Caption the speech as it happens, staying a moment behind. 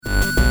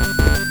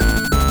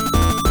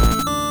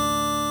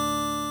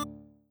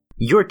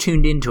You're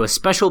tuned in to a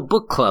special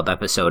book club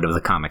episode of the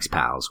Comics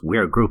Pals.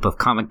 We're a group of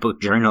comic book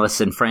journalists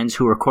and friends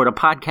who record a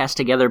podcast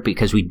together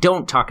because we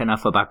don't talk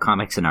enough about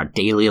comics in our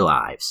daily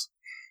lives.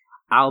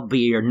 I'll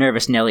be your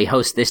nervous Nelly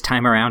host this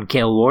time around,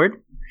 Cale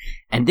Ward.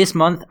 And this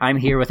month, I'm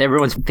here with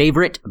everyone's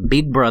favorite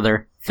big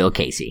brother, Phil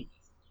Casey.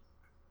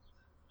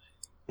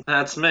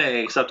 That's me,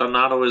 except I'm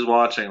not always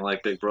watching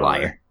like Big Brother.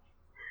 Liar.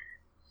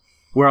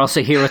 We're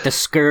also here with the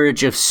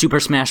scourge of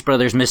Super Smash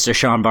Brothers, Mr.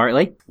 Sean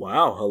Bartley.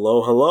 Wow,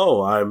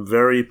 hello. I'm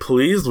very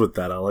pleased with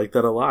that. I like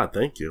that a lot.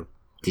 Thank you.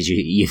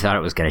 You thought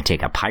it was going to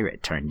take a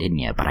pirate turn, didn't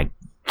you? But I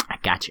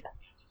got you.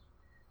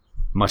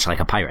 Much like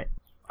a pirate.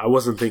 I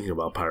wasn't thinking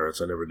about pirates.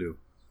 I never do.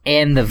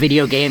 And the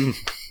video game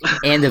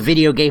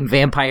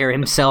vampire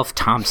himself,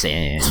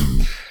 Thompson.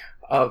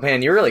 Oh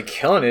man, you're really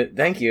killing it.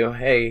 Thank you.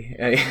 Hey,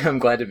 I'm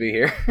glad to be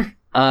here.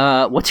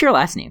 What's your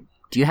last name?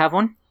 Do you have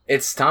one?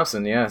 It's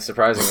Thompson, yeah,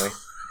 surprisingly.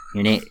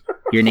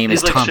 Your name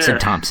is like Thompson Cher.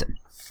 Thompson.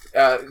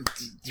 Do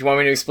you want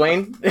me to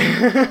explain?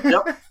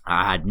 Yep.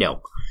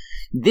 No.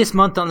 This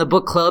month on the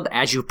book club,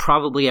 as you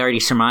probably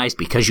already surmised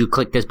because you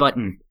clicked this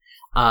button,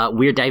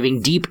 we're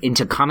diving deep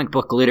into comic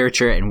book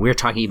literature and we're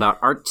talking about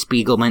Art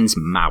Spiegelman's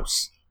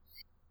Maus.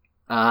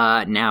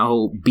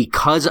 Now,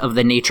 because of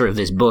the nature of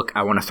this book,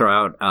 I want to throw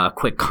out a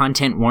quick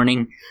content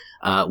warning.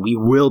 We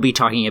will be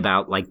talking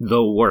about,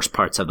 the worst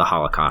parts of the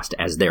Holocaust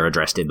as they're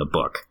addressed in the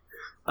book.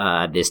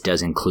 This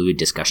does include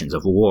discussions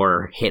of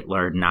war,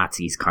 Hitler,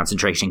 Nazis,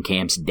 concentration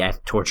camps,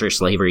 death, torture,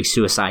 slavery,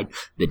 suicide,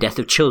 the death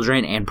of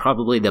children, and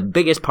probably the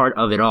biggest part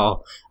of it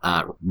all,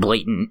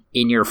 blatant,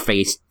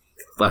 in-your-face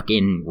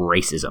fucking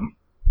racism.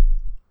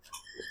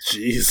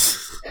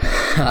 Jeez.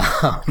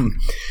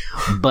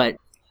 But...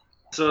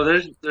 So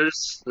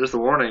there's the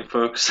warning,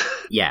 folks.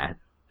 Yeah. If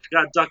you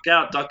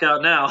gotta duck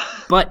out now.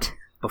 But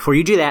before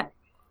you do that,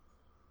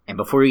 and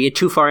before we get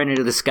too far into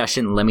the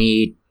discussion, let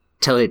me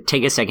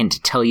take a second to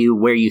tell you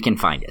where you can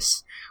find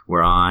us.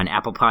 We're on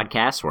Apple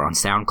Podcasts, we're on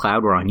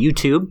SoundCloud, we're on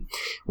YouTube,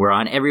 we're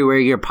on everywhere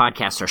your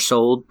podcasts are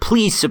sold.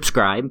 Please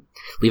subscribe,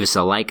 leave us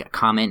a like, a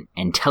comment,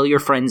 and tell your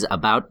friends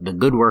about the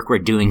good work we're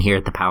doing here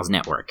at the Pals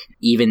Network.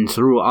 Even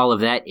through all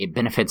of that, it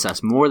benefits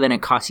us more than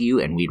it costs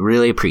you, and we'd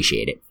really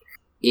appreciate it.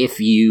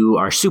 If you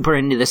are super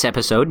into this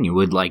episode and you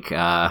would like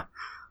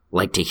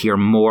to hear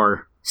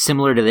more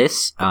similar to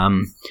this,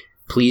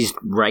 please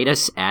write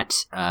us at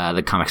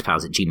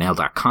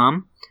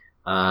thecomicspals@gmail.com.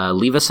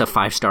 Leave us a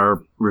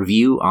 5-star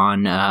review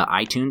on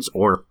iTunes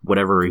or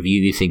whatever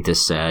review you think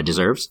this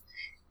deserves.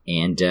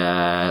 And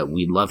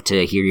we'd love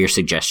to hear your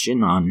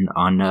suggestion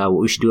on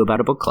what we should do about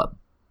a book club.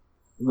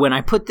 When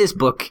I put this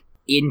book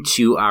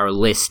into our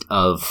list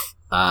of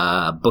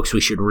books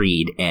we should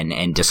read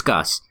and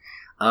discuss,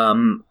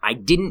 I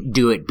didn't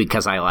do it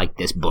because I like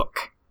this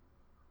book.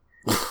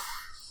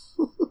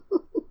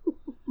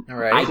 All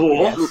right.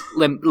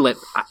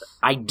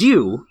 I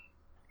do,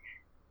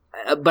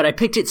 but I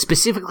picked it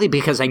specifically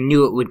because I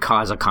knew it would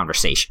cause a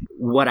conversation.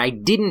 What I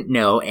didn't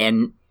know,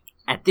 and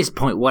at this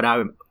point what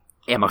I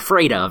am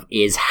afraid of,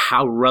 is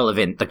how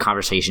relevant the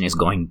conversation is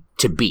going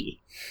to be,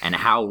 and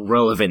how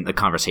relevant the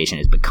conversation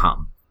has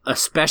become.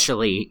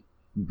 Especially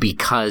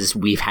because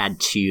we've had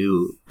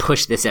to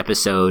push this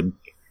episode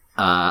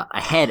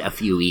ahead a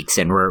few weeks,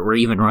 and we're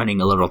even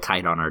running a little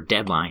tight on our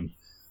deadline.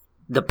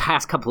 The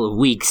past couple of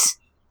weeks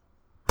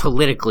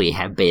politically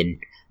have been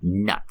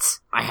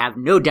nuts. I have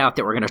no doubt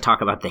that we're going to talk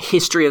about the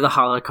history of the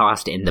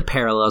Holocaust and the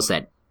parallels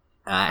that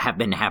have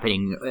been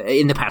happening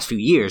in the past few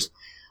years.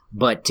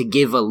 But to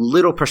give a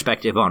little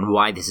perspective on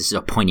why this is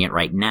so poignant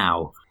right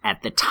now,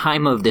 at the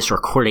time of this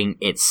recording,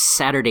 it's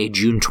Saturday,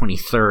 June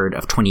 23rd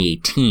of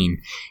 2018,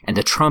 and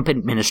the Trump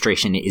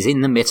administration is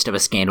in the midst of a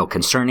scandal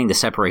concerning the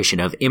separation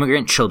of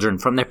immigrant children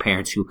from their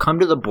parents who come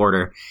to the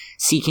border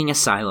seeking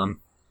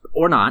asylum,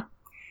 or not,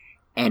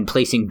 and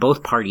placing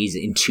both parties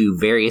into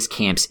various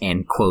camps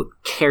and, quote,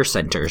 care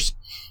centers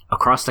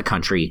across the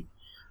country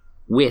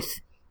with,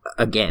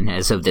 again,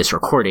 as of this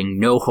recording,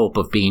 no hope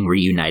of being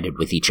reunited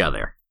with each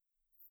other.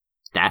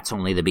 That's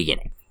only the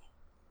beginning.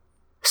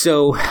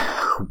 So,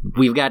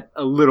 we've got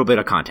a little bit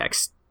of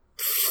context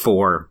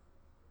for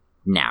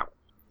now.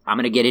 I'm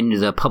going to get into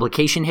the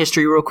publication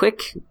history real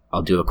quick.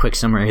 I'll do a quick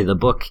summary of the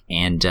book,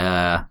 and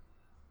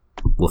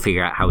we'll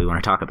figure out how we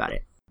want to talk about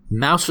it.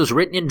 Maus was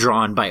written and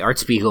drawn by Art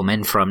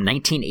Spiegelman from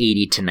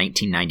 1980 to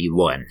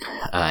 1991.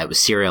 It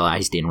was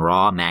serialized in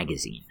Raw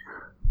magazine.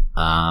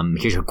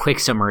 Here's a quick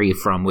summary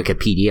from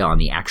Wikipedia on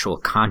the actual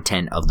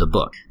content of the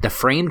book. The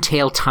frame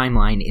tale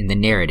timeline in the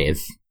narrative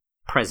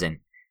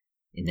present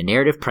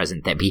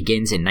that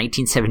begins in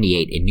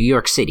 1978 in New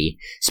York City,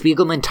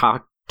 Spiegelman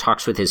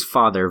talks with his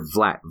father,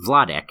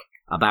 Vladek,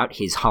 about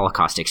his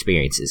Holocaust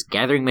experiences,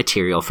 gathering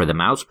material for the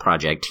Maus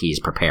project he is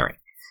preparing.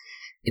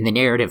 In the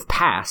narrative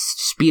past,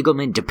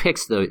 Spiegelman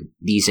depicts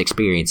these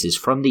experiences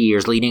from the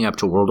years leading up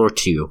to World War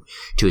II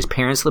to his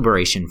parents'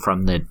 liberation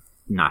from the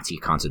Nazi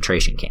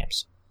concentration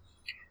camps.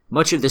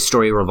 Much of this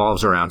story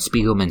revolves around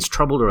Spiegelman's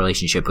troubled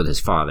relationship with his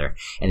father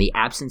and the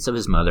absence of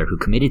his mother, who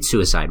committed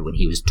suicide when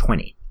he was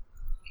 20.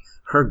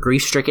 Her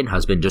grief-stricken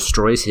husband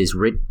destroys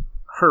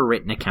her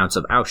written accounts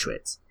of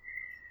Auschwitz.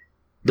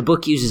 The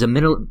book uses a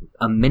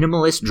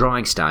minimalist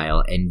drawing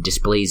style and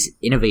displays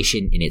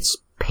innovation in its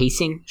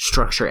pacing,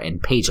 structure,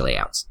 and page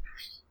layouts.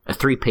 A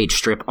 3-page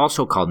strip,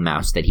 also called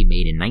Mouse, that he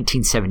made in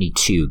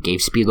 1972 gave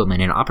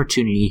Spiegelman an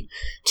opportunity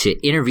to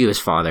interview his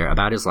father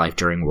about his life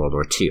during World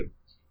War II.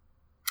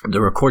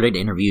 The recorded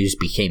interviews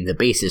became the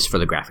basis for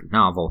the graphic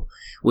novel,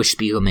 which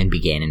Spiegelman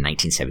began in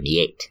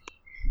 1978.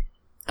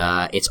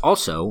 It's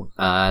also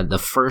the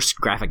first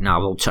graphic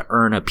novel to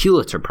earn a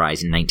Pulitzer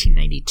Prize in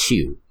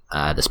 1992.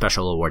 The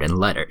special award in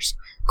letters.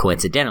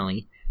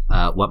 Coincidentally,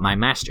 what my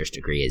master's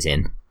degree is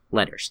in,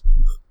 letters.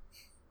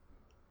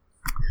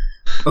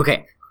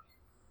 Okay.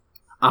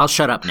 I'll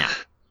shut up now.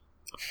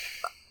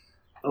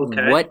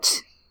 Okay.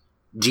 What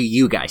do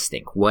you guys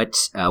think? What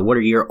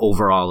are your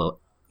overall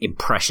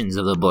impressions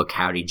of the book?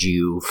 How did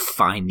you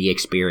find the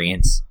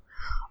experience?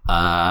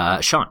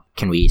 Sean,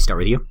 can we start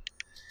with you?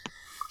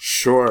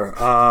 Sure.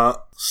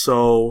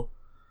 So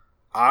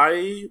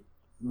I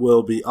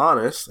will be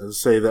honest and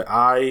say that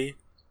I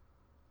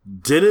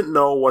didn't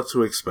know what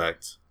to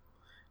expect,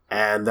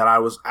 and that I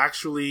was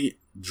actually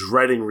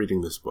dreading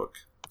reading this book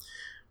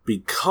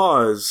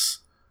because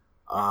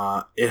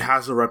it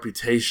has a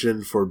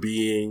reputation for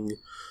being,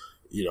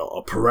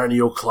 a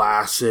perennial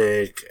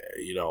classic.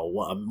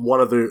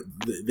 One of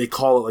they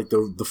call it like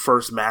the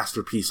first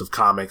masterpiece of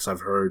comics.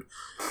 I've heard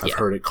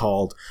it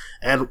called,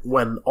 and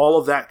when all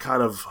of that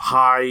kind of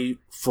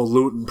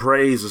highfalutin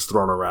praise is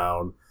thrown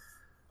around,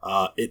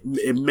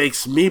 it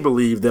makes me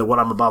believe that what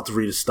I'm about to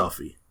read is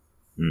stuffy.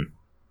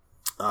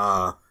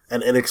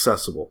 And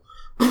inaccessible.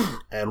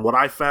 And what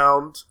I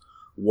found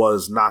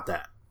was not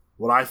that.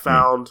 What I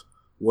found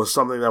was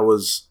something that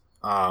was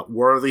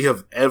worthy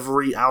of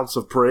every ounce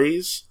of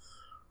praise,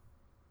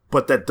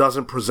 but that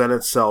doesn't present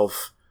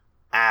itself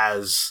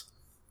as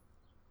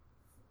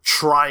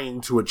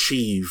trying to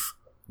achieve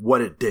what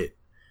it did.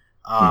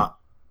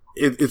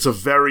 It's a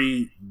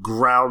very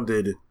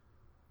grounded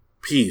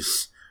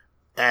piece,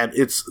 and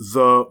it's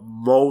the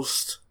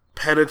most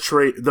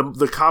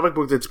the comic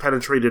book that's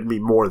penetrated me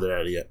more than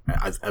any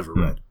I've ever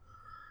read.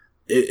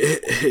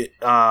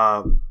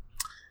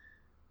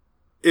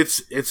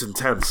 It's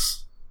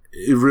intense.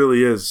 It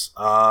really is.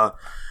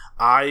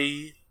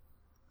 I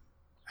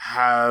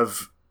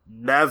have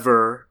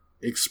never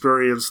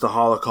experienced the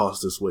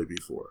Holocaust this way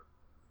before.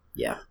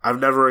 Yeah.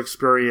 I've never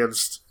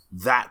experienced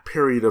that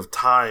period of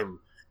time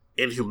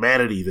in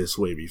humanity this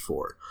way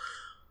before.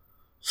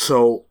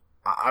 So,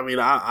 I mean,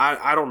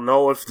 I don't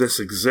know if this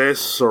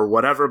exists or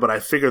whatever, but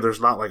I figure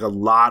there's not like a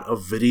lot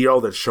of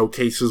video that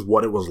showcases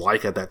what it was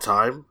like at that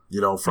time,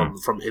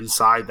 from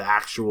inside the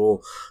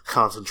actual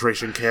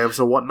concentration camps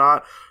and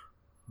whatnot.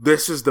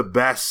 This is the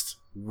best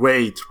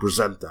way to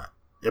present that,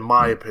 in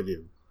my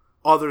opinion,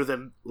 other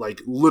than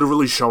like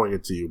literally showing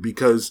it to you,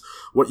 because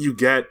what you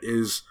get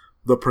is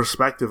the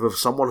perspective of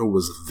someone who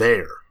was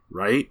there,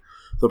 right?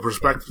 The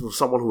perspective of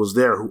someone who was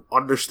there, who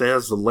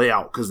understands the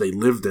layout because they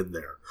lived in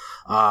there.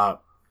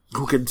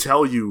 Who can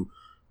tell you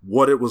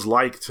what it was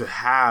like to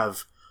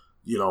have,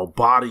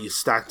 bodies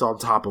stacked on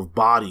top of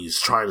bodies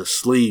trying to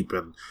sleep,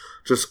 and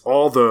just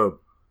all the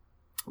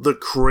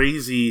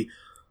crazy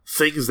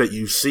things that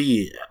you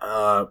see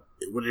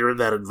when you're in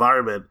that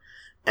environment.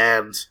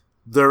 And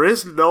there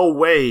is no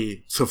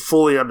way to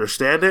fully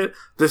understand it.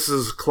 This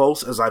is as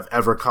close as I've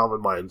ever come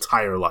in my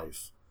entire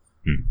life.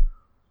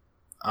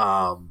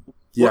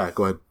 Yeah,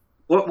 go ahead.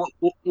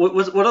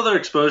 What other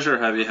exposure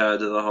have you had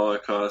to the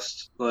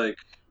Holocaust? Like,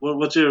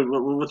 what's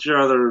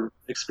your other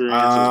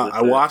experiences with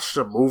I watched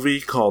a movie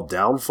called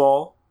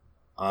Downfall.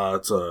 I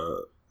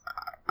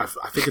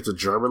think it's a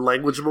German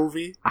language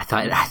movie. I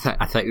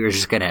thought you were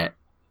just gonna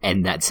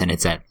end that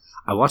sentence at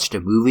I watched a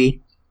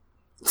movie.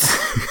 It's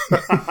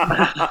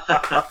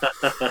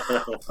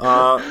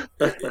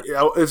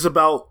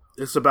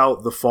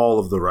about the fall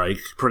of the Reich,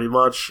 pretty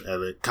much,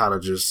 and it kind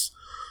of just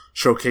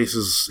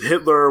showcases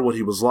Hitler, what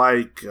he was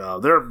like.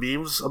 There are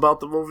memes about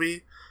the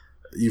movie.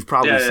 You've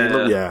probably seen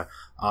them. Yeah.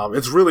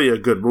 It's really a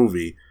good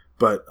movie,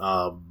 but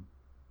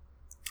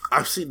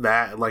I've seen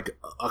that and like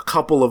a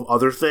couple of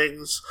other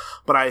things.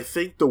 But I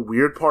think the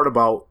weird part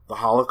about the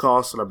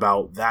Holocaust and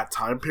about that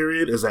time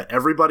period is that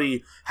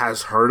everybody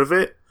has heard of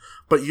it,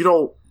 but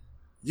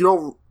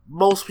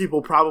most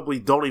people probably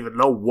don't even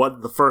know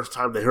what the first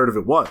time they heard of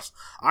it was.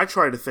 I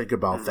tried to think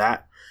about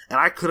that, and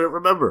I couldn't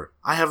remember.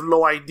 I have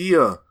no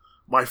idea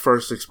my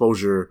first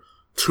exposure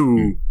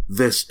to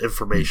this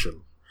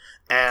information.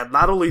 And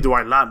not only do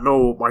I not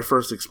know my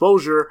first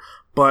exposure,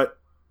 but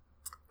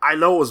I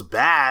know it was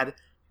bad,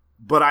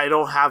 but I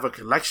don't have a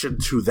connection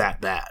to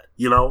that bad.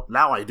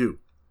 Now I do.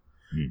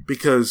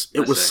 Because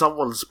it was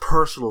someone's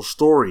personal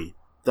story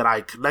that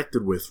I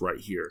connected with right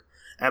here.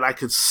 And I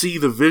could see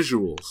the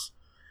visuals.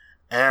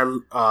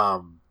 And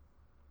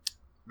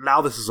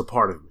now this is a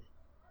part of me.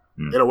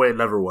 In a way it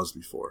never was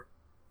before.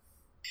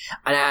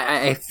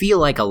 I feel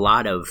like a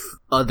lot of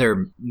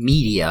other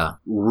media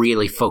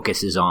really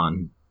focuses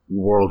on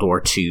World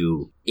War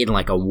II in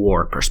like a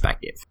war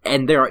perspective.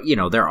 And there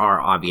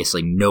are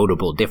obviously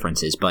notable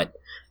differences, but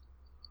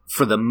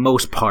for the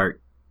most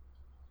part,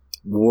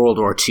 World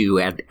War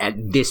II at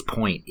this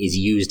point is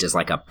used as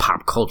like a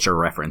pop culture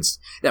reference.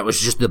 That was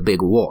just the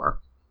big war.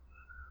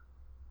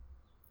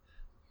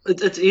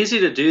 It's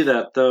easy to do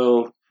that,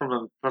 though,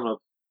 from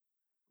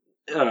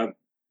a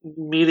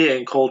media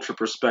and culture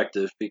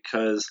perspective,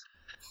 because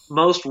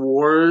most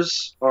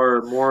wars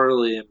are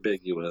morally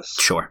ambiguous.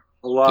 Sure.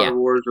 A lot Yeah. of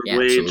wars are Yeah,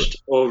 waged absolutely.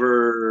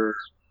 over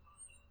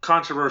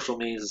controversial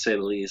means, to say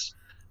the least.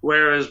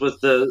 Whereas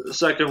with the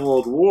Second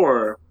World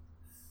War,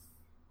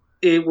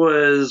 it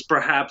was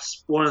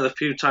perhaps one of the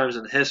few times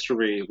in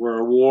history where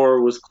a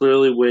war was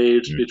clearly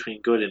waged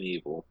between good and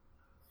evil.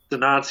 The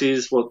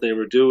Nazis, what they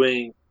were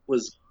doing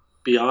was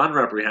beyond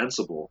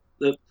reprehensible.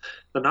 The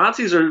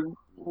Nazis are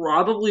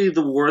probably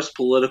the worst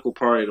political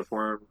party to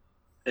form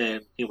in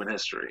human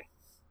history.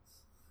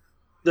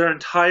 Their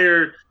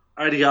entire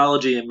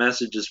ideology and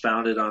message is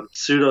founded on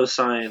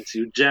pseudoscience,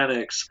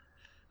 eugenics,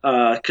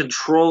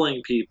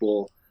 controlling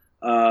people,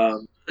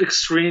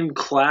 extreme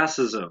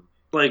classism.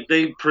 Like,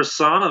 they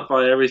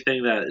personify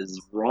everything that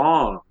is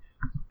wrong.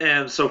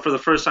 And so for the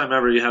first time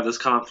ever, you have this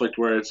conflict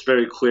where it's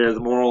very clear the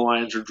moral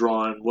lines are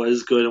drawn, what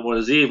is good and what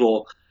is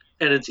evil.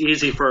 And it's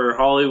easy for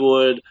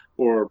Hollywood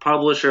or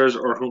publishers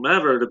or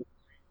whomever to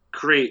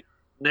create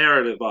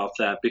narrative off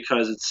that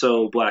because it's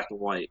so black and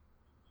white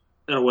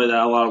in a way that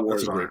a lot of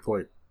wars That's a great aren't.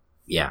 point.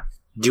 Yeah.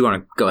 Do you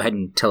want to go ahead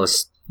and tell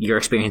us your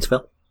experience,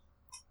 Phil?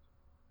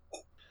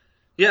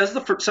 Yeah, this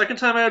is the second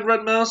time I had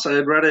read Mouse. I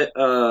had read it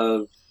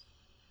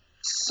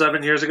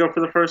 7 years ago for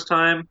the first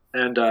time,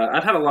 and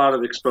I've had a lot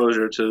of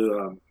exposure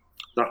to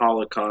the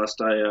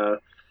Holocaust.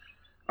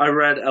 I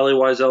read Elie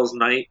Wiesel's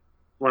Night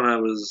when I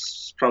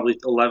was probably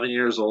 11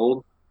 years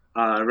old.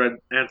 I read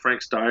Anne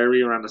Frank's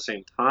Diary around the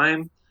same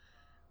time.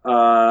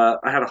 I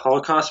had a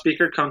Holocaust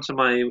speaker come to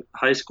my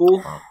high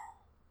school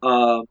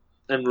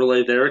and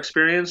relay their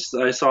experience.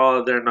 I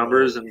saw their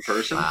numbers in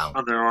person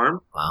on their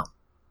arm.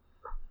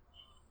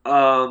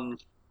 Wow.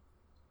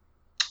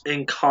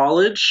 In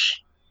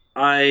college,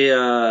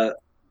 I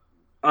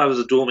was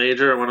a dual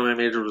major, and one of my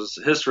majors was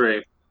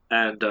history,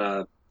 and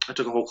I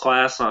took a whole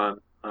class on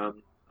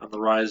the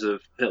rise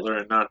of Hitler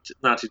and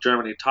Nazi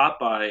Germany, taught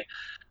by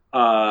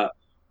a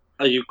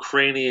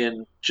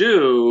Ukrainian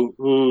Jew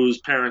whose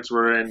parents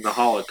were in the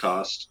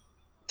Holocaust.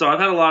 So I've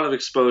had a lot of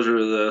exposure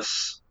to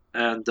this,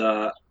 and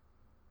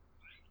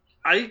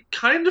I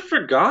kind of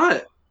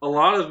forgot a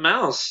lot of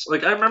Mouse.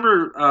 Like, I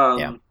remember,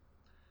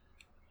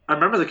 I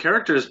remember the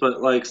characters,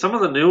 but like some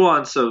of the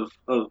nuance of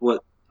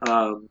what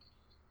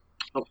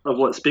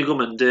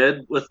Spiegelman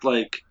did with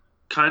like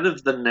kind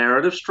of the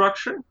narrative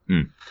structure.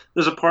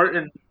 There's a part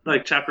in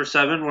like chapter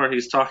 7 where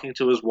he's talking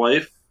to his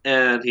wife,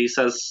 and he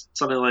says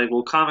something like,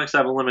 well, comics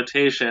have a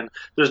limitation.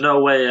 There's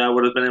no way I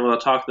would have been able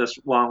to talk this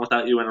long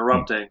without you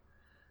interrupting.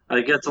 And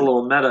it gets a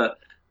little meta.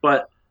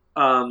 But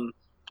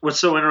what's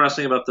so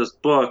interesting about this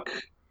book,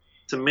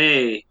 to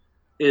me,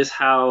 is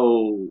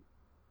how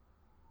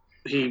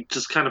he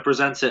just kind of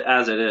presents it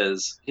as it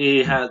is.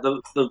 He had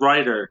the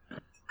writer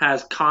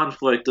has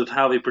conflict of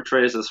how he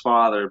portrays his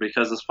father,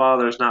 because his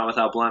father is not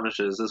without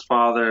blemishes. His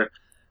father,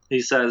 he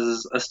says,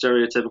 is a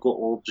stereotypical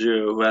old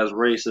Jew who has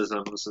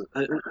racism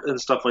and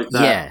stuff like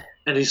that. Yeah.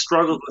 And he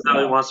struggles with how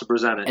he wants to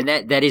present it.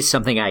 And that is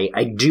something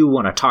I do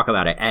want to talk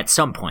about it at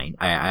some point.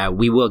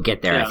 We will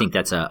get there. Yeah. I think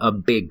that's a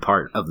big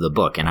part of the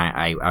book, and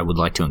I would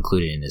like to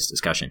include it in this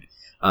discussion.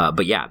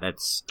 But yeah,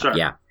 that's Sure.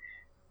 yeah.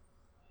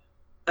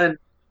 And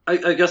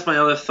I guess my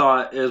other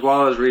thought is,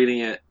 while I was reading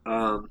it,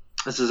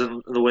 this is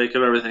in the wake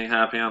of everything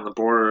happening on the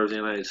border of the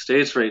United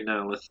States right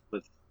now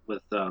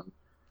with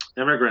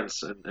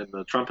immigrants and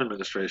the Trump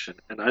administration,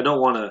 and I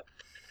don't want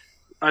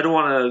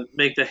to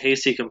make the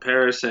hasty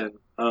comparison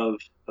of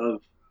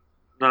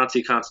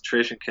Nazi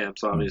concentration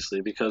camps,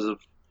 obviously, because of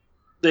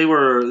I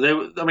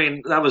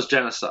mean, that was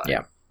genocide,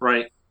 Yeah.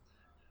 right?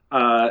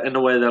 In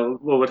the way that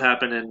what would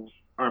happen in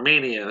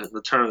Armenia at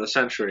the turn of the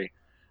century,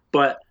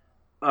 but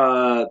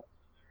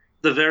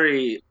the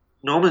very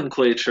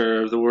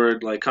nomenclature of the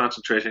word like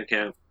concentration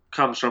camp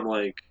comes from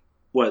like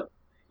what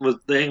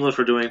the English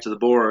were doing to the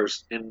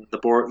Boers in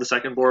the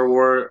Second Boer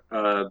War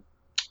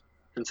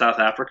in South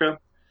Africa,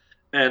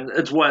 and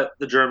it's what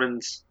the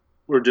Germans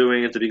were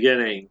doing at the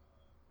beginning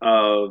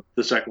of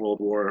the Second World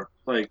War,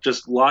 like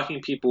just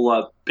locking people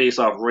up based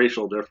off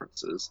racial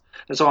differences.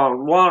 And so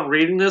while I'm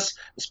reading this,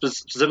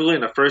 specifically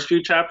in the first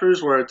few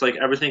chapters where it's like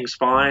everything's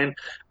fine,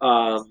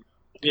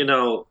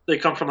 they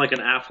come from like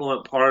an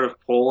affluent part of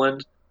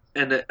Poland,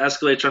 and it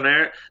escalates from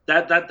there.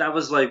 That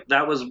was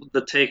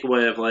the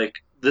takeaway of like,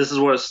 this is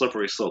what a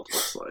slippery slope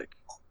looks like.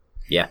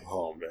 Yeah.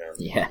 Oh man.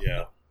 Yeah.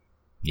 Yeah.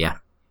 Yeah.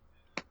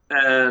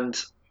 And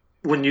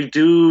when you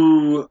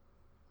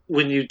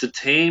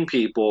detain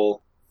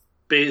people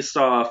based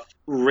off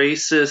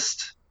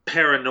racist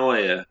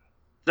paranoia,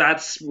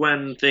 that's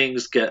when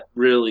things get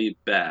really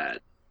bad.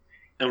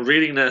 And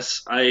reading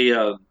this,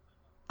 I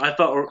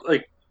felt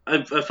like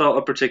I felt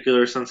a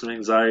particular sense of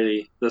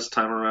anxiety this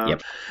time around.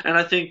 Yep. And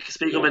I think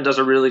Spiegelman does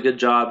a really good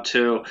job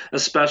too,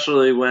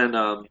 especially when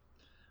hold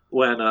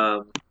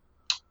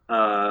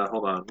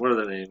on, what are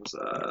their names?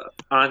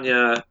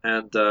 Anya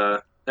and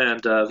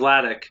and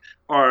Vladek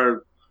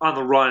are on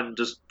the run,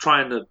 just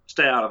trying to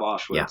stay out of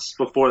Auschwitz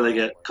before they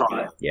get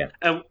caught. Yeah.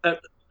 And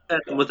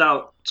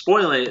without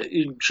spoiling it,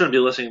 you shouldn't be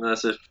listening to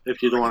this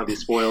if you don't want to be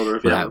spoiled or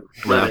if you haven't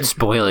read without it.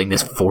 spoiling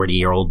this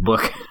 40-year-old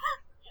book.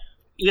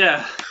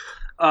 Yeah.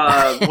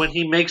 When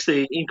he makes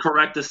the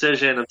incorrect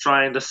decision of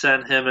trying to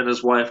send him and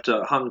his wife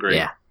to Hungary.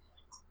 Yeah.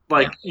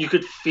 Like, you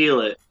could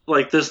feel it.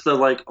 Like,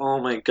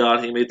 oh my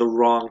god, he made the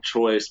wrong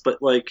choice. But,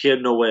 like, he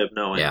had no way of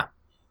knowing. Yeah.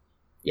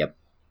 Yep.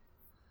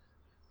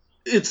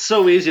 It's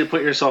so easy to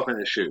put yourself in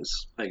his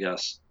shoes, I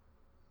guess.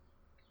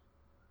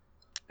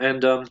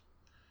 And, I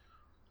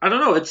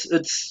don't know, it's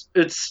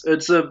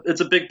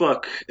a big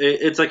book.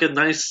 It's like a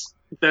nice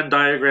Venn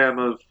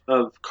diagram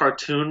of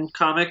cartoon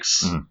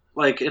comics. Mm.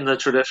 Like, in the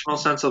traditional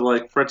sense of,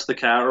 like, Fritz the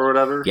Cat or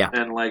whatever. Yeah.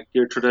 And, like,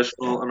 your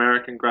traditional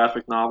American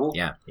graphic novel.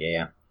 Yeah.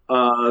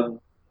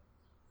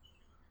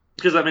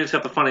 Because I mean, it's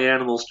got the funny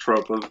animals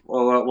trope of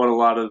what a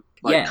lot of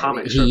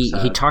comic strips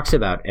have. He talks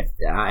about,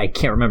 I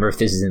can't remember if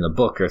this is in the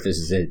book or if this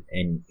is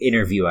an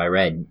interview I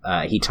read.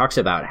 He talks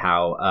about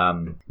how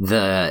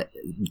the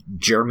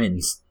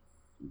Germans,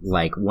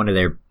 like, one of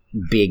their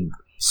big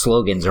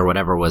slogans or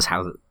whatever was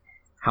how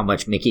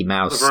much Mickey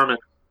Mouse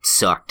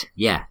sucked.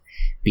 Yeah,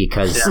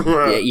 because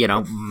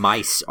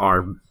mice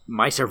are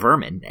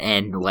vermin,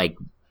 and like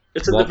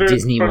Walt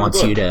Disney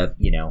wants you to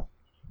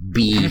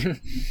be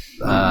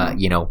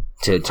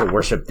to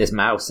worship this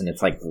mouse, and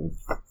it's like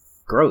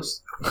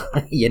gross.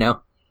 It's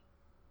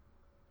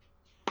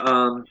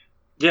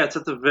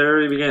at the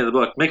very beginning of the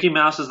book. Mickey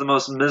Mouse is the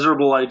most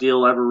miserable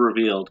ideal ever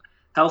revealed.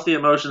 Healthy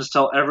emotions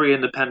tell every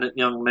independent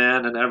young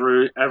man and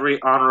every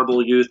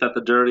honorable youth that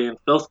the dirty and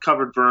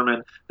filth-covered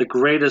vermin, the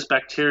greatest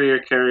bacteria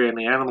carrier in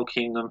the animal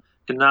kingdom,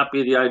 cannot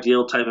be the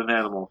ideal type of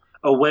animal.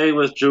 Away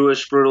with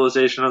Jewish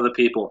brutalization of the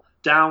people.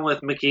 Down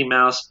with Mickey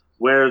Mouse.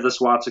 Wear the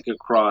swastika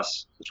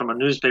cross. It's from a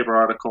newspaper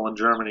article in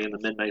Germany in the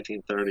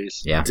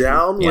mid-1930s. Yeah.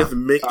 Down with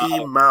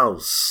Mickey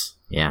Mouse.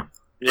 Yeah.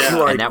 Yeah.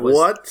 Like, and that was,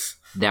 what?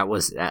 That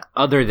was,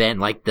 other than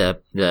like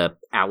the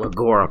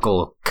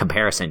allegorical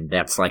comparison,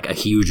 that's like a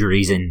huge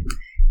reason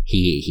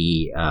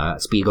he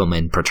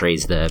Spiegelman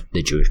portrays the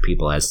Jewish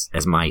people as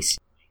mice.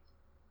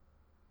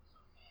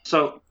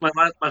 So my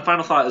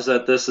final thought is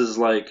that this is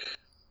an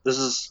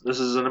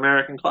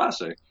American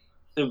classic.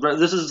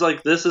 This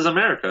is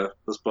America.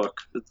 This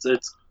book.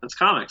 It's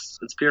comics.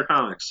 It's pure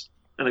comics.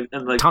 And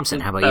like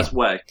Thompson, how about best you?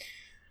 way.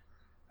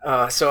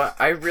 So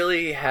I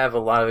really have a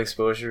lot of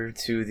exposure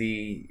to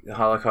the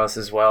Holocaust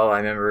as well. I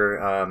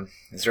remember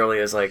as early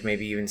as like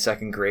maybe even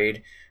second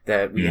grade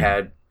that we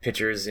had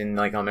pictures in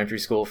like elementary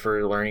school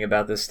for learning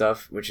about this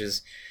stuff, which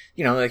is,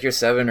 like you're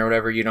 7 or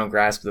whatever, you don't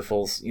grasp the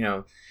full,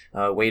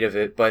 weight of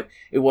it. But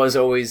it was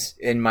always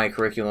in my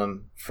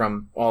curriculum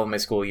from all of my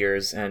school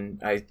years,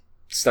 and I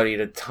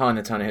studied a ton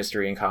of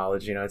history in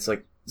college.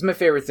 It's my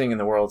favorite thing in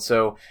the world.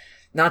 So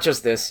not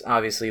just this,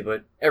 obviously,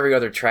 but every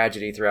other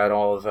tragedy throughout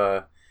all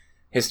of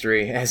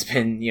history has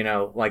been,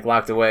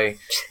 locked away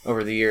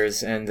over the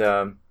years. And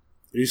are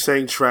you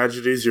saying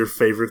tragedy is your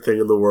favorite thing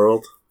in the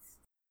world?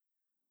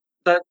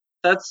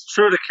 That's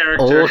true to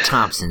character. Old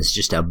Thompson's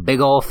just a big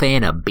old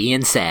fan of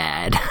being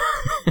sad.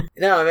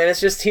 No, I mean,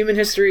 it's just human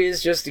history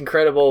is just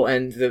incredible,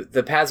 and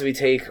the paths we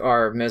take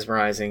are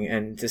mesmerizing.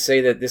 And to say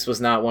that this was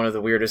not one of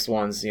the weirdest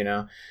ones,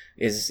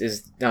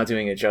 is not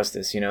doing it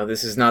justice.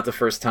 This is not the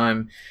first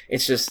time.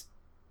 It's just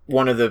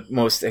one of the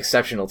most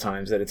exceptional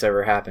times that it's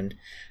ever happened.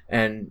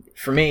 And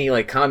for me,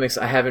 like comics,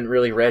 I haven't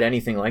really read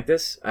anything like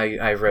this.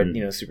 I've read,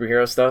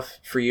 superhero stuff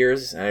for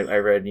years. I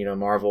read,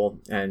 Marvel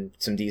and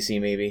some DC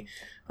maybe.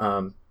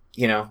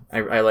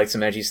 I like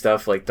some edgy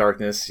stuff like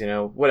Darkness,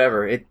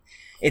 whatever.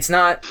 It's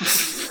not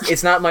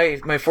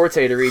my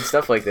forte to read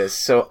stuff like this.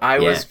 So I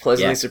was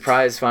pleasantly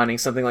surprised finding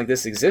something like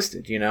this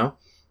existed,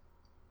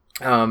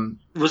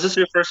 Was this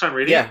your first time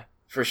reading? Yeah,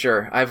 for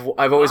sure.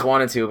 I've always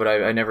wanted to, but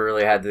I never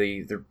really had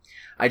the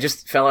I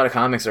just fell out of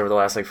comics over the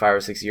last 5 or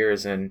 6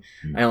 years, and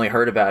I only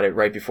heard about it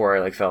right before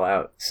I fell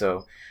out.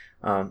 So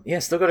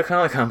still go to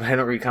Comic-Con, but I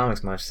don't read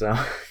comics much, so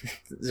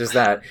just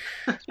that.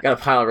 Got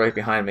a pile right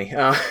behind me.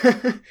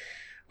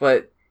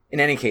 But in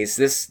any case,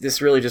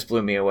 this really just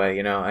blew me away.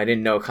 I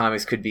didn't know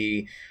comics could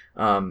be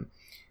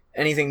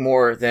anything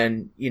more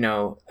than,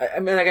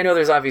 I mean, I know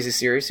there's obviously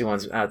serious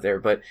ones out there,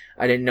 but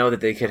I didn't know that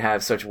they could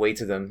have such weight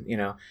to them,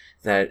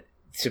 that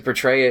to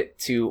portray it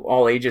to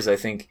all ages, I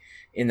think,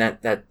 in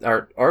that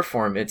art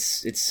form,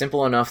 it's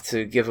simple enough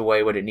to give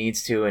away what it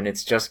needs to, and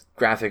it's just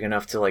graphic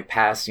enough to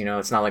pass.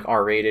 It's not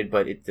R-rated,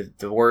 but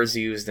the words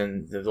used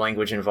and the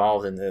language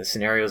involved and the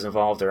scenarios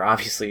involved are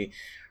obviously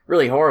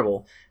really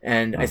horrible.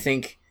 And I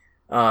think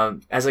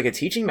as a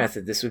teaching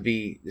method, this would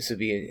be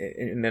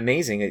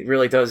amazing. It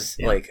really does.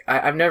 Yeah.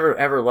 I've never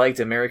ever liked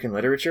American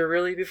literature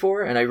really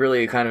before, and I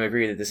really kind of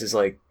agree that this is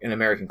an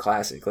American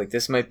classic.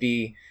 This might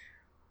be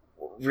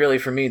really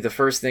for me the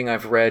first thing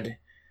I've read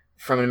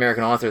from an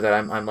American author that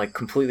I'm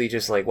completely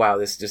just wow,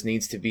 this just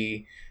needs to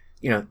be,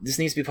 this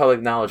needs to be public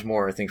knowledge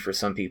more, I think, for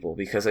some people,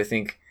 because I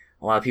think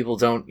a lot of people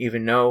don't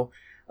even know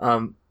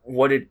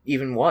what it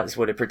even was,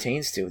 what it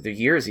pertains to, the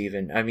years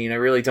even. I mean, I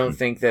really don't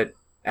think that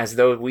as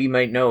though we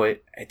might know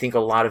it, I think a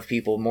lot of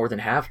people, more than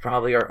half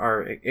probably,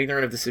 are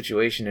ignorant of the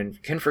situation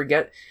and can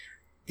forget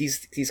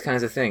these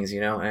kinds of things,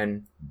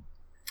 and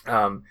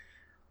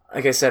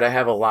like I said, I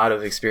have a lot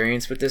of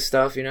experience with this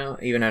stuff,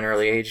 even at an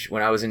early age.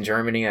 When I was in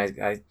Germany,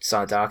 I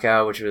saw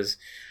Dachau, which was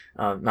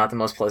not the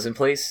most pleasant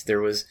place. There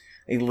was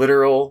a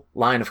literal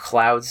line of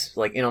clouds,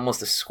 like in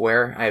almost a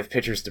square. I have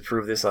pictures to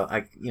prove this.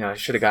 I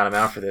should have got them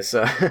out for this.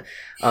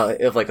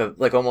 Of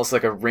like almost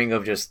like a ring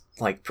of just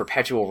like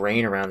perpetual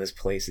rain around this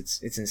place.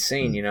 It's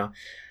insane,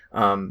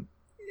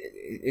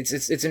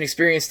 It's an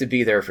experience to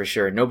be there for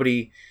sure.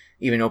 Nobody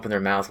even opened their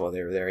mouth while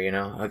they were there.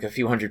 Like a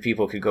few hundred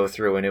people could go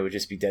through and it would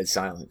just be dead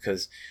silent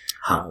because.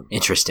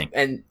 Interesting.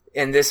 And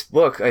this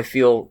book, I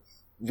feel,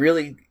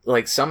 really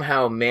like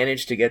somehow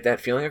managed to get that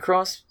feeling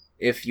across.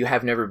 If you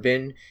have never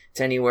been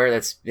to anywhere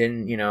that's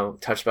been,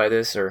 touched by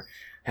this or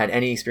had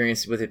any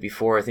experience with it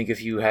before, I think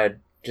if you had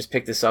just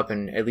picked this up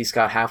and at least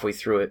got halfway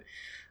through it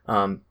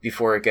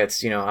before it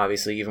gets,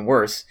 obviously even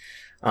worse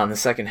on the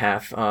second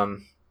half,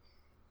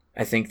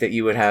 I think that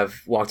you would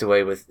have walked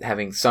away with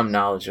having some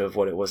knowledge of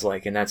what it was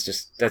like. And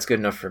that's good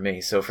enough for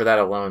me. So for that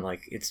alone,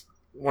 like it's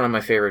one of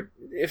my favorite,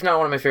 if not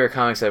one of my favorite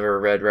comics I've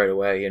ever read right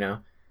away,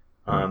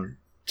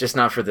 just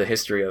not for the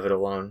history of it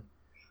alone.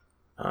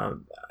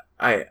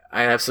 I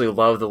absolutely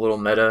love the little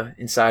meta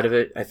inside of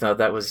it. I thought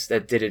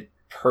that did it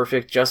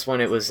perfect just when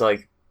it was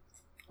like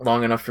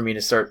long enough for me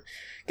to start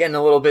getting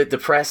a little bit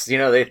depressed.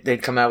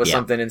 They'd come out with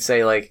something and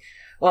say like,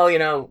 well,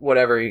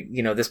 whatever,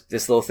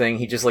 this little thing,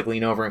 he just like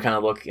lean over and kind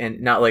of look,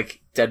 and not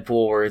like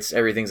Deadpool where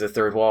everything's a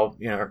third wall,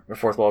 or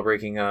fourth wall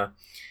breaking,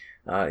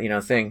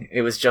 thing.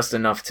 It was just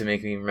enough to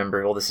make me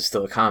remember, well, this is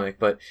still a comic.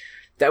 But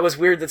that was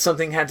weird that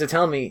something had to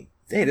tell me,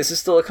 hey, this is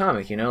still a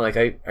comic, like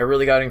I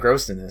really got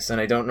engrossed in this, and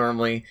I don't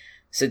normally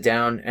sit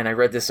down, and I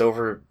read this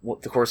over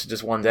the course of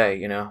just one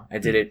day. I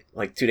did it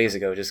like 2 days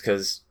ago just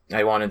because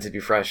I wanted to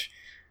be fresh,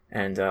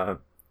 and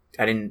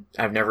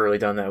I've never really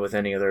done that with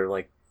any other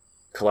like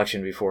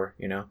collection before.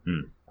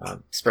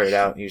 Spread it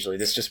out usually.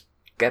 This just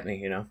get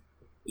me.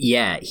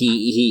 Yeah,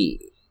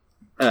 he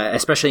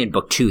especially in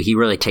book 2, he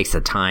really takes the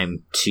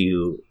time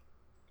to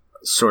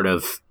sort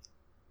of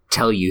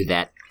tell you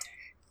that,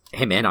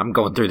 hey man, I'm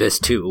going through this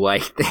too.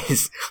 Like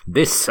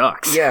this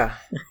sucks. Yeah.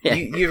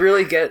 You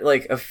really get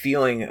like a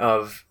feeling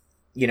of,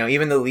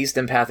 even the least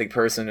empathic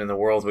person in the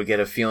world would get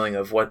a feeling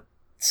of what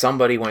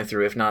somebody went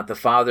through, if not the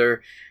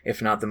father,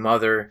 if not the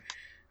mother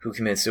who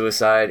committed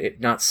suicide, if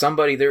not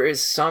somebody, there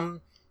is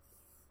some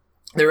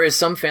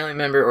family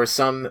member or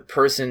some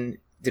person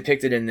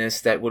depicted in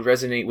this that would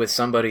resonate with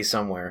somebody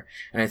somewhere.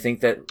 And I think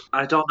that,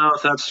 I don't know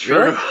if that's true.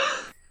 Really?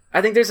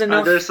 I think there's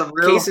enough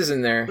cases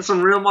in there. There's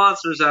some real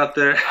monsters out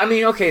there. I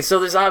mean, okay, so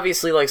there's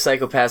obviously like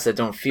psychopaths that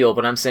don't feel,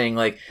 but I'm saying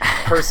like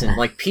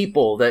like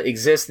people that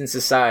exist in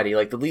society,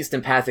 like the least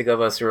empathic of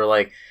us who are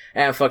like,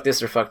 fuck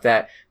this or fuck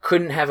that,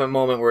 couldn't have a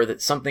moment where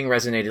something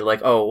resonated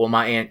like, oh, well,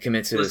 my aunt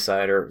committed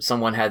suicide or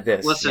someone had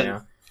this. Listen,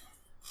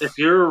 if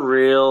you're a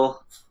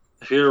real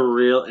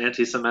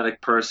anti-Semitic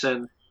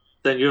person,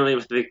 then you don't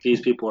even think these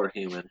people are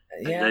human.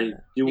 Yeah,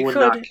 you would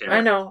not care.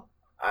 I know.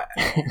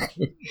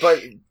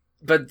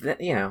 But there's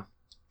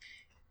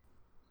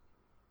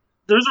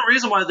a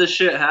reason why this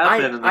shit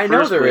happened in the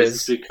first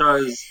place,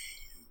 because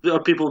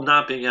of people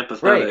not being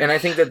empathetic. Right, and I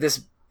think that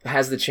this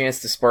has the chance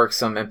to spark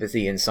some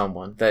empathy in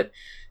someone that,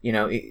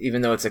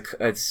 even though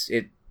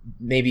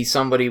maybe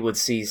somebody would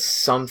see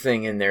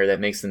something in there that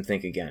makes them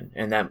think again,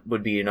 and that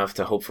would be enough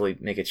to hopefully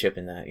make a chip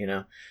in that,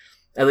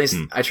 At least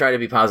I try to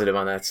be positive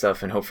on that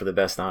stuff and hope for the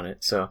best on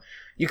it. So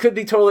you could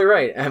be totally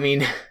right. I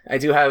mean, I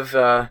do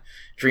have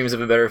dreams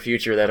of a better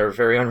future that are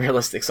very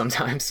unrealistic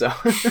sometimes. So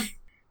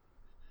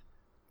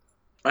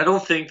I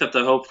don't think that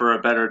the hope for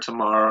a better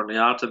tomorrow and the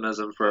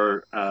optimism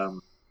for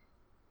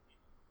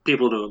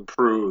people to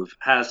improve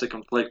has to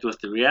conflict with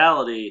the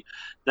reality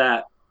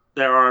that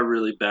there are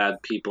really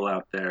bad people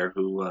out there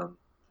who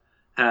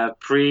have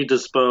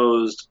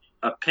predisposed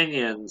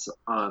opinions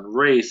on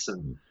race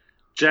and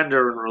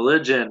gender and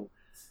religion.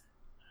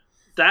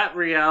 That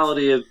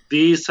reality of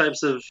these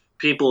types of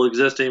people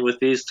existing with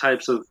these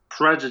types of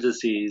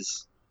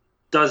prejudices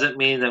doesn't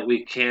mean that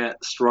we can't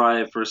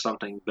strive for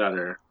something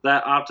better.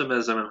 That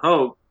optimism and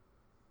hope,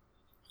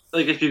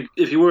 like if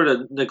you were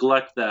to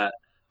neglect that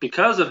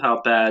because of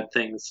how bad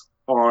things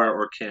are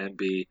or can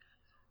be,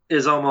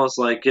 is almost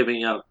like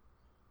giving up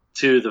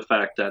to the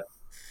fact that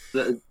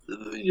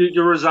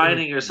you're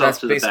resigning yourself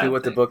to the bad. That's basically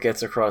what the book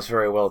gets across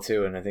very well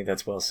too, and I think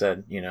that's well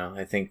said.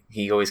 I think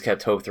he always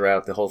kept hope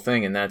throughout the whole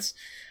thing, and that's,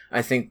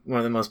 I think, one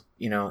of the most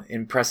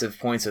impressive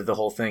points of the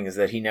whole thing is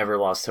that he never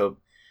lost hope,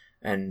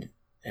 and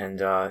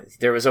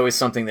there was always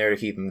something there to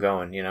keep him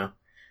going,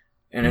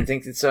 and I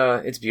think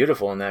it's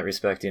beautiful in that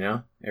respect,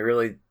 It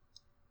really,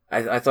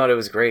 I thought it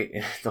was great,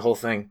 the whole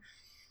thing.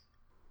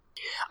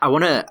 I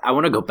want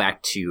to go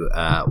back to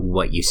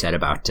what you said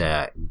about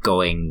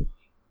going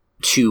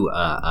to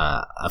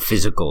a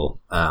physical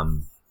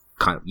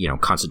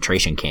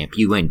concentration camp.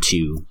 You went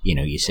to,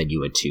 you said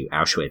you went to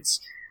Auschwitz.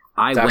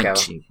 I Dachau. went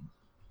to.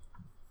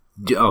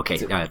 Okay,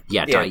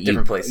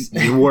 different place.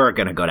 You were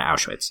going to go to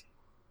Auschwitz.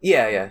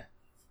 Yeah.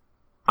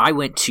 I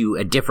went to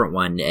a different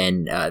one,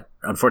 and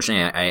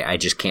unfortunately, I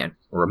just can't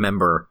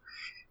remember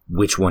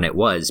which one it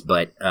was.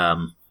 But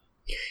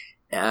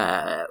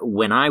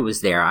when I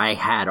was there, I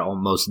had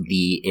almost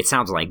it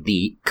sounds like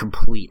the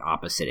complete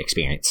opposite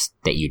experience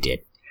that you did.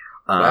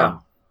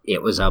 Wow.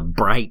 It was a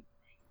bright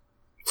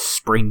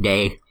spring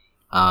day,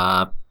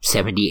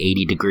 70,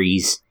 80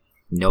 degrees,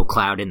 no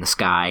cloud in the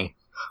sky.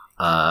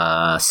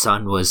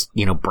 Sun was,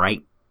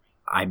 bright.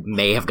 I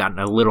may have gotten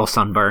a little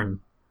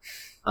sunburn.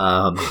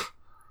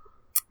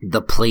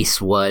 The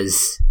place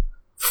was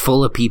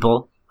full of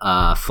people,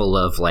 full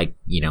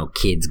of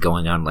kids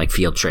going on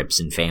field trips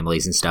and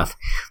families and stuff.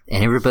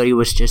 And everybody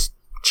was just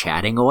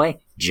chatting away.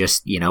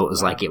 Just,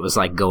 it was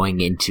like going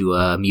into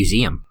a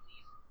museum.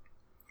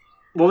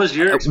 What was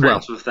your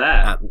experience with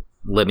that?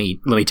 Let me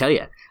tell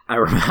you. I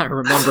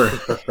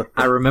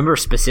remember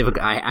specific.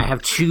 I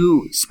have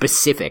two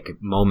specific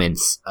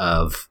moments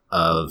of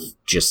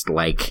just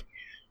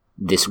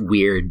this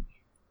weird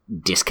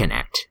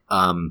disconnect.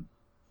 I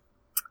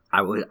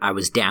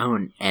was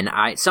down, and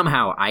I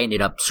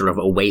ended up sort of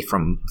away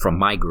from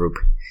my group,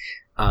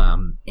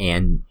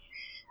 and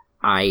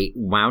I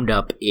wound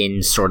up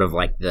in sort of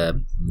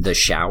the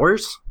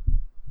showers,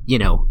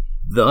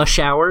 the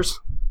showers.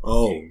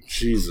 Oh,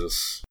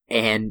 Jesus.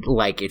 And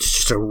it's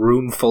just a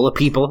room full of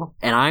people,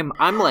 and I'm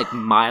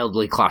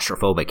mildly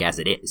claustrophobic as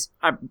it is.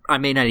 I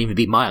may not even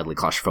be mildly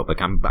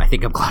claustrophobic. I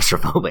think I'm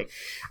claustrophobic.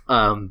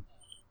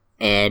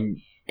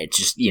 And it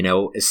just,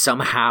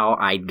 somehow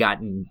I'd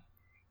gotten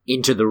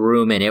into the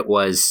room, and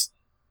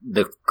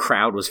the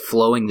crowd was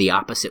flowing the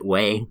opposite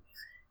way,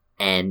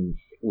 and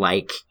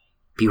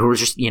people were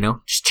just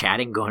just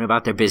chatting, going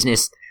about their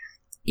business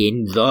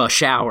in the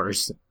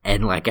showers,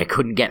 and I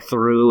couldn't get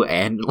through,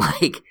 and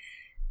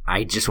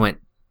I just went,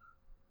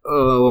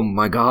 oh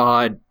my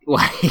god,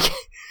 but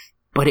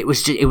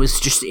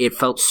it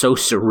felt so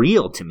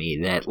surreal to me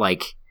that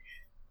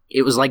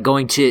it was like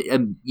going to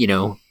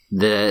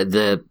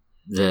the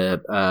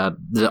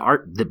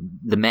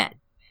Met.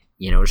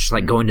 It's just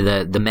like going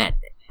to the Met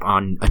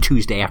on a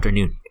Tuesday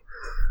afternoon.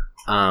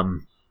 That's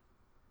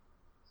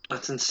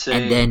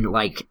insane. And then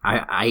I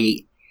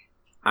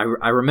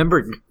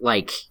remembered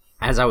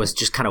as I was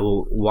just kind of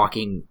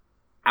walking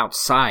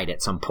outside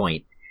at some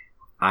point,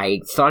 I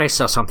thought I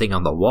saw something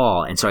on the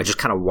wall, and so I just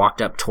kind of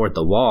walked up toward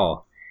the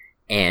wall,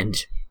 and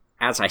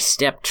as I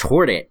stepped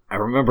toward it, I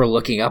remember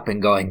looking up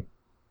and going,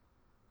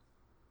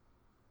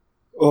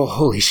 oh,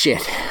 holy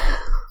shit.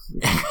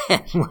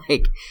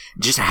 And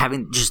just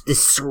having just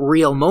this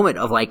surreal moment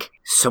of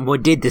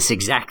someone did this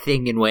exact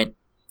thing and went,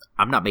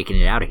 I'm not making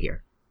it out of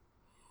here.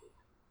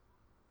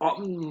 A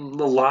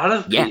lot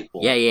of people.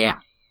 Yeah.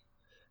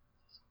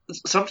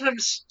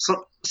 Sometimes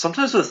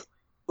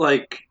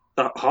with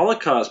the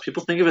Holocaust,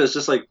 people think of it as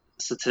just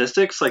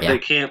statistics, they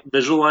can't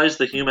visualize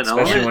the human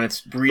Especially element. when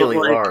it's really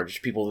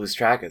large, people lose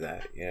track of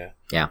that.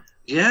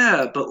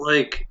 Yeah, but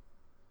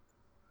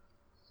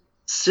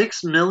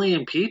 6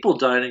 million people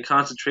died in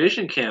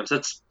concentration camps.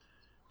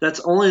 That's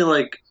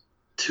only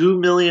 2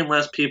 million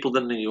less people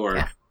than New York.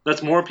 Yeah.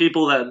 That's more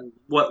people than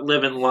what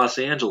live in Los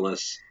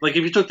Angeles. If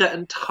you took that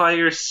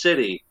entire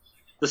city,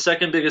 the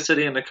second biggest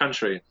city in the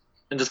country,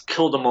 and just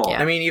killed them all.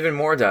 Yeah. I mean, even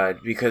more died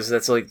because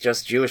that's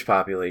just Jewish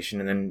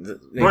population, and then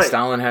Right.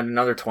 Stalin had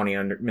another 20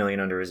 million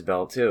under his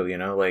belt too.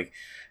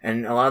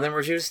 And a lot of them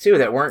were Jews too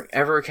that weren't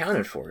ever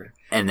accounted for.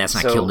 And that's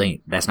not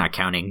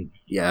counting,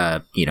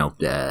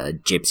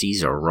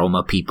 gypsies or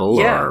Roma people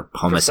or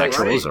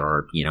homosexuals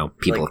or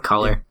people of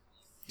color.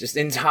 Just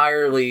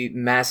entirely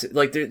massive.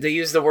 They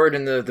use the word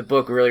in the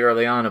book really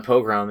early on, a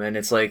pogrom, and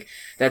it's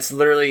that's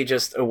literally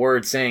just a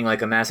word saying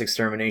a mass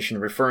extermination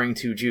referring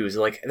to Jews.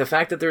 The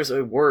fact that there's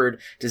a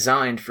word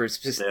designed for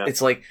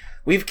it's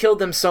we've killed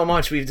them so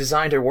much, we've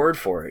designed a word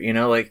for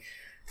it.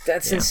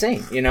 That's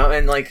insane,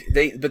 and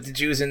but the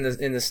Jews in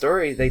the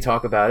story, they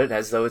talk about it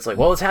as though it's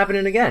well, it's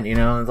happening again,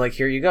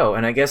 here you go.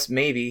 And I guess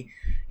maybe,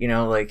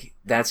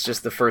 that's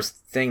just the first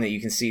thing that you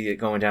can see it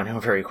going downhill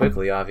very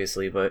quickly,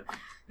 obviously, but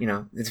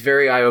it's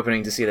very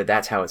eye-opening to see that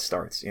that's how it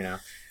starts,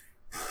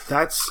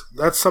 That's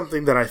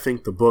something that I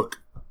think the book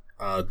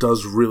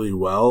does really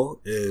well,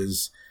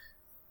 is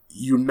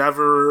you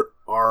never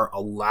are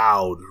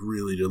allowed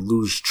really to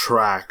lose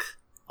track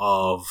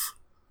of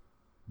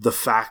the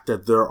fact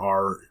that there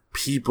are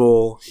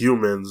people,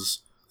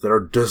 humans, that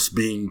are just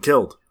being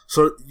killed.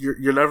 So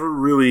you're never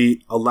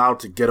really allowed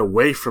to get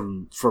away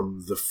from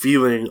the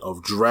feeling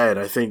of dread.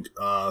 I think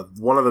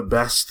one of the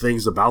best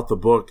things about the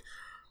book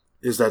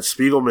is that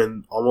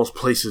Spiegelman almost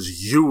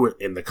places you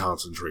in the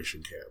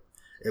concentration camp,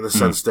 in the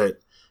sense that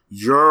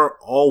you're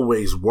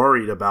always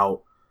worried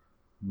about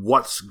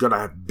what's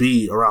gonna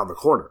be around the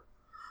corner.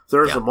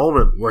 There's a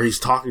moment where he's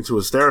talking to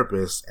his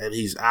therapist, and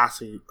he's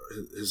asking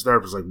his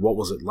therapist, what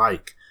was it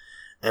like?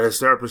 And his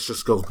therapist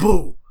just goes,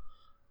 boo!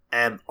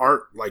 And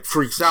Art,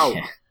 freaks out.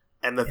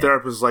 And the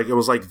therapist is it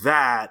was like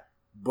that,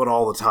 but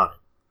all the time.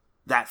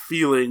 That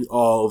feeling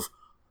of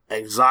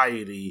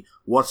anxiety,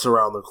 what's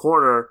around the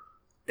corner,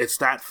 it's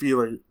that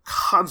feeling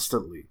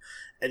constantly.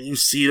 And you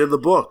see it in the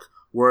book,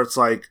 where it's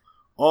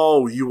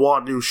oh, you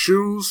want new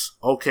shoes?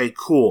 Okay,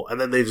 cool.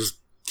 And then they just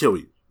kill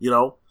you, you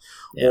know?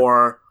 Yeah.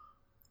 Or,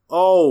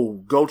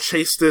 oh, go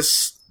chase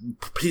this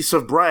piece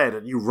of bread,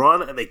 and you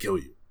run and they kill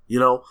you, you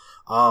know?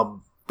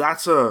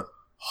 That's a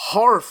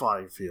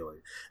horrifying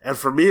feeling. And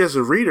for me as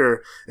a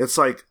reader, it's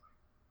like,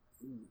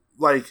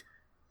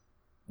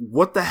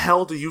 what the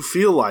hell do you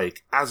feel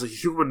like as a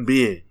human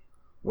being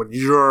when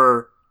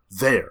you're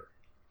there?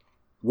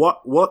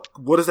 What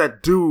does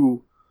that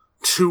do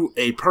to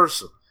a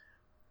person?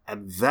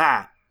 And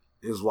that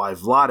is why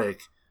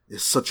Vladik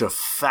is such a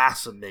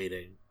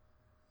fascinating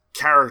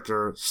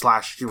character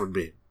 / human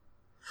being.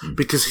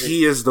 Because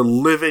he is the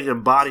living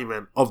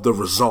embodiment of the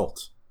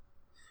result.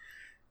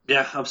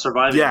 Yeah, of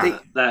surviving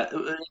that.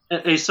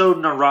 He's so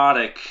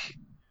neurotic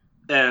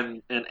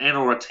and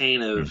anal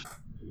retentive.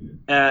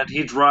 And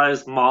he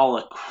drives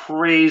Mala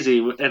crazy,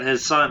 and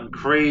his son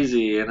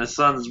crazy, and his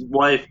son's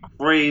wife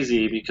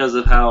crazy because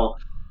of how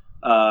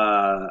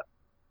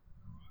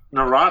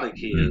neurotic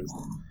he is.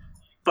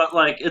 But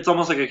like, it's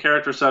almost like a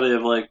character study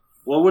of like,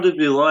 what would it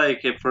be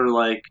like if for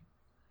like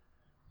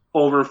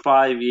over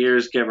 5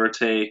 years, give or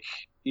take,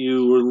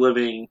 you were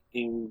living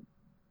in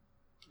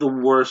the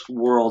worst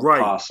world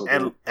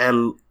possible?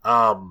 And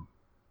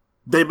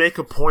they make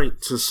a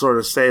point to sort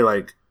of say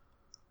like,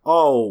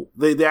 oh,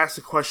 they ask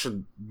the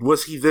question,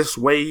 was he this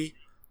way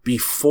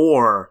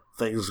before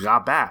things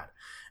got bad?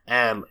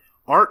 And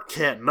Art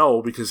can't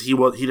know because he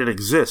didn't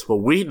exist, but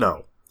we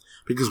know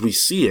because we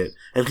see it,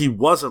 and he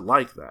wasn't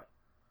like that.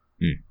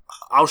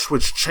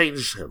 Auschwitz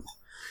changed him.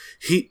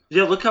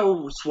 Look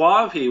how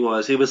suave he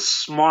was. He was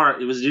smart.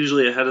 He was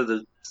usually ahead of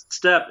the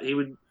step. He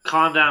would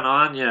calm down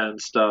Anya and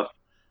stuff.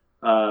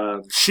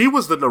 She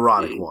was the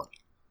neurotic one.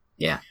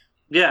 Yeah.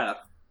 Yeah.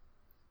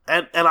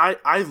 And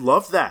I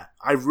love that.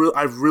 I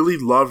really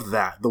loved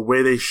that, the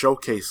way they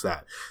showcase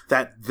that.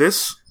 That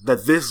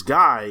this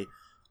guy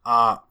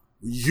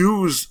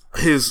used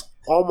his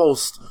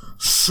almost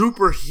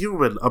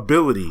superhuman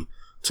ability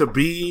to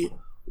be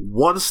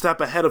one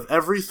step ahead of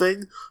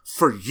everything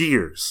for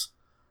years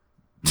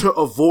to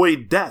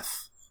avoid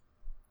death.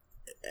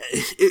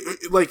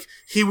 Like,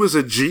 he was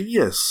a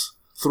genius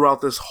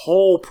throughout this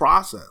whole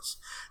process.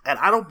 And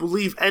I don't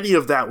believe any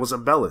of that was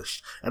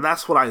embellished. And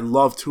that's what I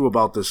love, too,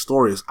 about this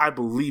story, is I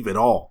believe it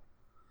all.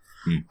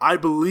 I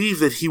believe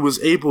that he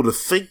was able to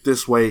think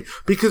this way,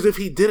 because if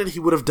he didn't, he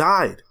would have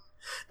died.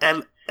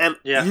 And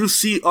you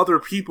see other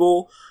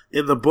people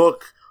in the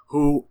book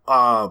who,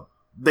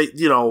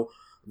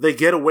 they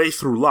get away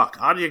through luck.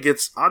 Anya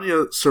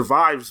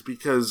survives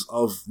because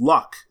of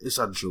luck,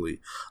 essentially.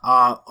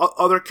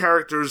 Other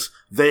characters,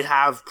 they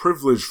have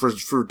privilege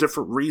for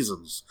different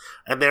reasons,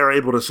 and they're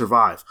able to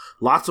survive.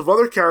 Lots of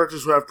other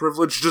characters who have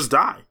privilege just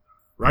die,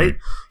 right?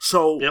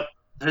 So, yep,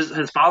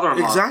 his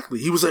father-in-law. Exactly.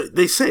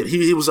 They say it,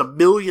 he was a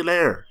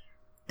millionaire,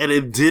 and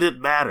it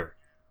didn't matter.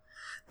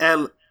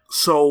 And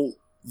so,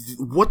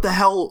 what the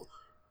hell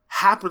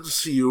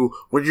happens to you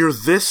when you're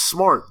this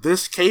smart,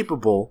 this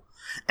capable,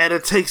 and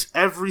it takes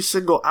every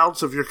single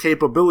ounce of your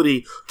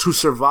capability to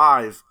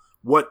survive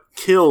what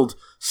killed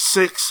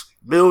 6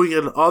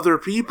 million other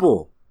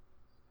people?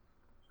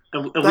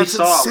 And we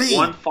saw insane.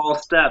 One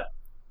false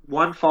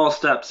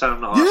step sent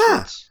him to Auschwitz.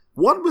 Yeah,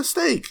 one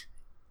mistake.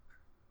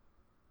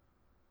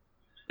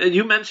 And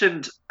you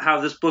mentioned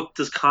how this book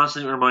just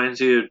constantly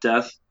reminds you of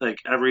death, like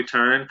every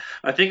turn.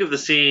 I think of the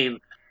scene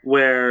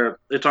where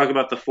they talk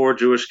about the 4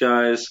 Jewish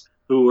guys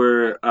who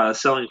were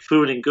selling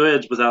food and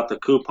goods without the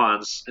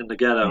coupons in the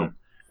ghetto.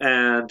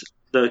 And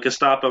the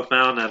Gestapo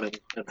found them and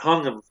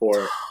hung them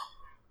for it.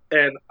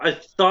 And I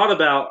thought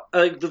about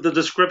the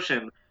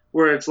description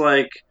where it's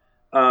like,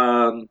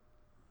 the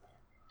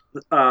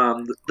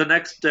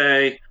next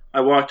day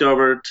I walked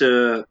over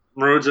to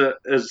Maruza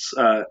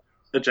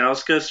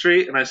Ajowska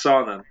Street, and I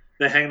saw them.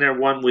 They hang there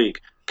 1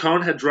 week.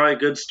 Cohn had dry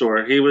goods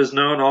store. He was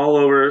known all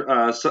over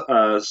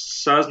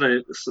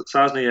Sosniech.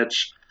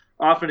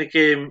 Often he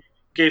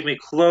gave me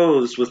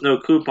clothes with no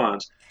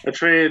coupons. I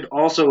traded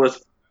also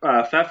with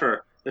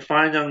Pfeffer, a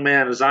fine young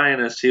man, a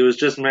Zionist. He was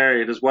just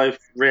married. His wife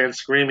ran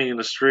screaming in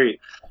the street.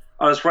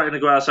 I was frightened to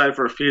go outside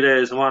for a few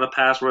days and want to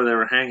pass where they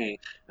were hanging.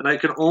 And I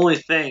could only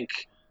think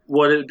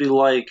what it'd be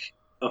like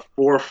if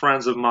 4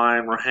 friends of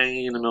mine were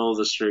hanging in the middle of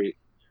the street.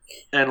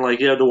 And, like,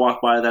 you had to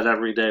walk by that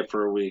every day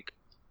for a week.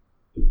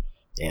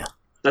 Yeah.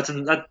 That's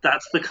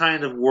the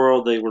kind of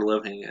world they were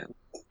living in.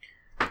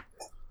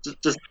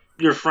 Just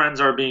your friends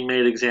are being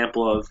made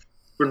example of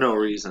for no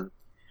reason.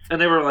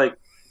 And they were, like,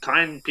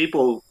 kind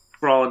people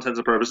for all intents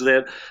and purposes. They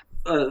had,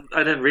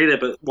 I didn't read it,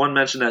 but one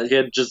mentioned that he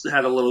had just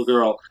had a little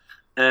girl.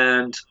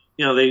 And,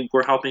 they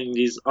were helping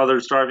these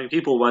other starving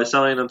people by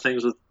selling them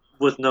things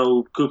with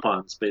no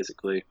coupons,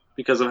 basically,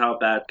 because of how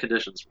bad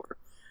conditions were.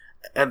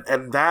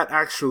 And that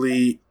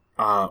actually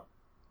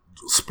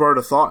spurred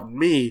a thought in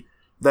me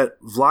that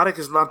Vladik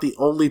is not the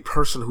only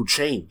person who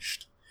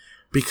changed.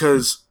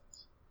 Because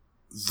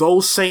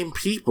those same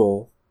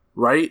people,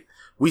 right,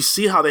 we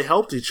see how they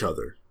helped each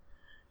other.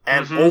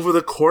 And over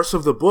the course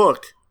of the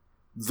book,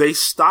 they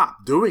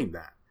stop doing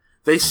that.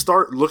 They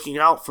start looking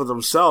out for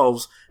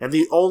themselves, and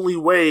the only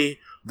way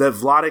that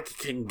Vladik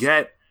can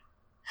get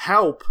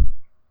help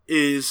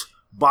is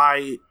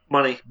by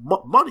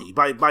money,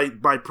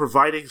 by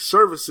providing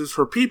services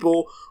for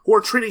people who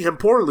are treating him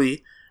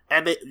poorly,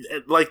 and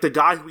like the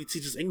guy who he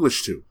teaches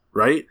English to,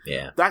 right?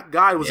 Yeah, that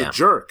guy was a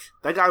jerk.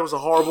 That guy was a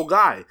horrible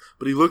guy,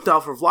 but he looked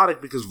out for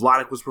Vladik because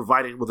Vladik was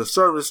providing him with a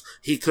service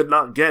he could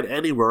not get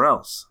anywhere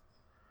else.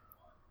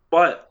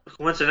 But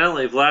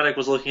coincidentally, Vladik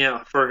was looking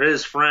out for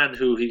his friend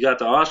who he got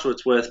to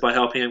Auschwitz with by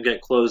helping him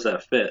get clothes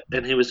that fit,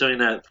 and he was doing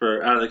that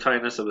out of the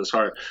kindness of his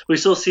heart. We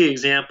still see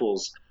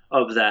examples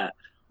of that.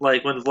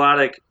 Like when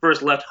Vladik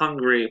first left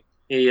Hungary,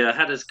 he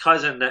had his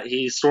cousin that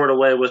he stored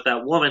away with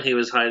that woman he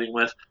was hiding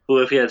with,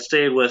 who if he had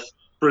stayed with,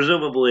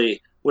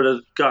 presumably would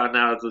have gotten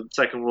out of the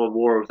Second World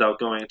War without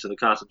going into the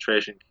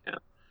concentration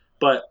camp.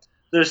 But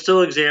there's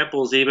still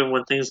examples, even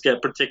when things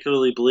get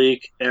particularly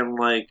bleak and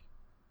like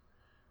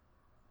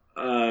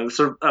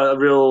sort of a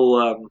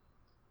real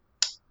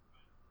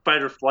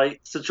fight or flight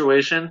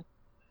situation,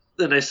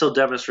 then they still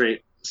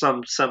demonstrate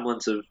some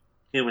semblance of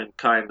human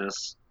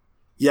kindness.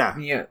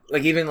 Yeah.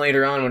 Like even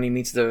later on when he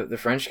meets the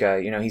French guy,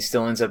 you know, he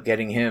still ends up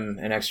getting him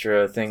an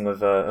extra thing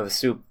of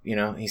soup. You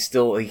know, he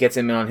gets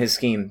him in on his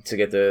scheme to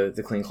get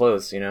the clean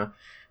clothes. You know,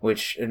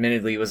 which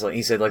admittedly was like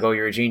he said like, oh,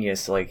 you're a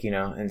genius, like, you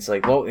know, and it's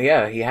like, well,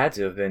 yeah, he had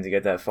to have been to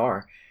get that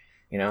far.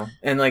 You know,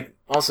 and like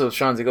also,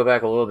 Sean, to go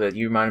back a little bit,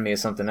 you reminded me of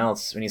something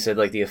else when you said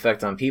like the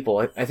effect on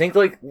people. I think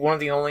like one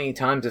of the only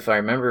times, if I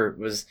remember,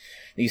 was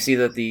you see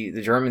that the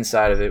German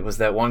side of it was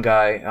that one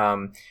guy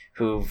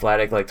who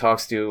Vladik like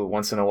talks to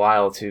once in a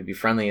while to be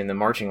friendly in the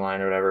marching line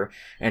or whatever,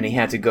 and he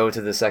had to go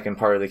to the second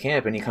part of the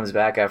camp, and he comes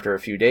back after a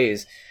few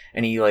days,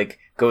 and he like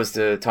goes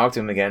to talk to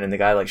him again, and the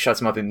guy like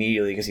shuts him up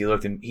immediately because he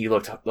looked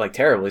like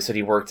terrible. He said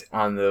he worked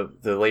on the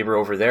labor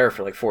over there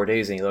for like 4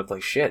 days, and he looked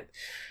like shit.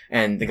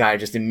 And the guy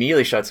just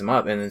immediately shuts him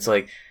up. And it's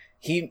like,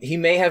 he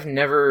may have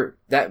never,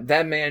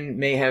 that man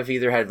may have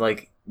either had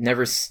like,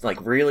 never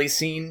like really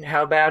seen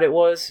how bad it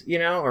was, you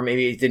know, or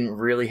maybe it didn't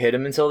really hit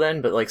him until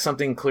then, but like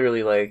something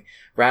clearly like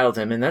rattled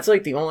him. And that's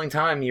like the only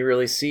time you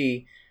really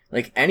see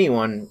like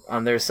anyone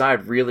on their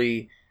side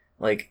really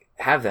like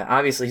have that.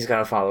 Obviously he's got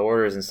to follow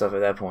orders and stuff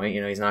at that point,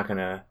 you know, he's not going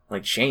to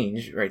like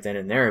change right then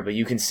and there, but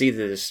you can see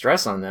the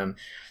distress on them.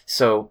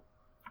 So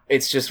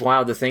it's just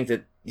wild to think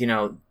that, you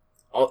know,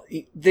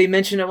 they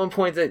mentioned at one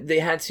point that they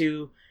had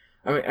to,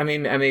 I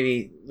mean, I may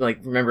be like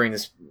remembering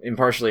this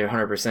impartially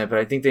 100%, but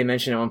I think they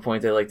mentioned at one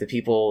point that like the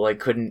people like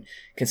couldn't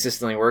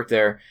consistently work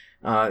there.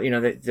 You know,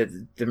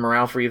 that the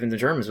morale for even the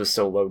Germans was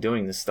so low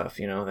doing this stuff,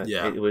 you know, that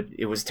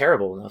it was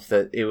terrible enough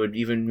that it would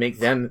even make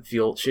them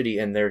feel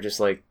shitty, and they're just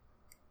like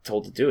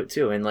told to do it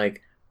too. And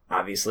like,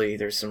 obviously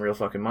there's some real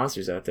fucking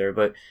monsters out there,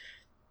 but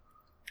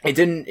it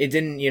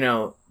didn't, you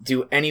know,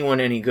 do anyone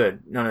any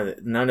good.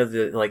 None of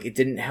the, like, it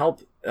didn't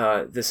help.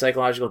 The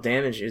psychological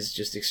damage is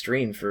just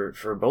extreme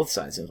for both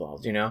sides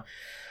involved, you know?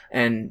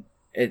 And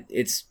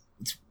it's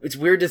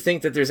weird to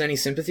think that there's any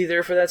sympathy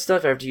there for that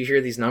stuff after you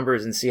hear these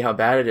numbers and see how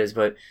bad it is.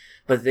 But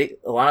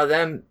a lot of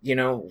them, you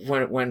know,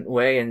 went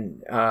away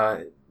and,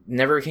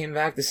 never came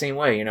back the same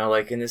way, you know,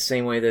 like in the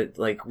same way that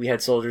like we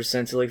had soldiers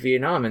sent to like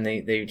Vietnam, and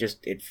they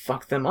just, it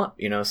fucked them up,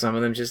 you know? Some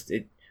of them just,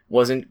 it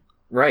wasn't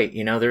right,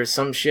 you know? There's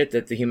some shit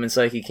that the human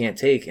psyche can't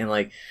take. And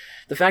like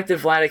the fact that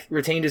Vladik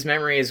retained his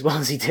memory as well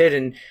as he did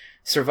and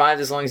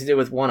survived as long as he did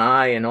with one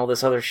eye and all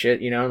this other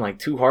shit, you know, and like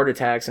 2 heart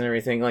attacks and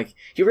everything. Like,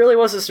 he really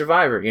was a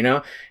survivor, you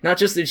know? Not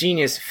just a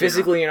genius,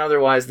 physically and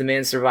otherwise. The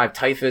man survived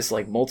typhus,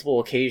 like, multiple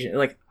occasions.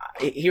 Like,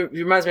 he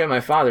reminds me of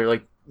my father,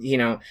 like, you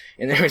know,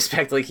 in that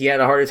respect, like, he had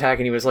a heart attack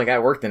and he was, like,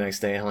 at work the next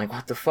day. I'm like,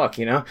 what the fuck,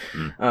 you know?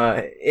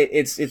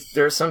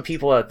 There are some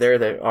people out there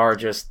that are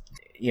just,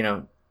 you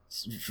know,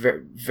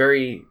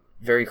 very,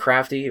 very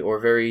crafty or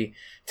very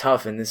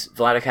tough, and this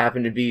Vladik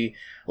happened to be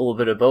a little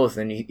bit of both.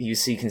 And you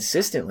see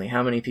consistently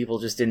how many people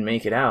just didn't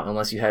make it out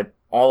unless you had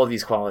all of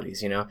these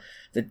qualities, you know.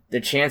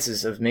 The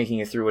chances of making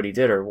it through what he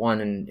did are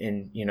 1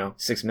 in you know,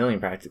 6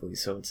 million practically.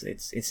 So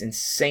it's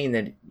insane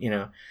that, you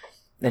know,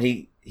 that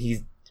he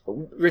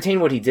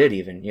retained what he did,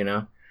 even, you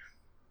know,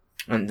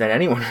 and that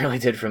anyone really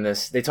did from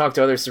this. They talked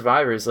to other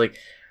survivors. Like,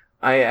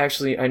 I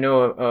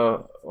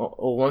know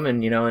a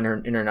woman, you know, in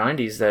her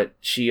 90s that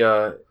she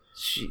was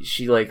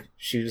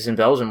in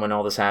Belgium when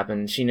all this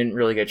happened. She didn't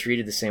really get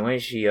treated the same way.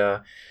 She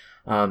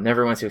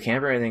never went to a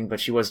camp or anything, but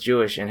she was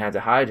Jewish and had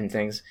to hide and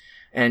things.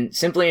 And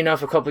simply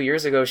enough, a couple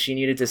years ago, she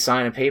needed to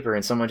sign a paper,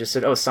 and someone just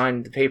said, "Oh,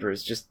 sign the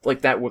papers," just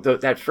like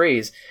that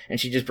phrase. And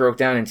she just broke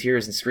down in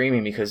tears and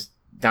screaming because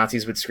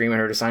Nazis would scream at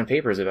her to sign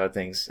papers about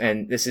things.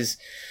 And this is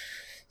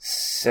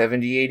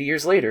 70, 80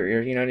 years later.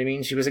 You know what I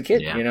mean? She was a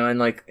kid, you know, and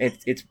like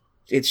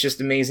it's just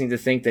amazing to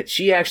think that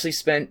she actually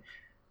spent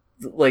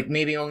like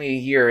maybe only a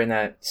year in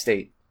that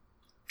state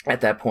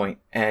at that point,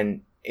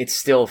 and it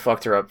still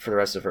fucked her up for the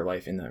rest of her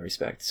life in that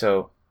respect.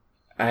 So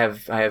I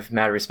have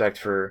mad respect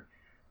for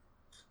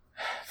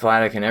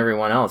Vladik and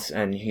everyone else,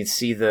 and you can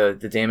see the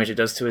damage it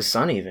does to his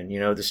son, even, you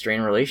know, the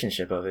strained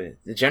relationship of it,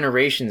 the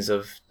generations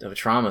of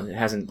trauma. It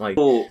hasn't like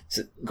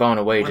gone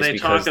away just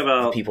because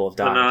the people have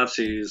died. The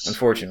Nazis,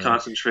 unfortunately,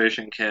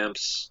 concentration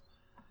camps,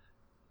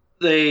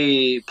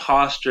 they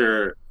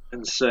posture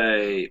and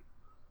say,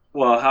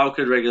 well, how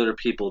could regular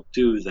people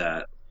do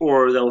that?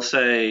 Or they'll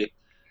say,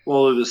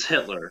 well, it was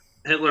Hitler.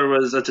 Hitler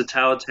was a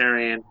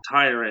totalitarian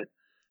tyrant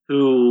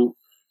who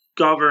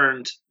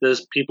governed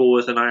this people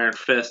with an iron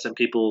fist, and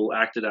people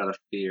acted out of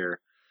fear.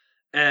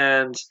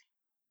 And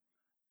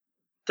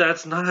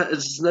that's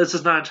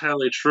just not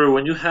entirely true.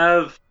 When you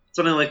have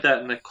something like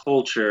that in a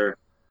culture,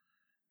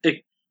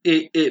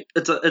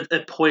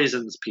 it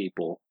poisons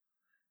people.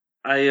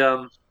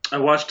 I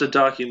watched a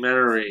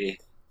documentary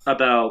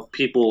about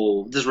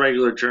people, just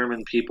regular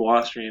German people,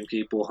 Austrian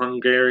people,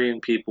 Hungarian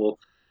people,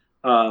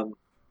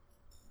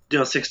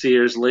 60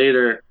 years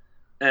later,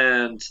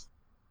 and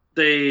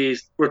they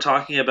were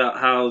talking about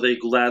how they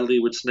gladly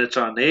would snitch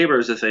on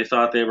neighbors if they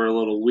thought they were a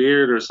little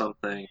weird or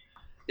something.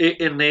 It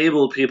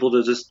enabled people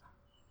to just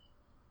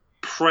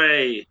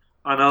prey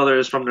on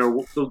others from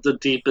the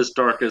deepest,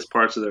 darkest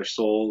parts of their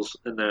souls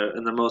and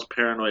the most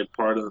paranoid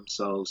part of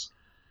themselves.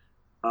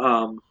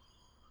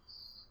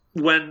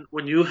 When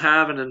you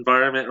have an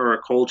environment or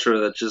a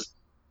culture that just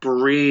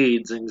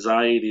breeds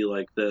anxiety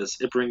like this,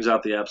 it brings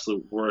out the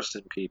absolute worst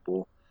in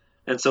people.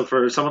 And so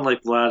for someone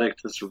like Vladek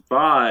to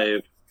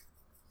survive,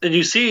 and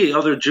you see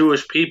other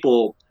Jewish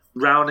people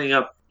rounding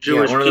up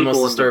Jewish people in the book. One of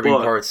the most disturbing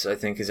parts, I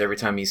think, is every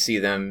time you see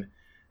them,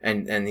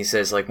 and he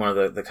says, like, one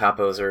of the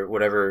capos, or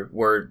whatever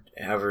word,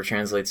 however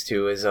translates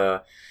to, is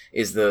the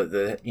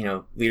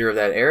leader of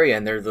that area,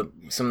 and they're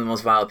some of the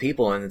most vile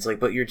people, and it's like,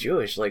 but you're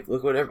Jewish, like,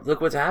 look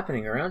what's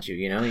happening around you,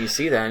 you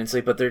see that, and it's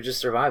like, but they're just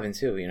surviving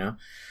too,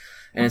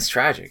 and it's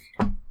tragic.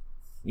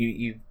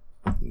 You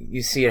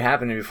see it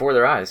happening before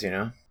their eyes,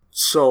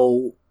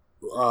 So,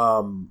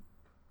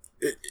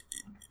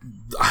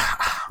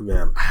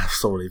 man, I have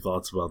so many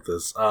thoughts about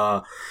this.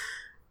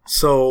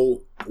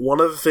 So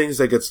one of the things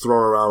that gets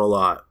thrown around a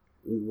lot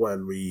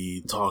when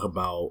we talk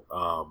about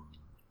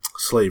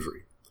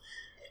slavery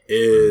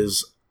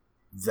is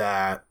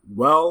that,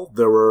 well,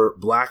 there were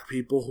black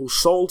people who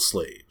sold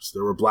slaves.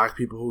 There were black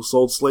people who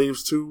sold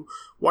slaves to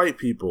white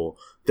people.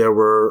 There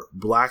were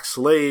black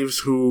slaves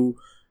who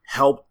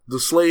helped the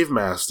slave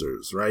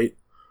masters, right?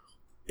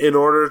 In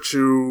order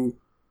to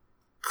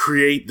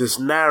create this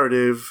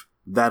narrative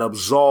that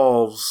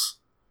absolves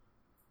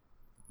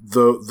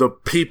the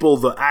people,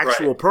 the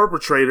actual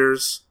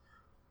perpetrators,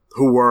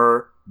 who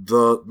were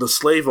the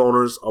slave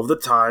owners of the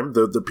time.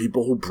 The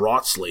people who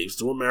brought slaves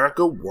to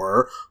America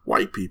were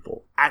white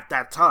people at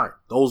that time.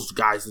 Those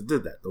guys that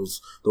did that,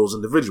 those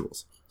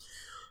individuals.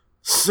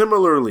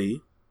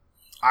 Similarly,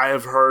 I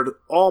have heard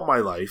all my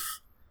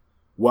life,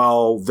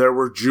 well, there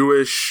were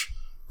Jewish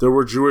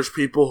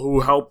people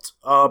who helped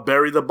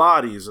bury the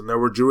bodies, and there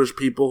were Jewish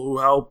people who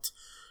helped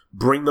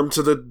bring them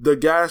to the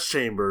gas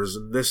chambers,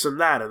 and this and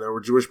that, and there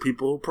were Jewish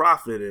people who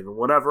profited and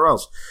whatever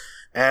else.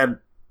 And,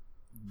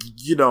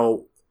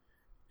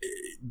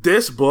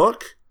 this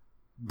book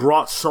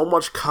brought so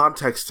much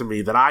context to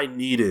me that I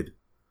needed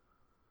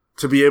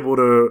to be able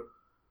to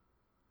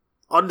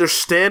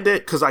understand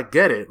it, because I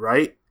get it,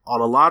 right, on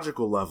a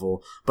logical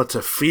level, but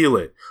to feel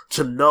it,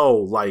 to know,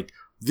 like,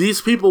 these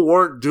people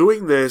weren't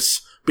doing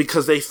this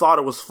because they thought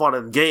it was fun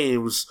and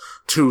games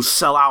to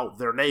sell out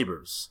their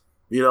neighbors,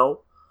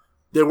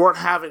 They weren't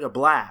having a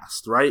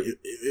blast, right?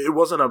 It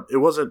wasn't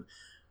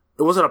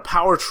a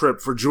power trip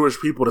for Jewish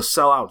people to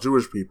sell out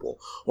Jewish people,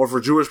 or for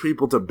Jewish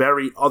people to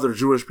bury other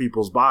Jewish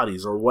people's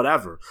bodies, or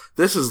whatever.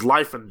 This is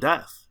life and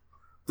death.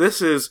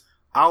 This is,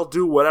 I'll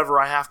do whatever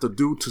I have to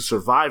do to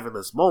survive in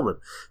this moment.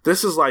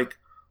 This is like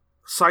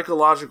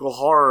psychological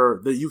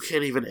horror that you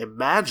can't even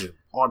imagine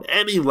on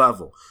any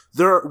level.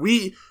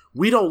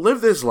 We don't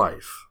live this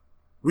life.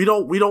 We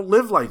don't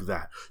live like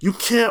that. You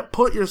can't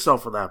put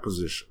yourself in that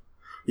position.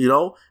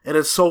 And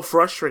it's so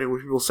frustrating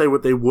when people say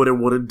what they would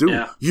and wouldn't do.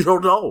 Yeah. You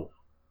don't know.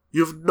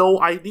 You have no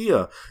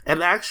idea.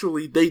 And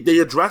actually, they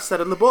address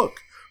that in the book.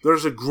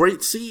 There's a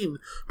great scene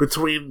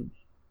between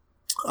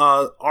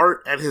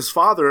Art and his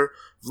father,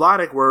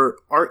 Vladek, where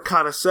Art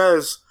kind of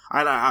says,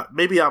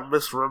 maybe I'm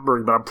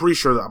misremembering, but I'm pretty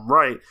sure that I'm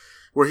right,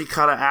 where he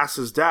kind of asks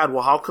his dad,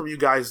 well, how come you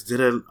guys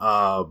didn't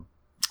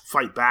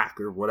fight back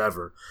or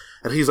whatever?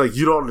 And he's like,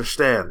 you don't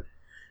understand.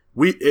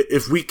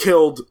 If we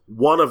killed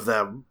one of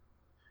them,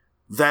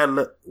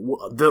 then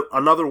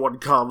another one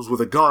comes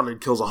with a gun and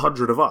kills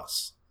 100 of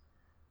us.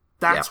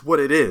 That's what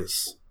it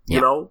is.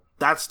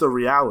 That's the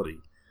reality.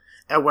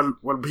 And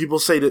when people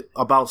say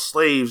about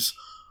slaves,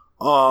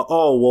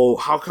 well,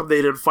 how come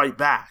they didn't fight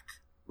back?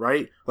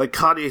 Right? Like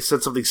Kanye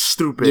said something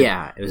stupid.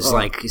 Yeah, it was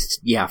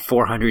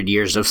 400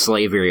 years of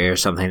slavery or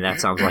something. That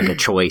sounds like a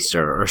choice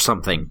or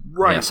something.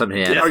 Right. Yeah, something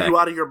Are you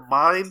out of your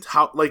mind?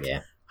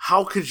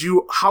 How could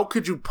you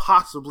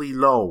possibly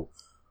know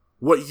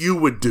what you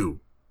would do?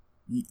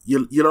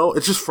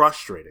 It's just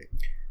frustrating.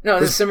 No,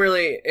 in a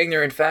similarly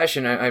ignorant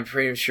fashion, I'm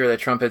pretty sure that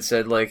Trump had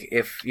said, like,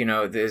 if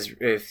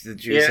the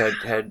Jews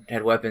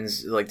had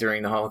weapons, like,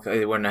 during the Holocaust,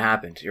 it wouldn't have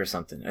happened or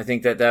something. I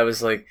think that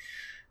was like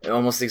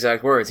almost the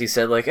exact words. He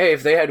said, like, hey,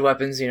 if they had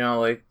weapons,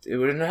 like, it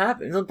wouldn't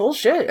happen.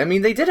 Bullshit. I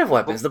mean, they did have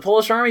weapons. The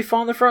Polish army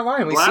fought on the front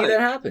line. We see that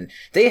happen.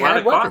 They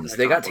had weapons.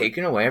 They got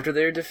taken away after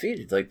they were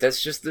defeated. Like,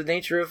 that's just the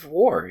nature of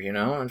war,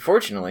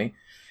 unfortunately.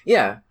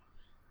 Yeah.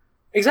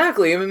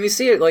 Exactly. I mean, we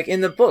see it, like,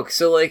 in the book.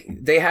 So, like,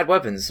 they had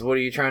weapons. What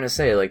are you trying to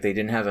say? Like, they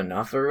didn't have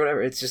enough or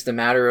whatever? It's just a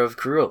matter of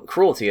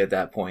cruelty at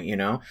that point,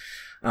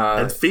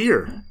 and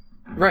fear.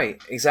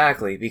 Right,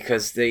 exactly,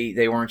 because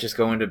they weren't just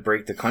going to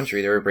break the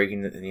country; they were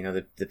breaking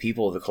the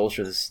people, the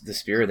culture, the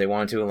spirit. They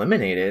wanted to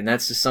eliminate it, and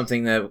that's just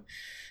something that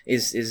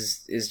is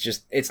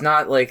just, it's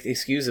not like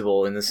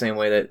excusable in the same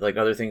way that like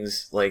other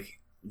things like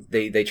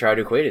they try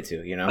to equate it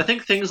to. I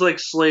think things like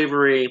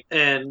slavery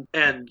and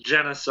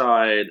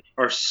genocide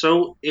are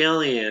so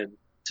alien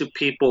to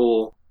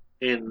people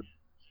in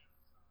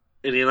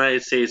the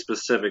United States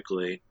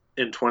specifically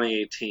in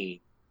 2018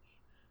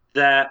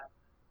 that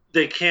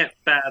they can't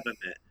fathom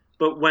it.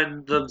 But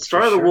when the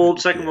start of the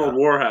Second World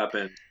War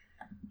happened,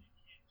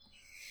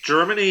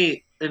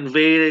 Germany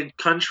invaded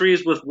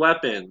countries with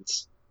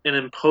weapons and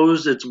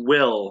imposed its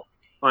will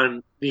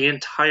on the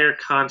entire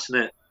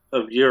continent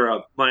of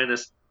Europe,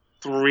 minus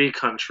 3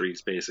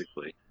 countries,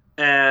 basically.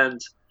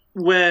 And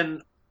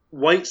when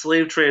white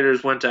slave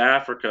traders went to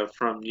Africa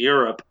from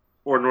Europe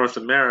or North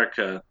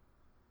America,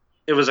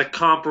 it was a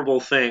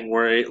comparable thing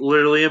where it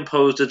literally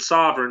imposed its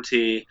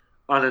sovereignty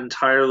on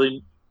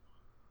entirely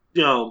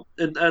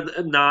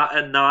a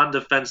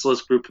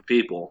non-defenseless group of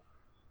people.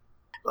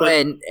 But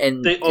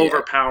and they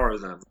overpower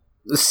them.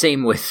 The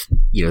same with,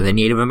 the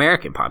Native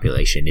American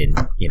population in,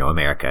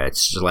 America.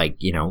 It's just like,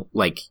 you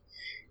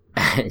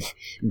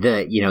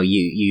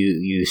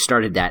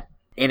started that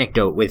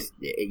anecdote with,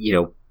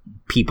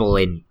 people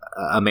in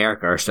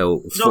America are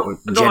so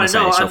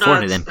genocide is so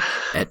foreign to them,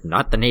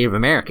 not the Native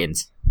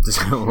Americans.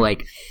 So,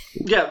 like,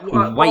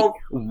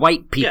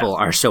 white people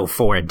are so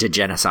foreign to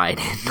genocide.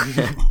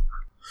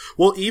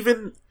 Well,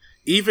 even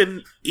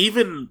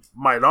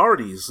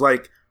minorities,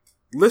 like,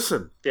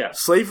 listen,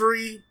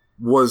 slavery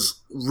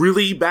was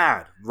really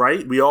bad,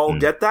 right? We all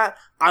get that.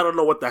 I don't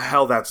know what the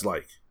hell that's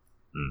like.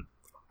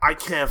 I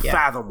can't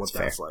fathom what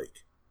that's like.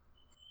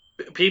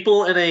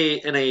 People in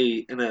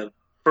a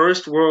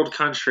first world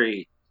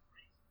country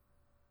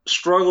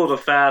struggle to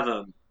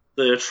fathom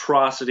the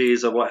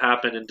atrocities of what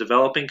happened in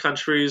developing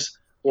countries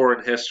or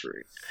in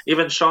history.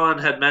 Even Sean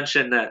had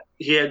mentioned that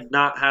he had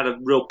not had a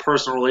real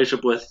personal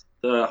relationship with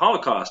the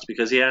Holocaust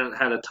because he hadn't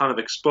had a ton of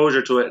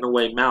exposure to it in a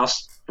way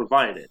Mouse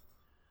provided.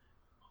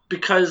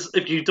 Because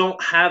if you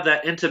don't have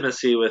that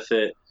intimacy with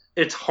it,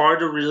 it's hard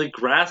to really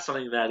grasp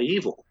something that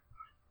evil.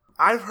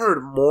 I've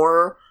heard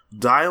more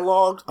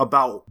dialogue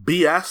about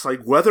BS,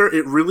 like whether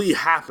it really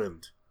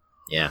happened.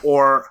 Yeah.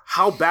 Or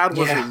how bad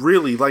was it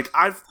really? Like,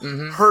 I've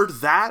heard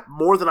that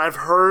more than I've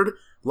heard,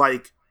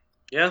 like,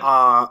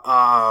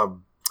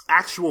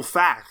 actual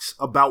facts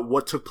about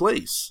what took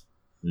place.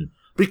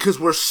 Because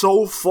we're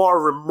so far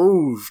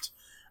removed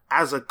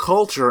as a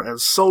culture and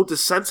so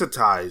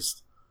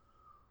desensitized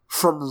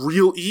from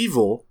real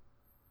evil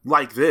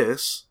like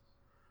this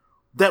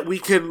that we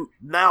can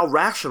now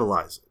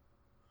rationalize it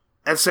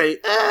and say,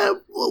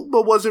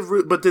 but was it?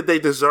 But did they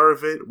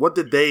deserve it? What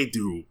did they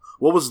do?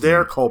 What was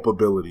their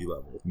culpability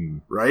level?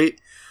 Right?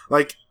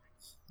 Like,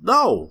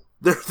 no,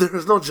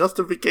 there's no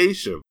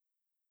justification.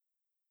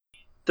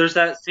 There's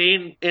that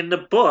scene in the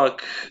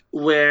book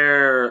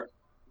where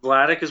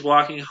Vladek is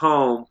walking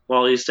home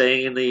while he's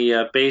staying in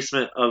the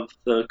basement of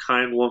the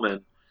kind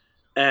woman,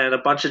 and a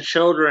bunch of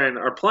children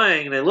are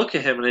playing, and they look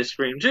at him and they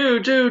scream, Jew,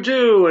 Jew,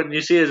 Jew, and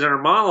you see his inner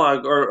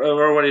monologue,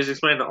 or what he's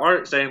explaining to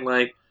Art, saying,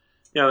 like,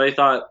 they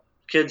thought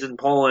kids in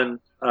Poland,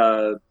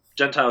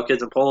 Gentile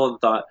kids in Poland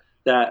thought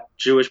that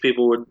Jewish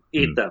people would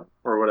eat them,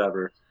 or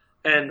whatever.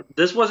 And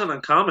this wasn't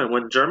uncommon.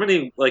 When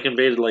Germany, like,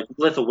 invaded, like,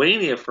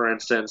 Lithuania, for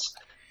instance,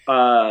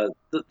 the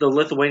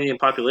Lithuanian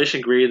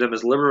population greeted them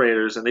as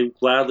liberators, and they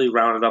gladly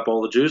rounded up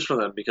all the Jews for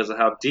them because of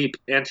how deep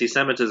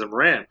anti-Semitism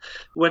ran.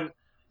 When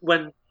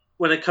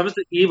it comes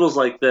to evils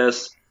like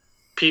this,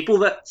 people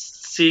that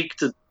seek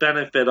to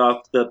benefit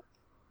off the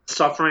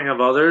suffering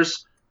of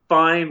others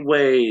find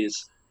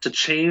ways to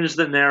change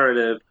the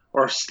narrative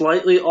or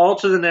slightly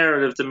alter the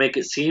narrative to make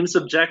it seem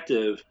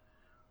subjective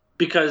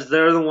because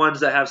they're the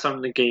ones that have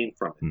something to gain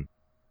from it.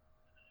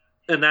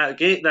 And that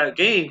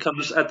gain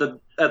comes at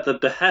the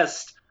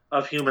behest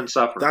of human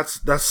suffering.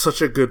 That's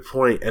such a good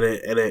point, and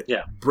it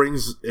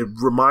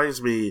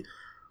reminds me.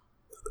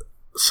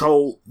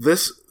 So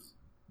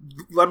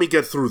let me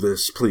get through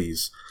this,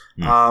 please.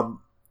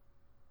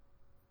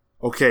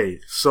 Okay,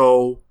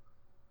 so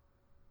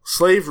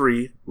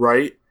slavery,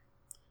 right,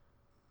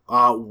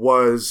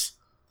 was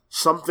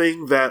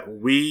something that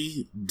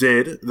we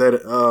did,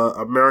 that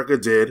America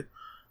did,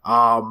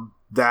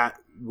 that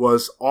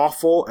was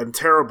awful and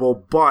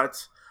terrible,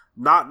 but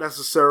not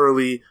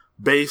necessarily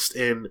based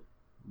in,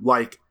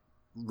 like,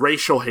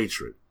 racial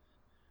hatred,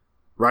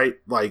 right?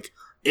 Like,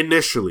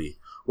 initially,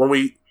 when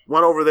we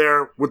went over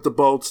there with the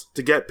boats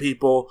to get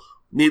people,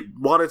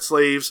 wanted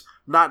slaves,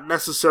 not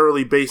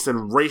necessarily based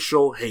in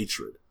racial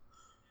hatred.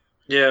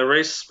 Yeah,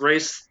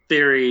 race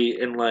theory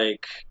and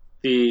like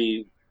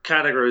the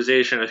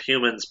categorization of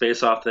humans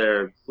based off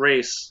their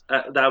race,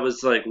 that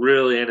was like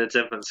really in its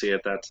infancy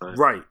at that time.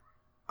 Right.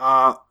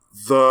 Uh,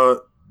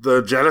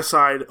 the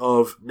genocide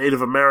of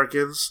Native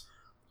Americans,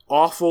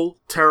 awful,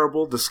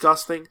 terrible,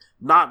 disgusting,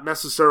 not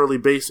necessarily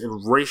based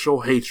in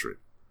racial hatred.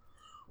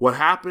 What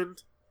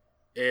happened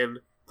in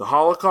the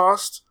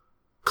Holocaust,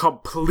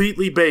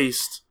 completely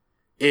based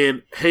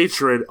in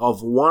hatred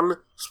of one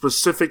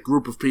specific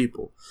group of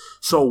people.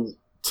 So,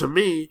 to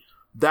me,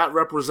 that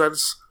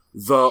represents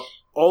the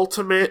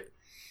ultimate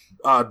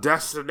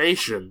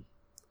destination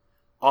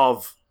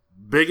of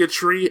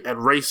bigotry and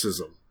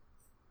racism.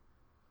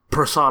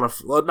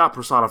 Not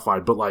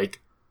personified, but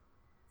like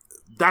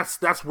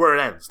that's where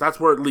it ends. That's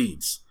where it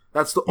leads.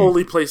 That's the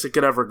only place it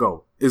could ever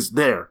go. Is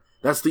there.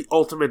 That's the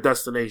ultimate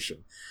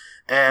destination.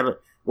 And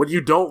when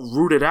you don't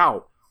root it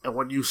out, and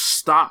when you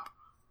stop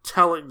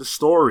telling the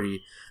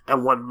story,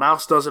 and when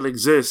Mouse doesn't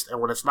exist,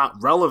 and when it's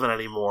not relevant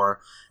anymore,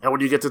 and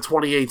when you get to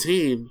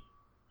 2018,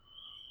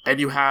 and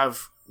you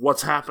have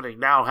what's happening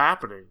now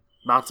happening,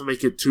 not to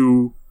make it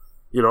too,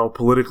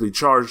 politically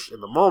charged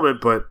in the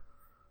moment, but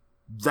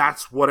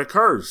that's what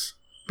occurs.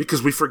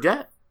 Because we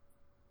forget.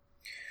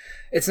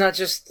 It's not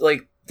just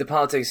like the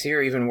politics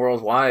here, even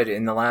worldwide.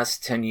 In the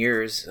last 10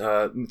 years,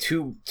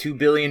 2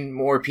 billion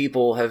more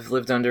people have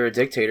lived under a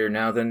dictator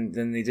now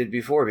than they did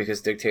before,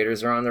 because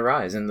dictators are on the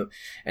rise. And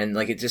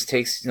like it just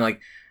takes,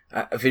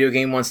 a video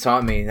game once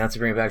taught me, not to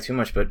bring it back too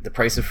much, but the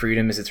price of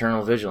freedom is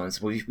eternal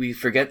vigilance. We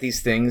forget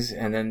these things,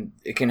 and then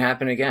it can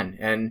happen again.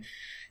 And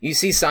you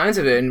see signs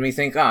of it, and we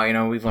think,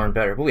 we've learned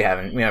better, but we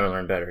haven't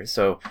learned better.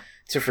 So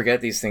to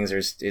forget these things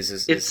is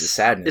a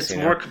sadness. It's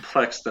more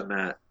complex than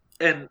that.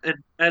 And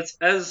as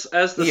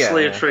the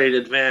slave trade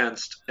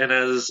advanced, and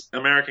as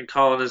American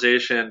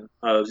colonization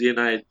of the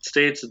United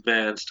States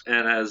advanced,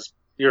 and as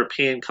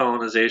European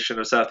colonization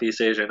of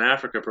Southeast Asia and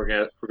Africa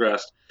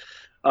progressed,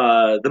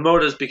 the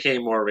motives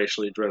became more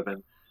racially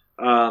driven.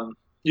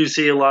 You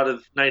see a lot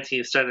of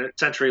 19th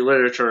century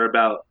literature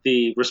about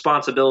the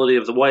responsibility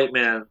of the white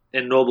man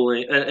in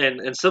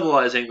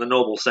civilizing the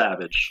noble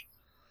savage.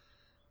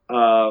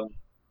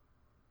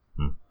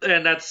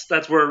 And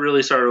that's where it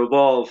really started to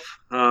evolve.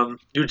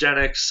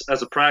 Eugenics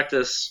as a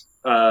practice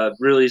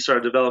really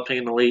started developing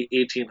in the late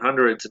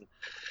 1800s, and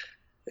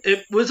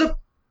it was a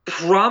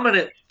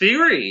prominent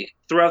theory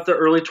throughout the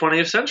early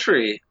 20th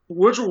century.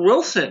 Woodrow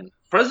Wilson,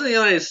 President of the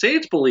United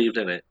States, believed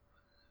in it.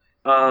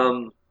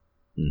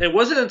 It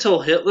wasn't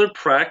until Hitler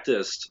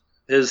practiced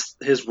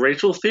his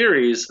racial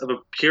theories of a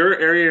pure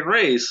Aryan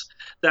race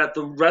that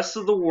the rest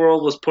of the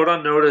world was put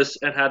on notice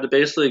and had to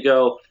basically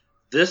go,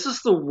 this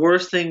is the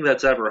worst thing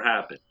that's ever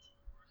happened.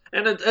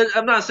 And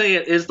I'm not saying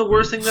it is the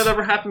worst thing that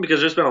ever happened, because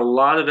there's been a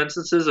lot of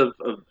instances of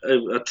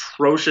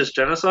atrocious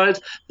genocides.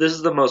 This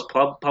is the most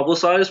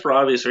publicized for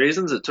obvious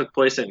reasons. It took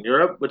place in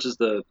Europe, which is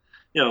the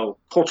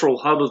cultural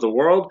hub of the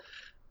world.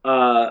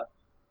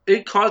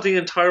 It caused the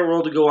entire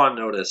world to go on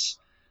notice.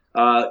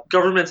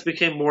 Governments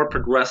became more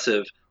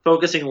progressive,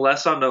 focusing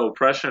less on the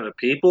oppression of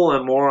people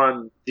and more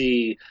on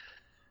the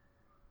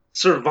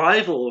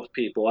survival of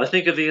people. I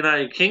think of the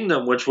United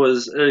Kingdom, which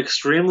was an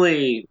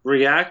extremely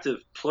reactive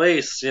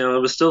place. It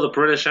was still the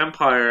British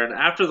Empire, and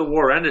after the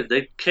war ended,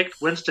 they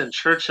kicked Winston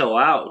Churchill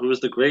out, who was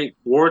the great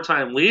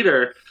wartime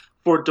leader,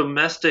 for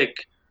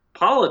domestic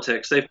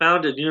politics. They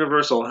founded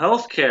universal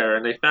health care,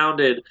 and they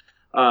founded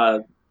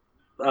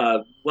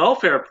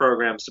welfare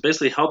programs to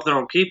basically help their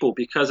own people,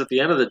 because at the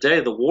end of the day,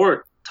 the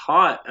war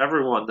taught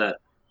everyone that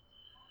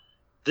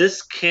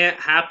this can't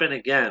happen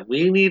again.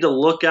 We need to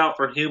look out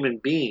for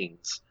human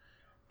beings.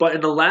 But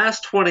in the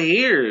last 20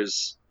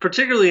 years,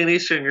 particularly in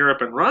Eastern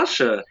Europe and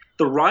Russia,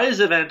 the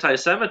rise of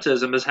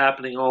anti-Semitism is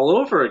happening all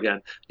over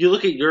again. You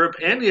look at Europe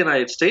and the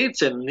United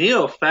States, and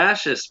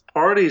neo-fascist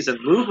parties and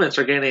movements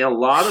are gaining a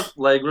lot of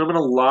legroom and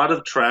a lot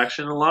of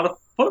traction and a lot of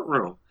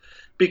footroom,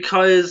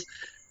 because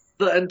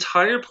the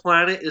entire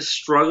planet is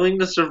struggling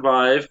to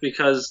survive,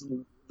 because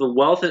the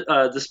wealth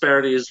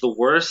disparity is the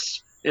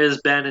worst it has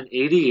been in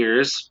 80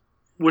 years,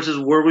 which is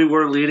where we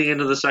were leading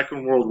into the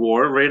Second World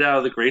War, right out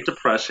of the Great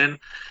Depression.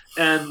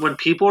 And when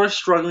people are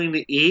struggling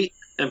to eat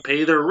and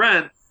pay their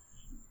rent,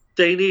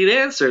 they need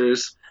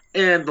answers.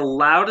 And the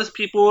loudest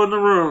people in the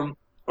room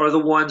are the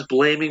ones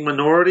blaming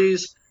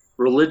minorities,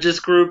 religious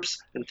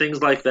groups, and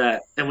things like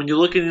that. And when you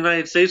look in the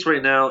United States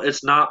right now,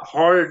 it's not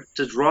hard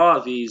to draw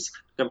these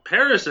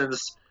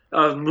comparisons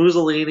of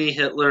Mussolini,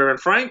 Hitler, and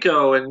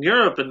Franco in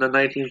Europe in the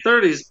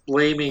 1930s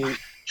blaming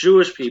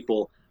Jewish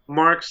people,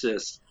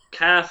 Marxists,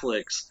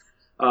 Catholics,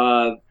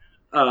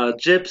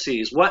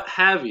 gypsies, what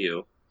have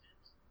you.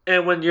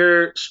 And when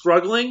you're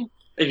struggling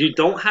and you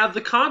don't have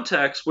the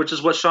context, which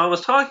is what Sean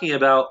was talking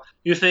about,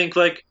 you think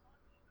like,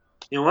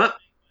 you know what?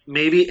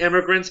 Maybe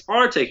immigrants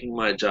are taking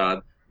my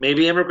job.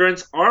 Maybe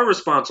immigrants are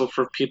responsible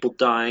for people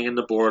dying in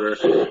the border.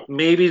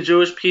 Maybe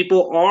Jewish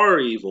people are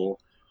evil.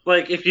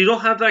 Like, if you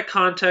don't have that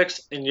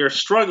context and you're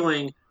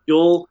struggling,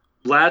 you'll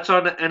latch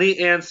on to any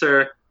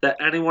answer that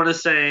anyone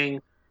is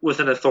saying with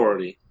an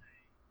authority.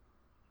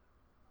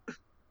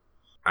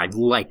 I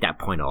like that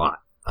point a lot.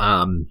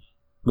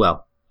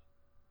 Well,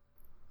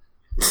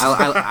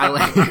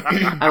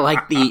 I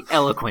like the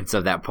eloquence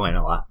of that point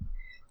a lot.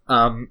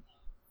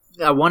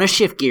 I want to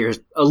shift gears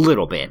a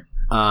little bit.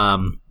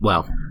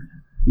 Well,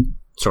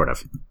 sort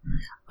of.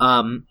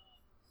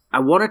 I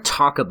want to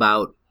talk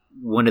about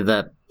one of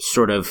the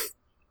sort of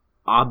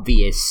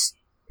obvious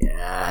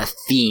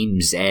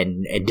themes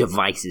and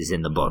devices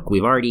in the book.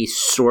 We've already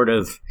sort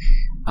of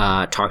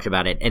talked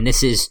about it, and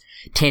this is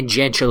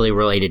tangentially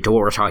related to what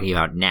we're talking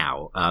about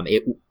now.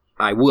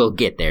 I will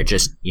get there,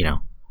 just,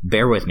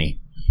 bear with me.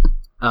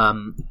 I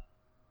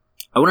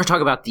want to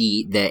talk about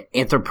the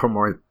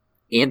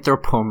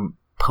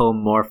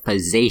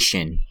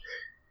anthropomorphization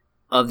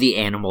of the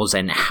animals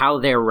and how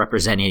they're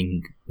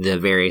representing the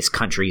various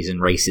countries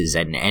and races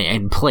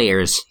and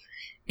players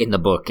in the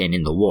book and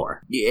in the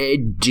war.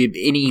 Did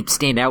any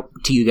stand out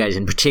to you guys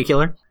in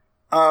particular?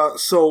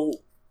 So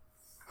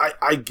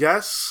I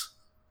guess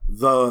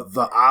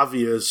the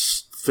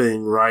obvious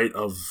thing, right,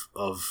 of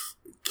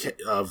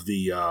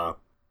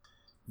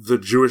the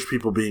Jewish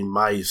people being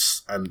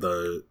mice and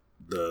the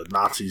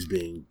Nazis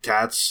being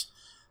cats,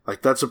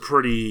 like, that's a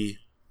pretty,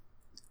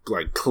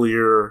 like,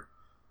 clear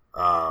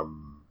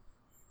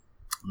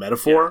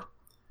metaphor,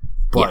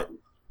 but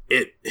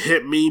it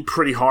hit me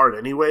pretty hard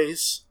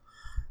anyways.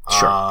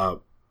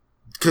 Sure.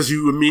 Because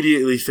you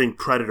immediately think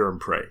predator and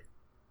prey.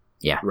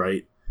 Yeah.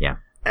 Right? Yeah.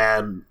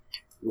 And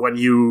when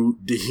you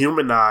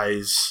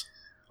dehumanize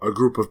a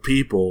group of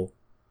people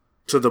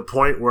to the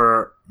point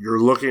where you're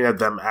looking at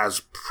them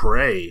as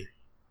prey,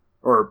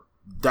 or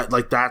that,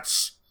 like,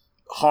 that's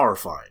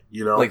horrifying,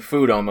 like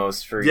food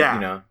almost for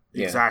exactly.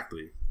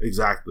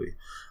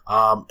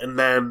 And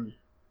then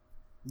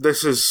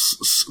this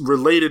is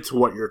related to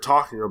what you're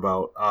talking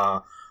about.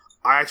 I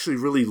actually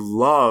really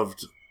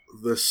loved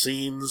the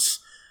scenes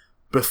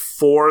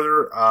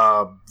before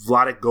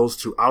Vladek goes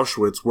to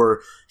Auschwitz,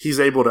 where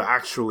he's able to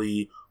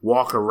actually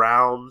walk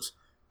around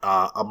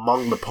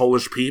among the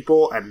Polish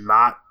people and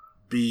not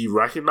be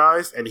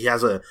recognized, and he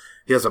has a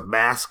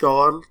mask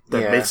on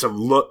that makes him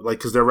look like,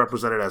 because they're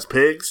represented as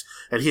pigs,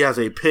 and he has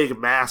a pig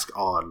mask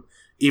on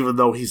even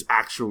though he's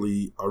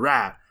actually a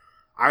rat.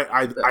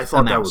 I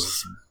thought that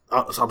was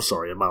I'm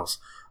sorry, a mouse.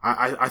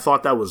 I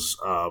thought that was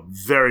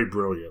very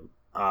brilliant.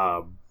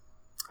 I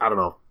don't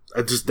know,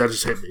 that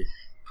just hit me.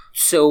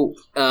 So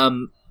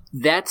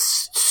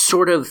that's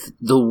sort of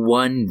the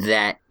one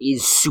that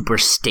is super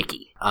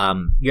sticky.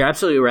 You're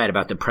absolutely right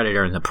about the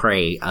predator and the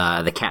prey,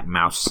 the cat and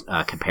mouse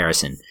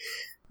comparison.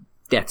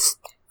 That's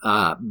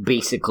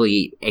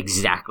basically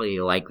exactly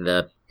like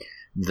the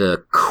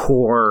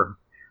core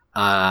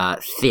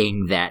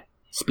thing that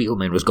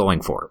Spiegelman was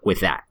going for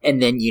with that.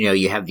 And then,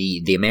 you have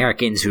the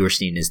Americans who are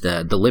seen as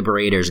the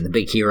liberators and the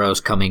big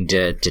heroes coming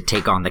to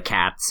take on the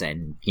cats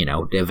and,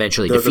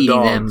 eventually they're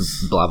defeating them,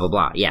 blah, blah,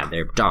 blah. Yeah,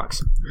 they're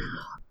dogs.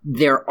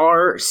 There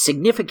are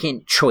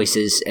significant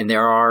choices and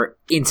there are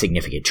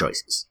insignificant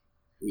choices.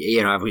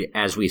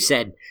 As we've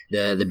said,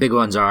 the big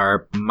ones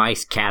are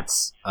mice,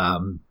 cats,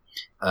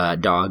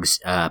 dogs,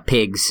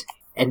 pigs,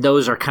 and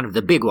those are kind of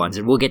the big ones.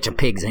 And we'll get to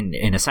pigs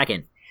in a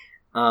second.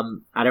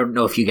 I don't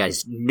know if you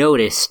guys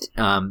noticed,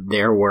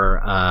 there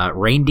were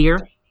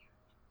reindeer.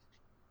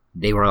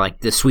 They were like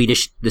the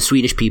Swedish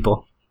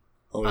people.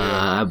 Oh,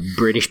 yeah.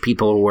 British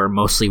people were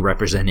mostly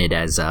represented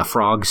as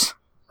frogs.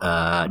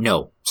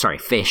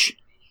 Fish.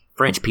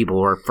 French people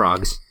were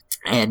frogs,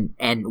 and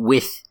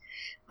with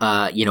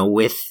for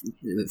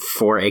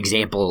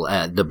example,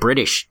 the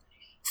British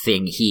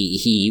thing,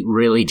 he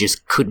really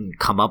just couldn't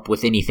come up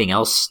with anything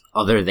else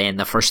other than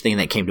the first thing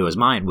that came to his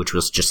mind, which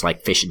was just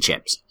like fish and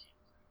chips.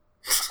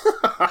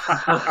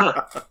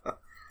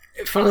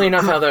 Funnily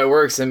enough, how that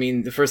works, I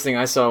mean, the first thing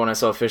I saw when I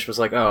saw fish was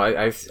like,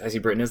 I see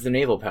Britain as the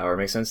naval power.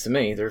 Makes sense to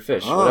me. They're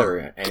fish,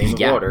 whatever. Any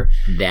water.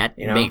 That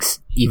makes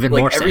even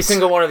more sense. Every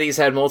single one of these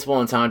had multiple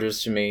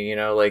entendres to me.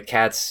 Like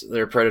cats,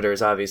 they're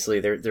predators,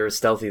 obviously. They're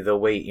stealthy, they'll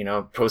wait.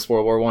 Post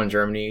World War I,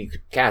 Germany,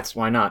 cats,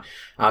 why not?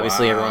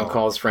 Obviously, everyone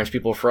calls French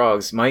people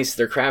frogs. Mice,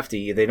 they're crafty.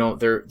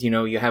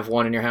 You have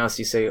one in your house,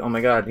 you say, oh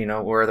my god,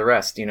 where are the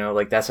rest?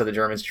 That's how the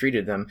Germans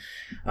treated them.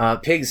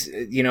 Pigs,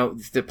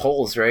 the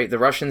Poles, right? The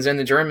Russians and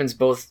the Germans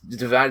both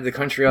divided the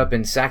country up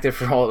and sacked it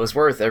for all it was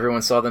worth.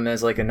 Everyone saw them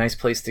as like a nice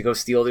place to go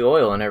steal the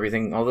oil and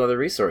everything, all the other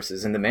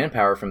resources and the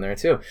manpower from there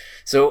too.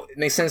 So it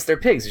makes sense they're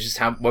pigs. It's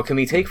just what can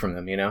we take from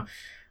them,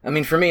 I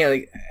mean, for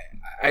me,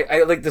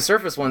 I like the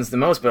surface ones the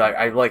most, but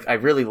I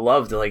really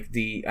loved I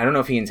don't know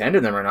if he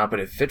intended them or not,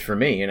 but it fit for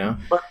me,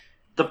 But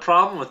the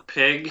problem with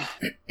pig,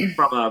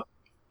 from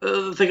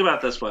think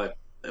about it this way,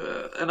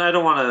 and I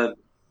don't want to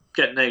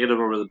get negative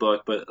over the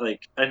book, but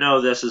I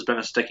know this has been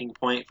a sticking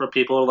point for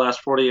people the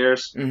last 40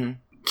 years. Mm-hmm.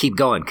 Keep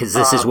going, because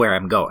this is where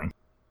I'm going.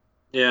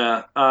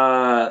 Yeah.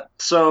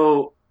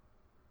 So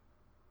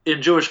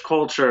in Jewish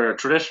culture,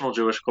 traditional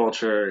Jewish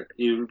culture,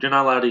 you're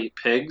not allowed to eat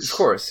pigs. Of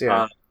course,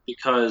 yeah.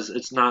 Because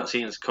it's not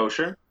seen as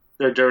kosher.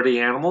 They're dirty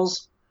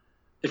animals.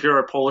 If you're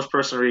a Polish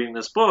person reading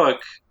this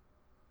book,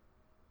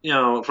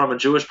 from a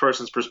Jewish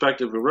person's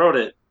perspective who wrote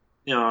it,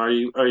 are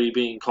you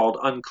being called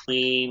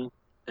unclean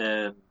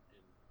and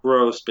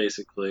gross,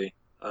 basically.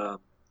 There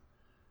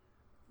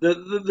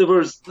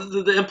was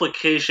the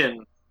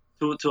implication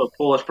to a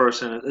Polish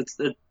person.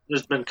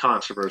 There's been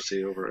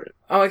controversy over it.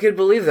 Oh, I could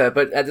believe that,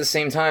 but at the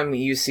same time,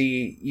 you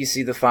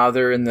see the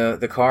father in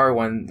the car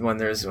when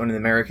there's one of the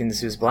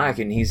Americans who's black,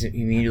 and he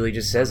immediately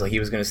just says like he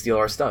was going to steal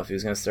our stuff. He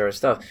was going to steal our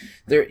stuff.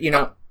 There, you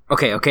know.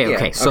 Okay.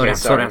 Slow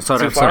down.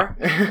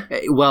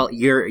 Well,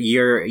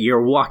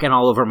 you're walking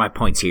all over my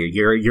points here.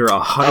 You're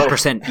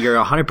 100%.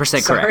 You're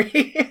 100% correct.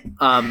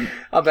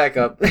 I'll back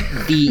up.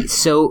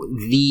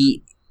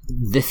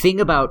 The thing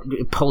about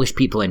Polish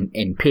people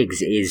and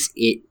pigs is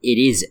it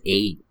is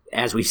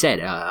as we said,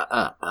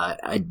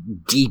 a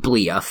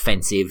deeply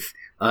offensive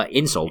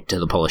insult to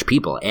the Polish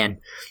people, and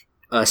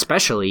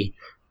especially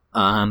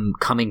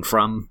coming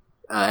from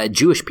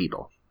Jewish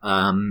people.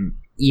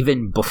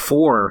 Even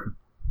before,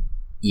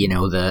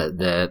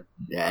 the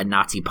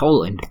Nazi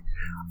Poland,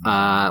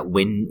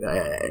 when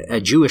a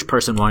Jewish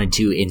person wanted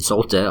to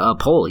insult a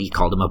Pole, he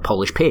called him a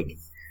Polish pig.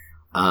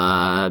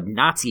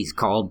 Nazis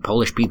called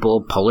Polish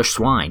people Polish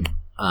swine.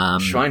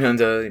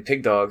 Schweinhund,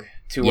 pig dog,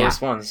 two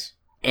worst ones.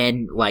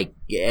 And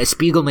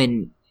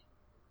Spiegelman,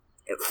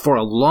 for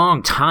a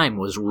long time,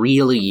 was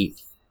really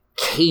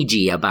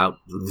cagey about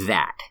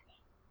that.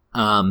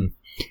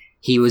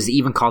 He was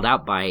even called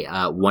out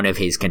by one of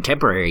his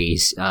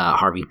contemporaries,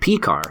 Harvey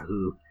Pekar,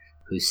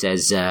 who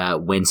says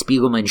when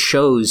Spiegelman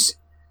shows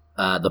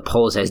the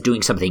Poles as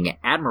doing something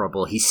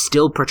admirable, he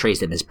still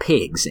portrays them as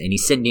pigs, and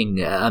he's sending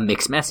a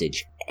mixed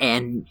message.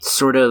 And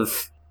sort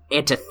of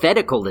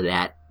antithetical to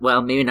that,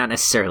 well, maybe not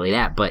necessarily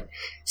that, but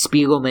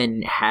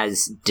Spiegelman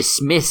has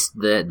dismissed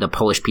the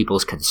Polish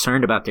people's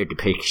concern about their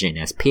depiction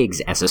as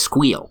pigs as a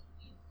squeal.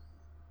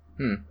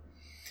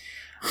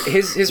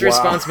 His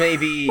response may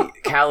be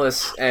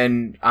callous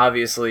and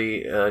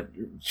obviously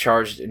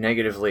charged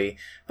negatively,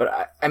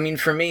 but I mean,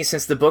 for me,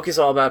 since the book is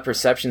all about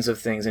perceptions of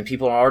things and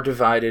people are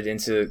divided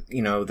into,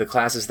 the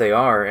classes they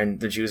are,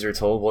 and the Jews are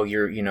told, well,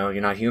 you're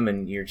not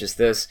human, you're just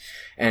this.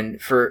 And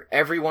for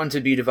everyone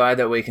to be divided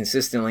that way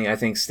consistently, I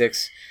think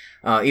sticks,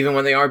 even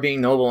when they are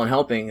being noble and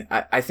helping.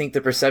 I think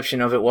the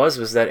perception of it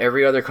was that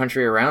every other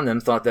country around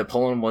them thought that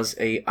Poland was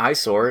a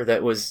eyesore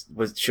that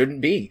shouldn't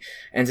be.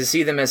 And to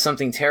see them as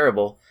something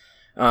terrible,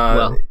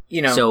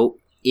 so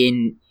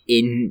in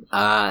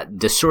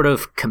the sort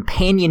of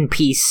companion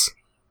piece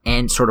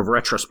and sort of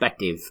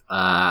retrospective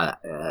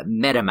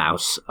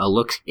MetaMouse, a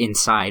look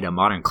inside a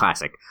modern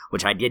classic,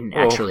 which I didn't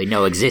actually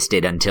know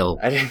existed until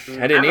I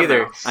didn't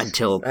either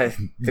until the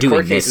doing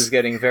court case this. is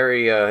getting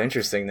very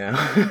interesting now.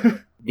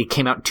 It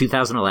came out in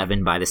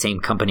 2011 by the same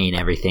company and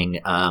everything.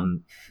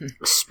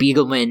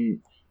 Spiegelman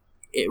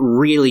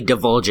really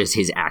divulges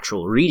his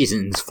actual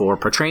reasons for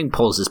portraying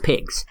Poles as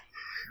pigs.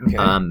 Okay.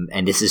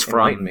 And this is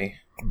from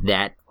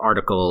that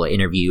article,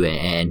 interview,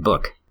 and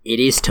book. It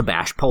is to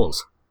bash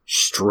Poles.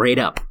 Straight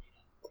up.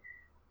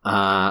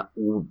 Wow.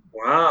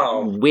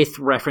 With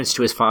reference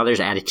to his father's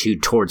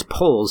attitude towards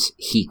Poles,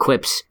 he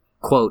quips,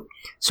 quote,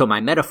 "So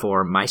my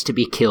metaphor, mice to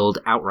be killed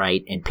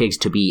outright and pigs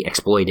to be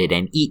exploited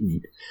and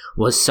eaten,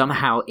 was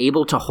somehow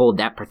able to hold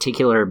that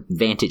particular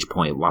vantage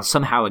point while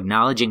somehow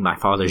acknowledging my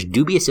father's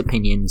dubious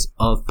opinions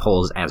of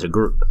Poles as a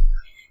group.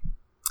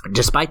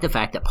 Despite the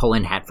fact that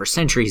Poland had for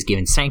centuries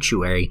given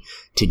sanctuary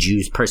to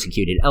Jews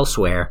persecuted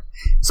elsewhere,"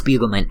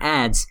 Spiegelman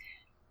adds,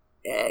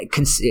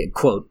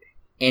 quote,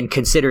 "and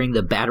considering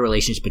the bad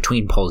relations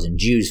between Poles and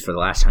Jews for the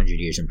last 100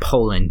 years in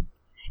Poland,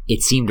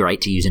 it seemed right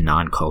to use a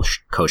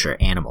non-kosher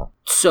animal."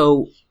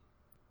 So,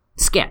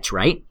 sketch,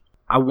 right?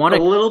 I want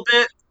a little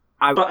bit,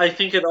 but I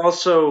think it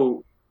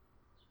also,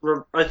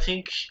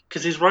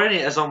 because he's writing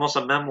it as almost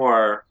a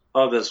memoir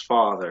of his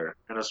father,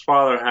 and his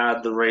father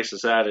had the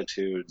racist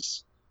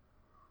attitudes.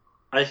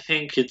 I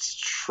think it's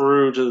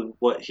true to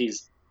what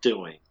he's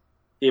doing,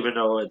 even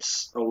though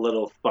it's a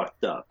little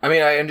fucked up. I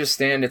mean, I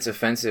understand it's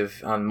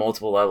offensive on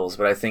multiple levels,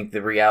 but I think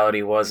the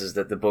reality is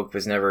that the book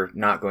was never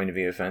not going to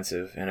be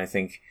offensive, and I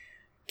think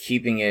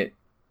keeping it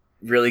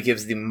really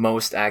gives the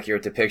most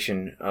accurate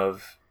depiction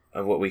of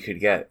what we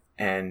could get.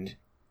 And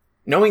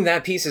knowing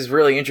that piece is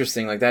really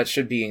interesting. Like, that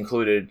should be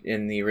included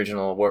in the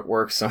original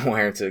work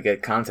somewhere to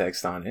get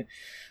context on it,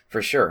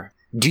 for sure.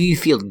 Do you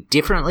feel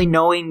differently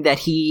knowing that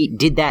he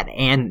did that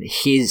and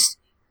his,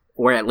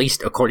 or at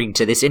least according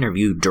to this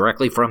interview,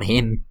 directly from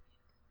him,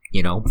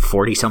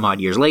 40 some odd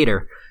years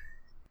later,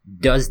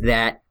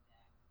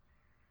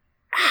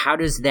 how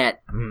does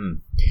that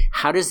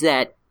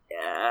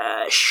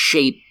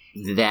shape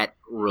that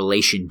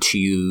relation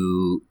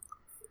to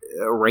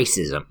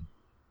racism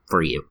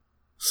for you?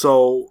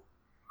 So,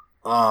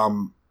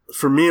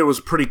 for me, it was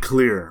pretty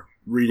clear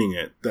reading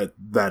it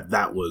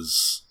that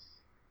was,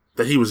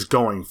 that he was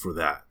going for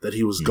that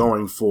he was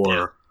going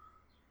for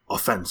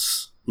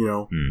offense,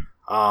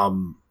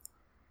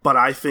 but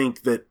I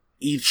think that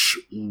each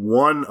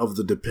one of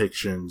the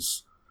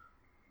depictions,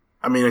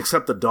 I mean,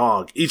 except the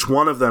dog, each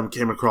one of them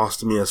came across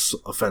to me as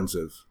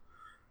offensive.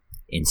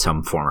 In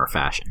some form or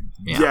fashion.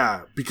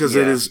 Yeah, because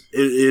it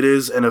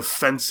is an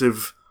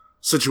offensive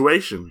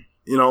situation.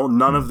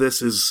 None of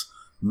this is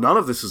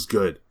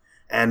good,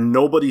 and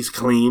nobody's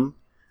clean,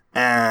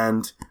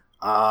 And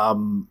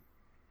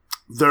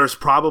there's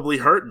probably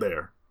hurt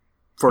there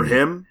for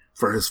him,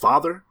 for his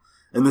father.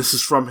 And this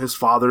is from his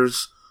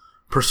father's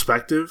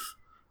perspective.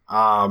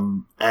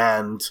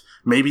 And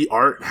maybe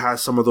Art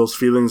has some of those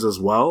feelings as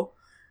well.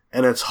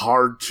 And it's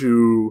hard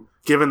to,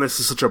 given this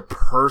is such a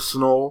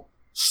personal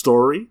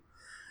story,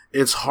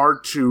 it's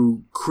hard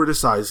to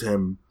criticize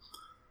him,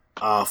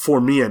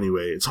 for me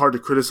anyway. It's hard to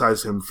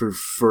criticize him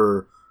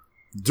for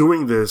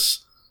doing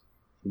this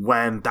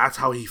when that's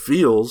how he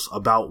feels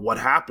about what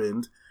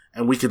happened,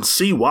 and we can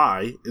see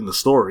why in the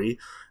story.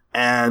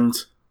 And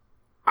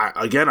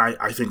I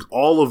think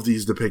all of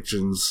these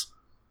depictions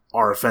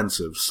are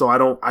offensive. So I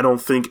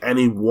don't think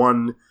any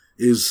one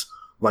is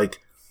like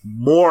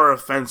more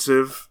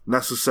offensive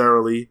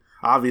necessarily.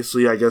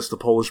 Obviously, I guess the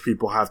Polish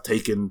people have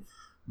taken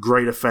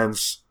great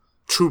offense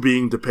to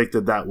being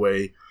depicted that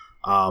way.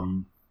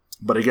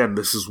 But again,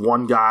 this is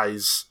one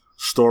guy's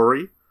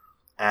story,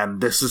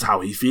 and this is how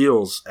he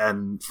feels.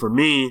 And for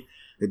me,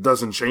 it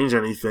doesn't change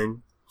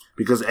anything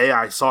because A,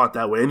 I saw it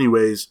that way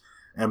anyways,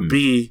 and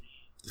B,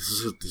 this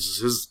is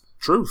his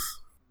truth.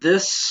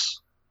 This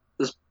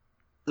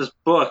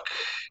book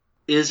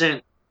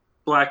isn't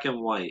black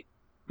and white.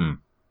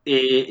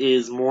 It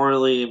is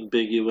morally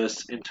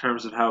ambiguous in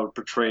terms of how it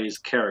portrays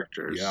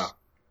characters. Yeah.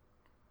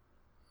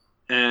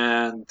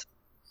 And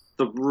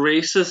the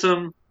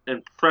racism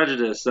and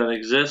prejudice that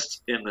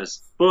exists in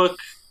this book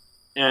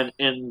and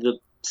in the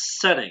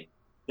setting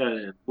that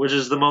it's in, which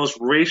is the most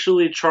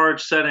racially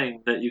charged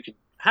setting that you can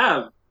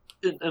have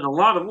in a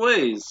lot of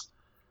ways,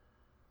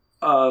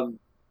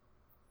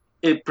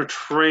 it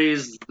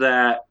portrays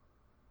that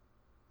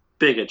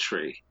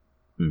bigotry.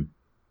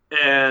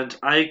 And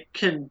I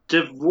can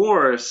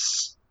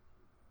divorce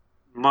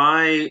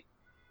my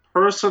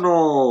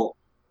personal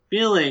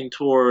feeling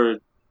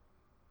toward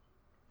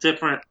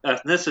different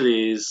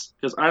ethnicities,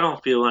 because I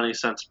don't feel any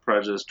sense of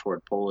prejudice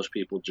toward Polish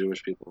people,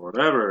 Jewish people,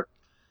 whatever,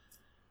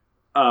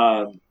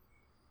 from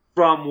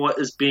what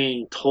is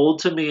being told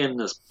to me in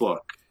this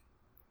book.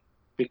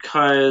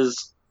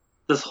 Because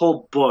this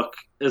whole book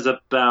is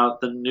about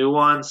the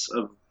nuance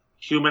of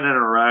human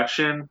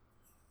interaction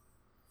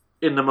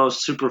in the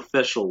most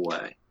superficial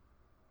way.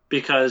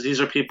 Because these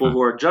are people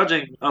who are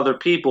judging other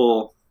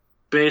people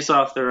based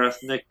off their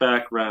ethnic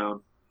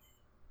background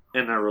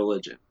and their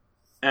religion.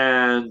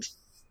 And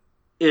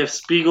if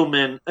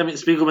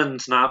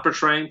Spiegelman's not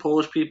portraying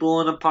Polish people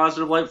in a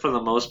positive light for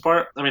the most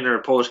part. I mean, there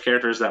are Polish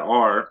characters that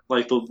are,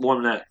 like the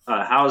one that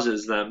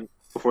houses them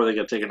before they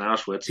get taken to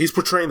Auschwitz. He's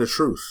portraying the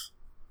truth.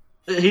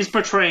 He's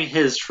portraying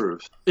his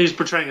truth. He's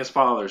portraying his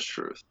father's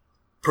truth.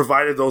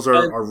 Provided those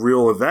are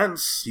real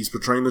events, he's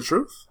portraying the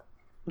truth.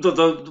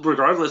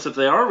 Regardless if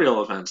they are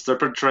real events,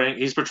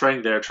 he's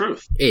portraying their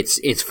truth.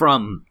 It's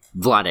from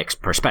Vladek's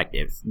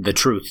perspective, the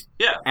truth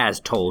as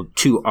told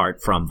to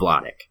Art from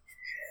Vladek.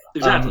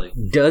 Exactly.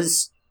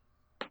 Does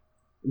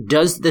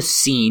the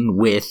scene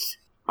with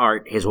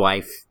Art, his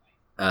wife,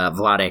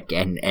 Vladek,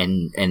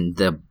 and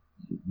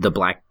the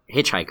black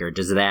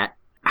hitchhiker,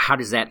 how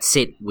does that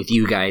sit with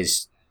you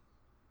guys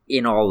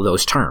in all of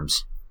those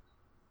terms?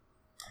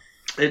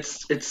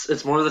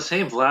 It's more of the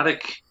same.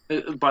 Vladek,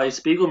 by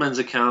Spiegelman's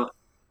account,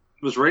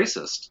 was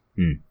racist.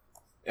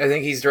 I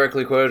think he's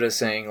directly quoted as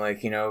saying,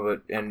 like,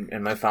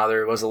 and my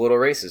father was a little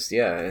racist,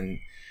 and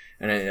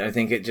I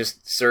think it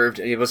just served.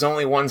 It was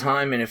only one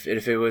time, and if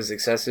it was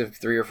excessive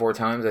 3 or 4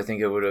 times, I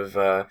think it would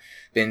have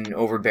been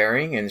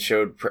overbearing and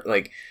showed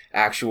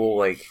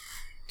actual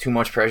too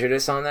much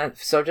prejudice on that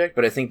subject.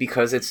 But I think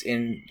because it's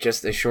in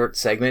just a short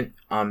segment,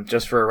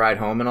 just for a ride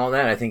home and all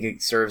that, I think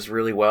it serves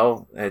really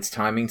well. It's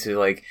timing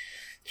to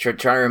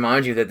try to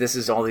remind you that this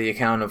is all the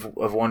account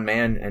of one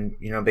man,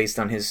 and based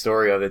on his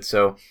story of it.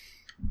 So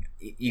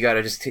you got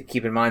to just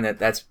keep in mind that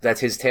that's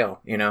his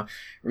tale,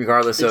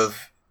 regardless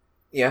of.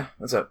 Yeah,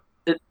 what's up?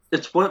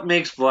 It's what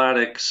makes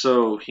Vladek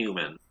so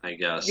human, I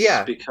guess.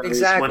 Yeah, because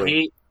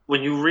exactly.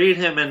 When you read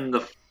him in the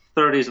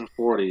 30s and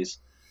 40s,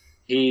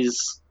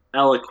 he's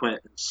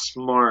eloquent and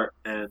smart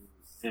and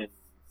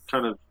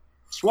kind of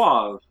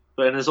suave,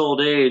 but in his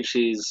old age,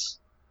 he's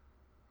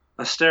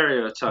a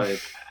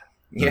stereotype.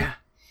 Yeah.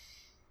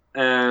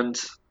 And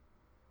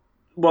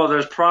while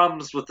there's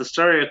problems with the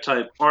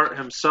stereotype, Art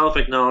himself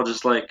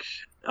acknowledges,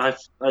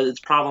 it's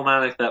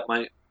problematic that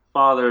my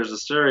father is a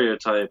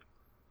stereotype.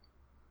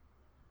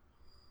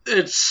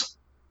 It's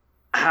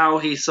how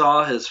he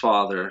saw his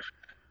father.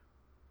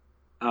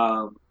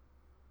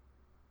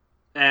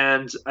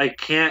 And I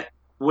can't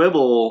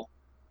quibble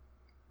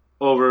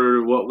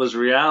over what was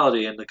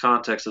reality in the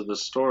context of the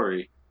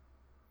story.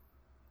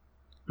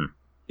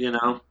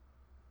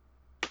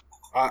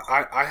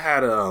 I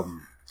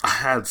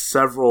had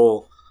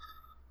several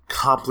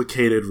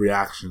complicated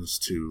reactions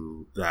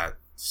to that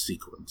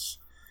sequence.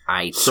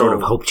 I sort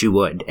of hoped you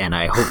would, and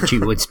I hoped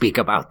you would speak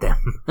about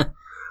them.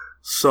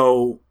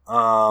 So,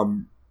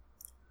 on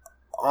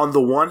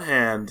the one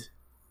hand,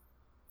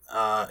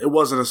 it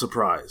wasn't a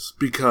surprise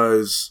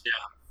because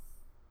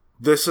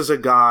this is a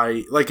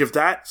guy, if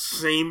that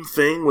same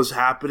thing was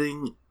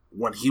happening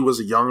when he was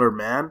a younger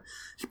man,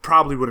 he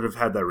probably wouldn't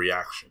have had that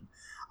reaction.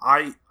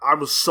 I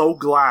was so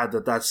glad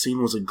that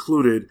scene was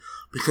included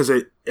because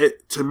it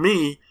to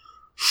me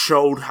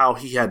showed how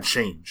he had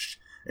changed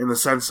in the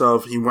sense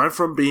of he went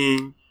from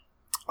being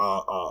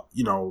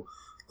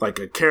like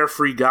a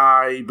carefree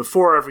guy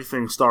before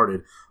everything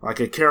started, like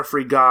a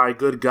carefree guy,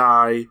 good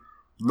guy,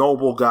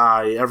 noble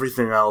guy,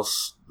 everything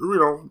else,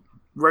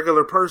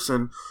 regular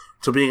person,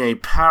 to being a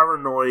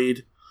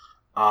paranoid,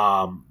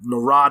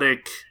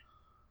 neurotic,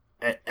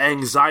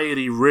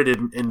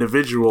 anxiety-ridden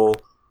individual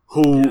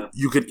who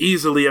you could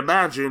easily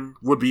imagine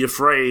would be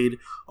afraid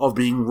of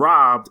being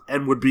robbed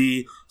and would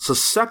be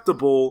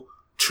susceptible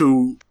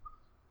to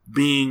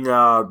being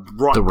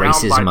brought the down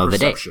racism by of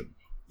perception.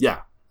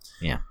 Yeah.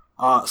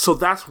 So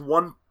that's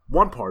one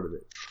part of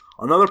it.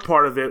 Another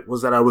part of it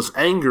was that I was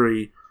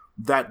angry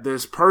that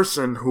this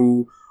person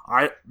who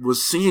I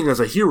was seeing as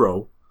a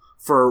hero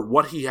for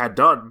what he had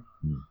done,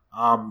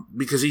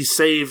 because he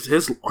saved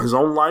his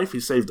own life, he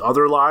saved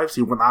other lives,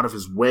 he went out of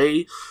his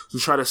way to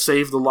try to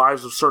save the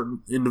lives of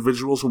certain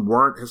individuals who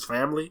weren't his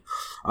family.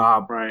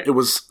 Right. It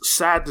was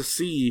sad to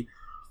see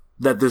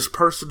that this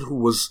person who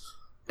was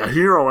a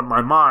hero in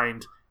my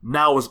mind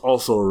now is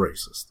also a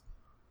racist.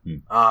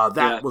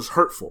 That was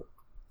hurtful.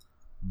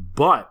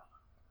 But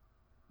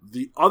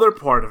the other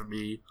part of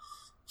me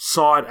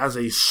saw it as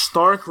a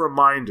stark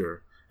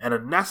reminder and a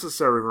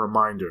necessary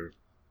reminder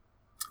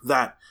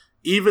that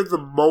even the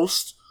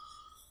most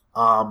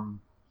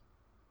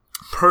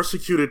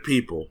persecuted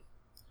people,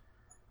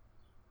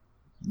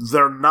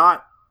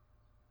 that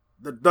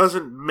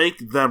doesn't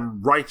make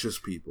them righteous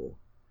people.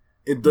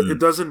 It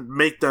doesn't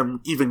make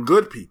them even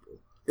good people.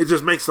 It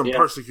just makes them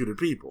persecuted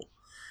people.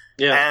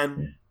 Yeah.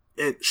 And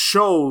it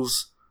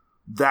shows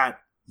that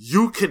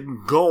you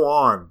can go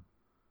on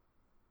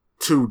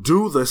to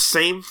do the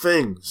same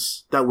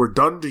things that were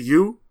done to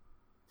you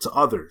to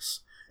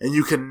others. And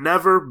you can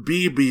never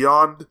be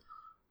beyond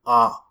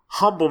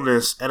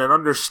humbleness and an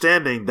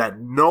understanding that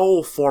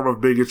no form of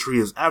bigotry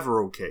is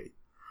ever okay.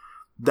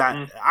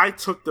 That I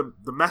took the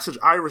message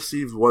I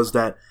received was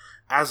that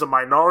as a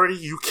minority,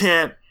 you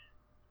can't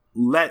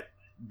let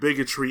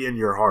bigotry in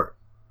your heart.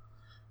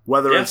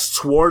 Whether it's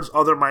towards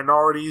other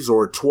minorities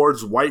or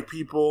towards white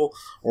people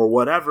or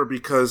whatever,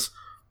 because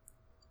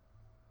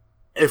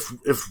if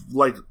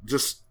like,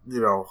 just,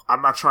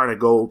 I'm not trying to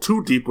go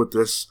too deep with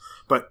this,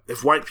 but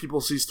if white people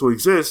cease to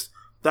exist,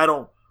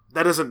 that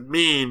doesn't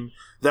mean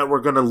that we're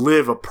going to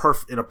live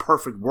in a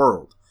perfect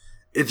world.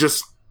 It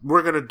just,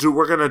 we're going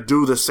to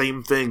do the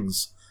same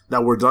things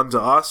that were done to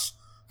us,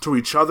 to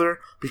each other,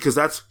 because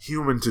that's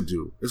human to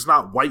do. It's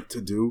not white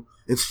to do.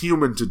 It's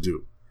human to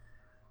do.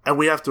 And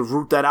we have to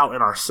root that out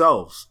in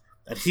ourselves.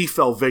 And he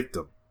fell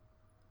victim.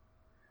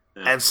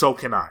 Yeah. And so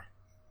can I.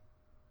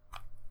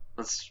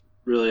 That's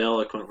really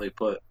eloquently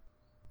put.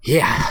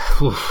 Yeah.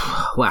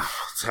 Wow.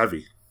 It's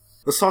heavy.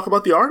 Let's talk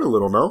about the art a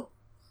little, no?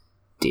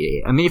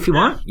 I mean, if you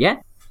want, yeah.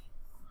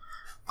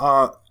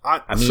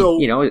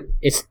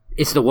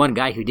 It's the one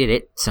guy who did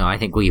it, so I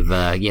think we've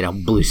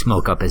blew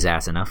smoke up his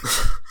ass enough.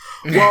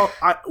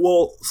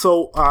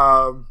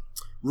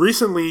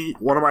 Recently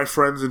one of my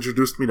friends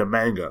introduced me to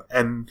manga,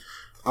 and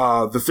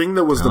the thing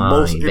that was the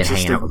most you've been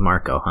interesting. Hanging out with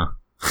Marco, huh?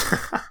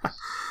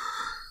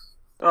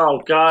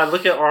 Oh God!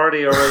 Look at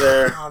Artie over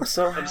there. I'm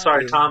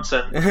sorry,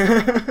 Thompson.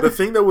 The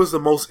thing that was the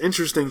most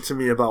interesting to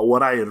me about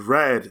what I had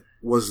read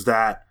was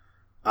that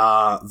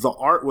the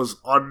art was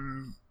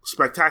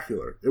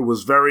unspectacular. It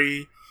was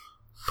very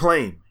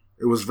plain.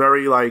 It was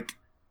very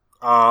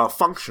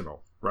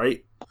functional,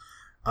 right?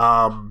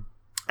 And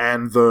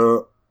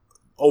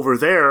over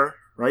there,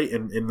 right,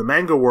 in the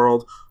manga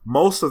world,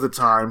 most of the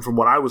time, from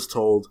what I was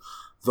told,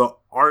 the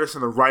artist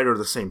and the writer are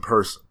the same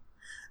person.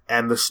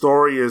 And the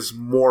story is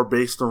more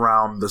based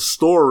around the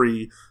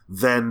story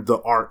than the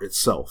art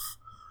itself.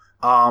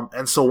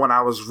 And so when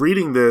I was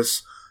reading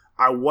this,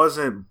 I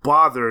wasn't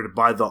bothered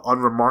by the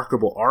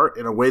unremarkable art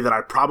in a way that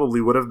I probably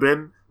would have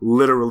been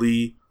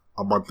literally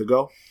a month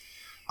ago.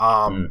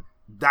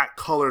 That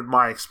colored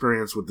my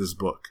experience with this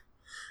book.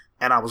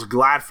 And I was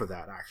glad for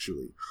that,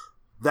 actually.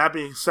 That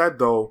being said,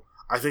 though,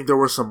 I think there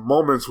were some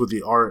moments with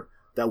the art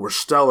that were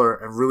stellar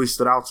and really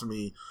stood out to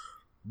me.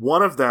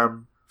 One of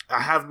them,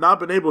 I have not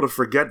been able to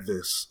forget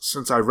this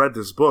since I read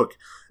this book,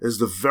 is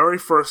the very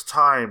first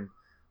time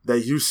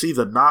that you see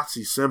the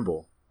Nazi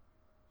symbol.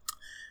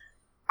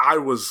 I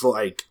was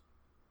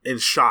in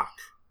shock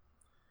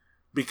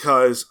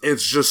because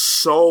it's just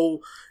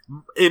so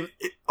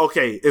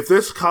okay, if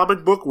this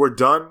comic book were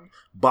done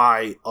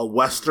by a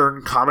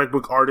Western comic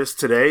book artist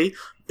today,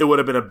 it would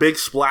have been a big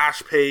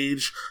splash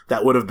page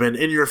that would have been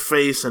in your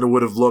face and it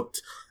would have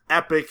looked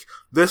epic.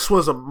 This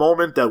was a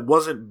moment that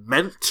wasn't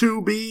meant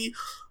to be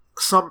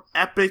some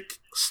epic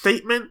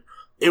statement.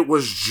 It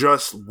was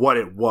just what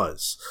it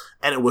was.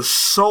 And it was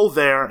so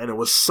there, and it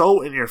was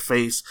so in your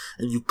face,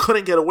 and you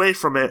couldn't get away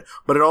from it,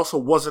 but it also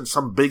wasn't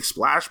some big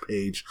splash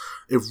page.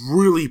 It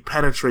really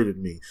penetrated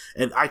me.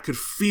 And I could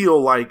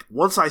feel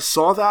once I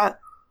saw that,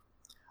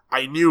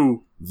 I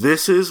knew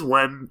this is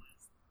when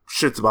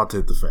shit's about to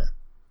hit the fan.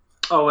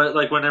 Oh,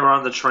 like when they were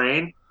on the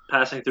train,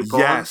 passing through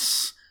Poland?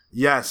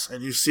 Yes,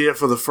 and you see it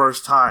for the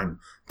first time.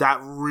 That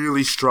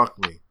really struck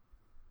me.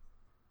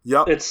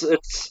 Yep.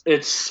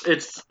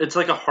 It's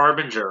like a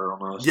harbinger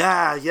almost.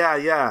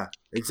 Yeah.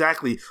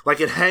 Exactly. Like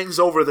it hangs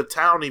over the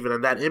town even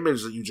in that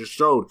image that you just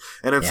showed.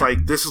 And it's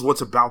like, this is what's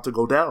about to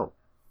go down.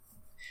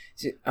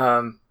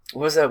 What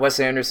was that Wes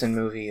Anderson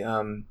movie?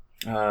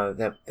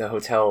 The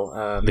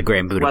hotel. The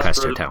Grand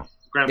Budapest Hotel.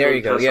 There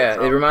you go.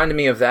 Yeah, it reminded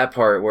me of that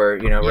part where,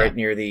 right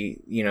near the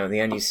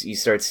end, you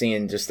start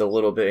seeing just a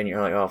little bit and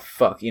you're like, oh,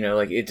 fuck.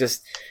 Like you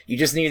just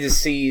need to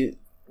see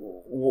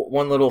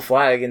one little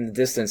flag in the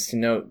distance to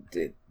know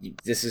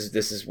this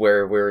is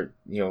where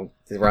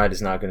the ride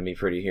is not going to be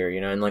pretty here,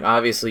 and like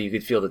obviously you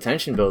could feel the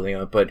tension building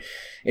up, but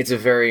it's a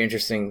very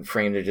interesting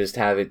frame to just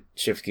have it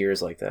shift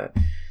gears like that.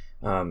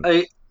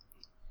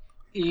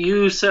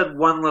 You said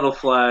one little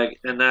flag,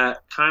 and that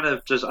kind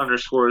of just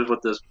underscores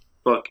what this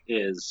book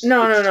is.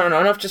 No,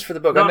 not just for the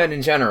book. I meant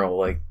in general,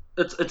 like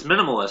it's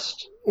minimalist.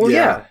 Well,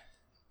 yeah.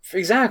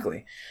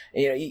 Exactly.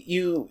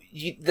 You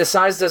the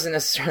size doesn't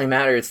necessarily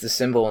matter. It's the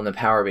symbol and the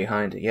power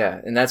behind it.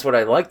 Yeah, and that's what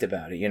I liked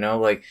about it.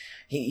 Like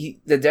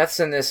the deaths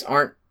in this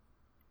aren't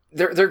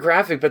they're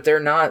graphic, but they're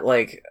not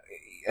like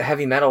a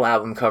heavy metal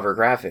album cover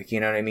graphic. You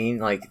know what I mean?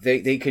 Like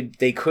they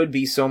could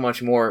be so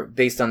much more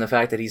based on the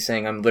fact that he's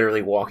saying I'm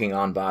literally walking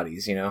on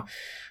bodies.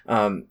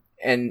 And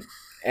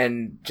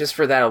just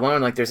for that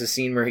alone, like there's a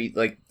scene where he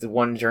the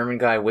one German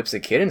guy whips a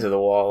kid into the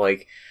wall,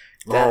 like.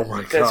 Oh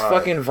my god, that's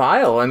fucking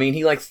vile. I mean,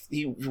 he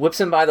whips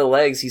him by the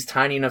legs. He's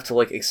tiny enough to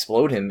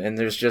explode him, and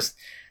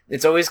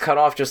it's always cut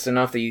off just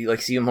enough that you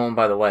see him holding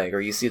by the leg, or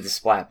you see the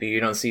splat, but you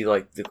don't see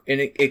and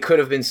it could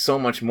have been so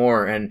much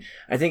more. And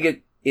I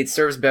think it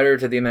serves better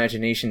to the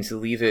imagination to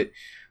leave it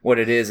what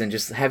it is and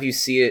just have you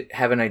see it,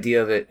 have an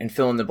idea of it, and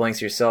fill in the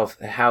blanks yourself.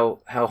 How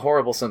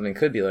horrible something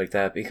could be like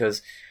that,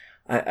 because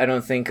I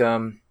don't think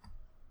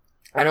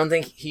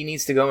he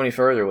needs to go any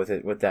further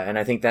with that, and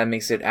I think that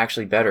makes it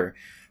actually better.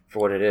 For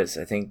what it is,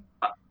 I think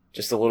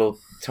just a little,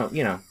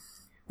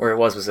 where it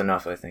was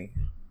enough. I think.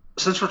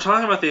 Since we're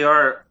talking about the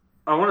art,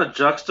 I want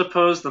to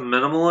juxtapose the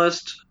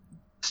minimalist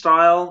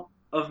style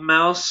of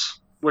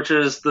Mouse, which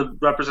is the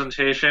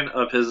representation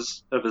of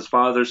his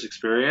father's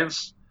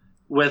experience,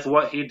 with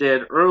what he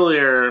did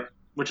earlier,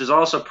 which is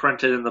also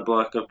printed in the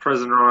book of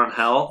Prisoner on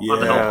Hell on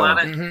the Hell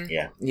Planet, mm-hmm.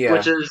 Yeah,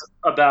 which is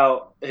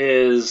about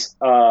his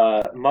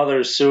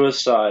mother's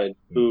suicide,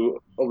 who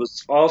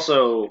was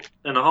also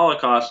in the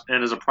Holocaust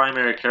and is a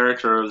primary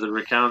character of the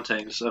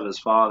recountings of his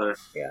father.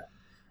 Yeah.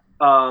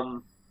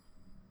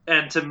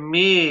 And to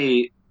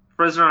me,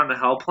 Prisoner on the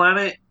Hell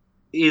Planet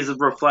is a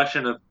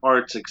reflection of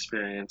art's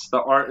experience.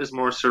 The art is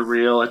more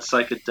surreal. It's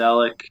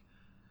psychedelic.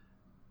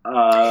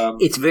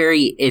 It's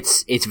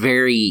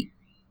very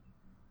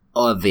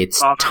of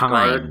its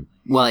time.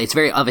 Well, it's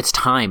very of its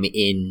time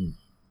in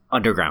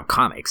underground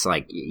comics,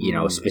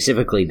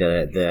 specifically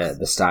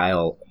the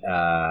style.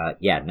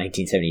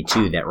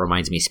 1972. That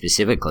reminds me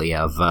specifically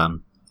of.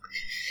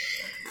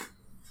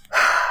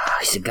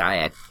 He's a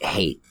guy I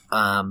hate.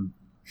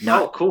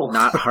 Cool.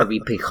 Not Harvey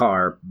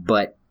Pekar,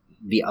 but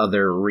the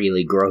other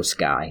really gross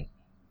guy,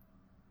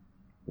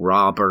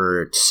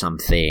 Robert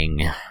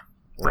something.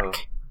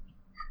 Rick.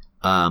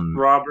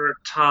 Robert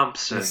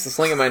Thompson. Just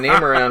slinging my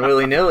name around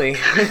willy-nilly.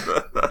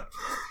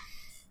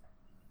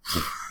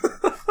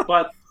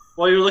 But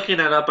while you're looking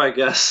that up, I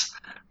guess,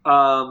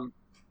 I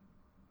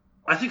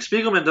think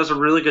Spiegelman does a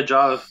really good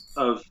job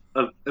of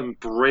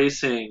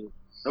embracing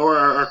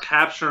or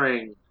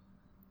capturing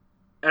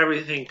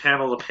everything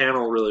panel to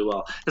panel really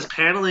well. His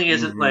paneling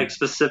isn't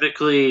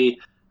specifically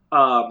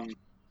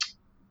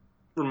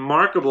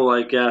remarkable,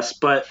 I guess,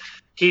 but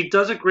he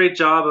does a great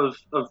job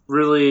of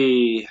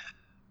really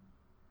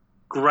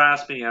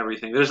grasping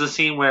everything. There's a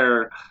scene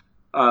where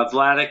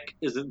Vladik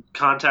is in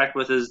contact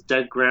with his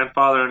dead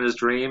grandfather in his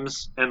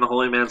dreams, and the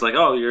holy man's like,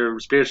 "Oh, you're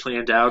spiritually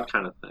endowed,"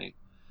 kind of thing.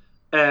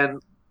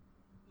 And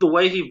the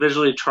way he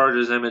visually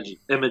charges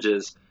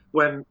images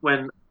when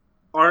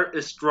art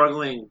is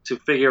struggling to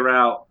figure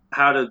out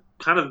how to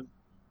kind of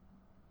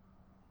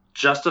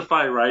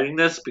justify writing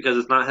this because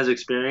it's not his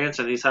experience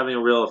and he's having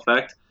a real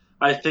effect,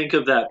 I think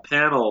of that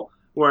panel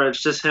where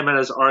it's just him at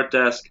his art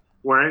desk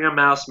wearing a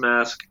mouse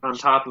mask on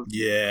top of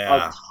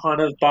a ton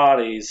of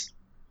bodies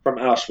from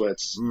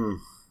Auschwitz.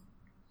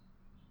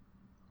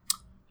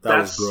 That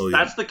was brilliant.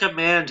 That's the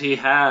command he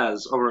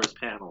has over his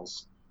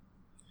panels.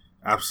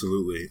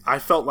 Absolutely. I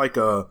felt like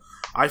a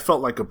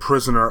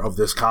prisoner of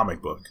this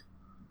comic book.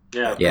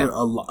 Yeah.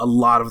 A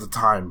lot of the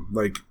time.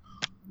 Like,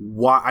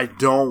 why I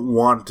don't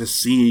want to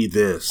see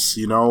this,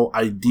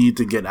 I need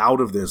to get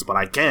out of this, but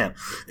I can't.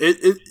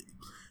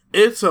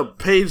 It's a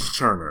page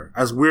turner,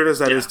 as weird as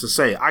that is to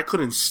say. I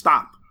couldn't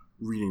stop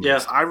reading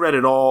this. I read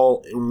it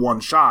all in one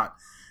shot,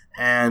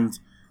 and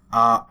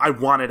I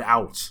wanted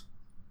out.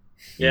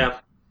 Yeah.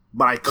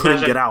 But I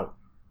couldn't get out.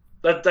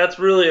 That's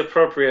really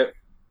appropriate,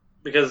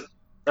 because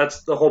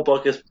that's the whole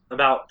book is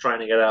about trying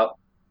to get out.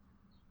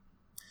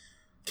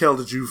 Kel,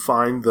 did you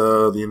find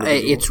the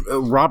individual? It's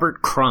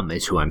Robert Crumb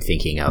is who I'm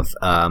thinking of.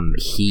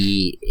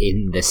 He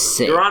in the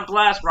You're on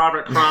blast,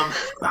 Robert Crumb.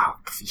 Oh,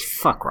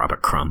 fuck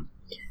Robert Crumb.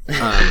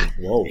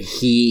 Whoa.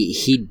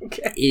 He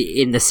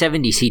in the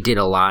 70s he did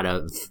a lot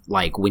of,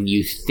 like, when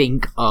you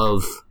think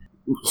of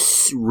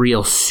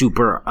real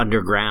super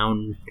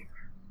underground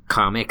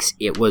comics,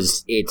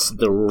 it's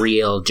the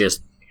real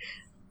just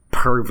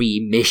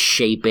pervy,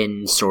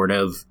 misshapen sort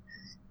of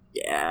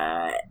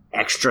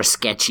extra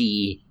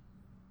sketchy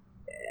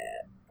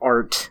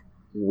art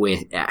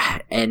with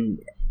and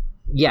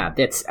yeah,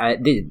 that's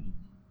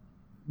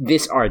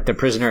this art, the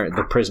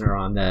prisoner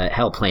on the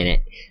Hell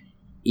Planet,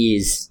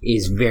 is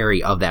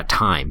very of that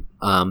time,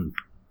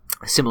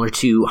 similar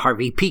to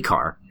Harvey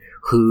Pekar,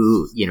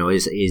 who, you know,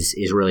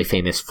 is really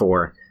famous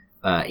for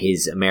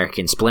his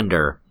American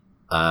Splendor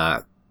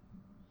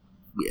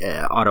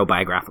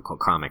autobiographical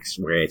comics,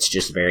 where it's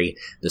just the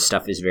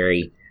stuff is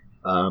very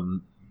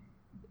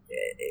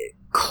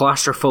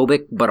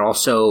claustrophobic but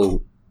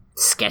also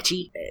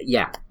sketchy.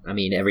 Yeah, I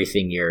mean,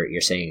 everything you're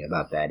saying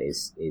about that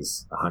is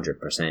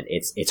 100%.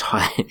 It's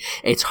hard.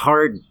 It's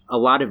hard. A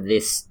lot of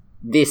this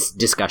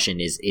discussion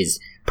is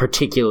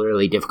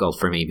particularly difficult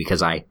for me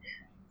because I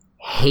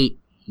hate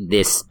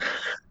this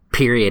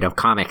period of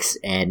comics,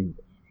 and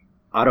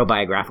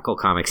autobiographical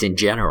comics in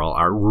general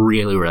are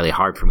really, really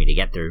hard for me to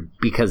get through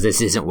because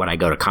this isn't what I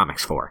go to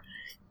comics for.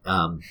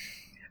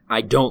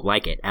 I don't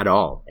like it at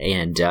all,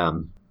 and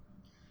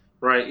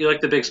right, you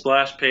like the big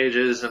splash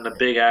pages and the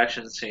big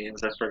action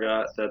scenes. I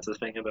forgot that's the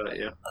thing about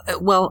you.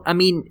 Well, I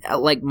mean,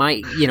 like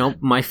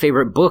my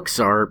favorite books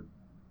are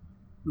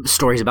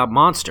stories about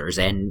monsters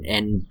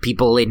and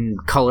people in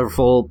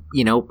colorful,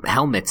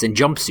 helmets and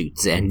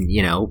jumpsuits and,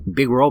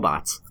 big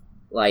robots.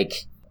 Like,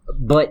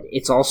 but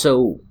it's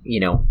also,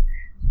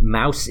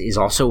 Maus is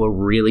also a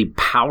really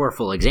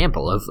powerful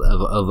example of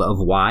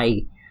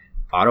why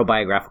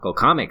autobiographical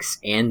comics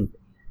and,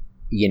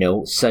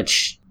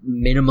 such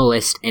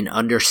minimalist and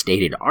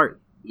understated art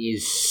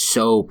is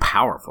so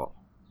powerful.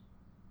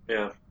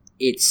 Yeah.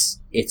 It's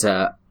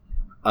a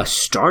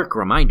stark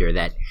reminder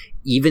that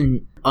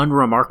even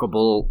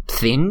unremarkable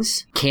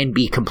things can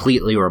be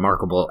completely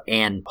remarkable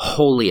and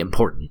wholly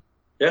important.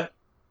 Yeah.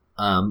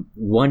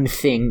 One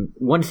thing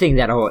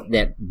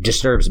that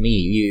disturbs me,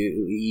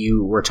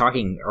 you were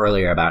talking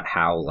earlier about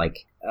how,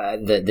 like,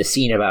 the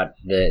scene about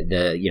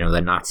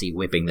the Nazi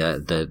whipping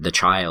the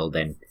child,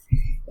 and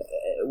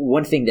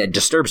one thing that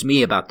disturbs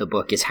me about the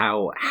book is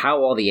how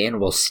all the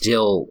animals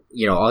still,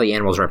 all the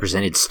animals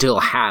represented still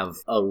have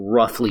a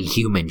roughly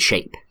human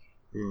shape.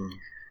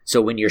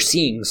 So when you're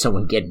seeing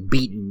someone get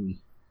beaten,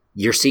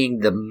 you're seeing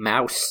the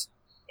mouse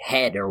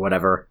head or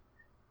whatever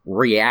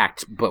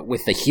react, but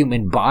with the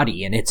human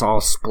body, and it's all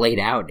splayed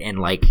out, and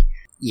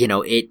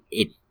it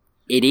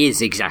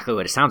is exactly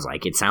what it sounds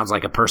like. It sounds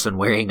like a person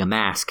wearing a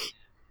mask,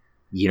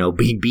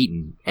 being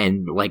beaten,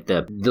 and like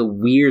the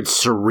weird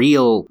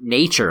surreal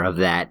nature of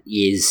that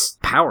is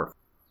powerful.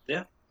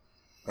 Yeah,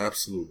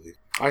 absolutely.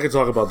 I could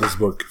talk about this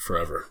book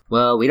forever.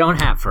 Well, we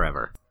don't have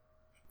forever.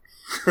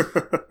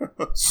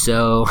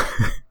 So,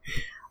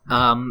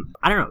 I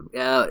don't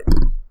know.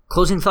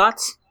 Closing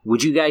thoughts?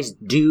 Would you guys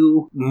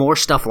do more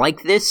stuff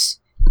like this?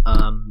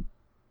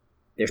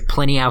 There's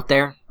plenty out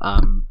there.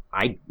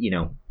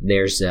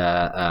 There's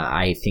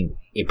I think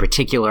in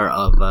particular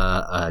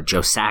of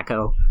Joe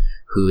Sacco,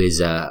 who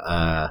is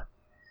a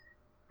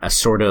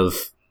sort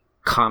of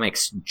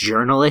comics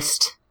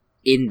journalist,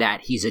 in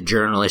that he's a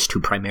journalist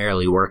who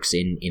primarily works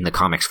in the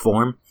comics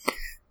form.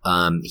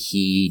 I know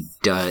he's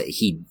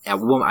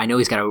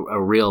got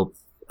a real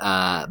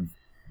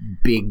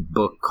big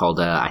book called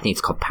I think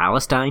it's called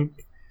Palestine,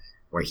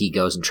 where he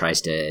goes and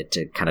tries to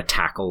kind of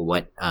tackle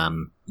what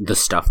the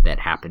stuff that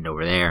happened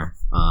over there.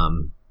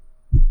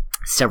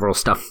 Several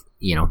stuff,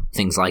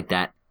 things like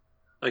that.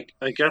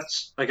 I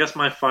guess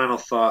my final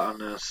thought on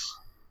this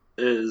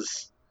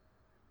is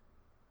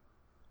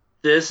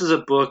a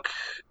book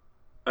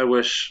I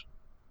wish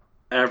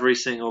every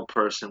single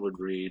person would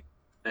read,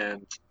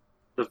 and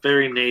the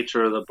very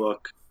nature of the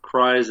book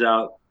cries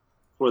out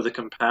for the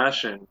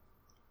compassion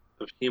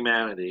of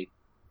humanity.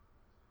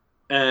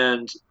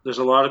 And there's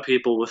a lot of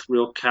people with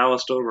real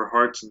calloused over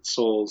hearts and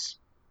souls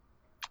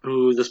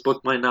who this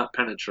book might not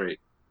penetrate.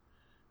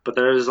 But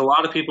there's a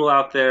lot of people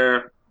out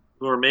there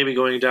who are maybe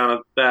going down a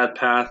bad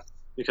path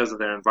because of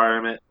their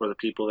environment or the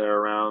people they're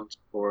around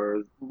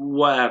or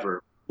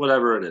whatever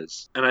it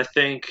is. And I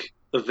think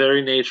the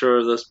very nature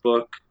of this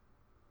book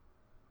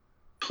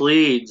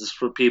pleads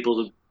for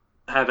people to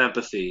have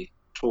empathy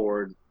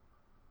toward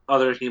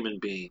other human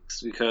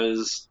beings,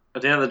 because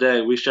at the end of the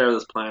day, we share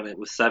this planet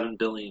with 7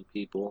 billion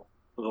people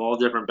with all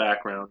different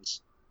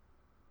backgrounds.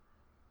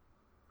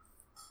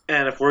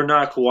 And if we're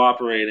not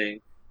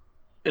cooperating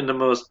in the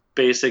most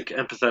basic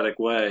empathetic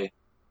way,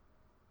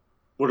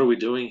 what are we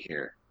doing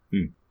here?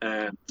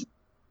 And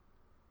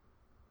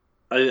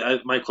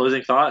my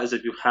closing thought is,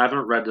 if you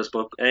haven't read this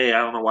book, I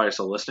don't know why you're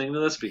still listening to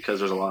this, because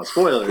there's a lot of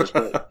spoilers,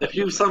 but if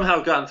you've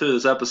somehow gotten through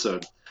this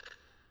episode,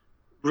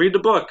 read the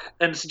book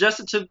and suggest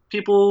it to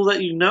people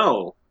that you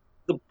know.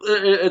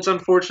 It's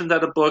unfortunate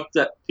that a book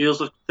that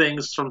deals with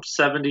things from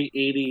 70,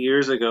 80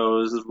 years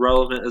ago is as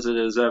relevant as it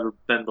has ever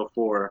been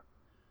before.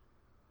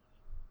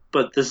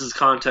 But this is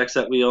context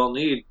that we all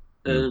need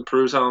And it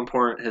proves how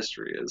important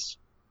history is.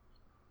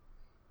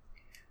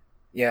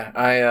 Yeah,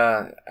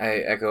 I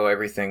echo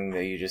everything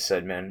that you just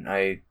said, man.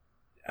 I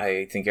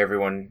think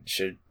everyone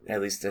should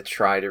at least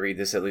try to read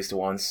this at least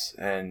once,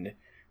 and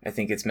I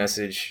think its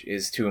message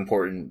is too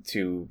important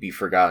to be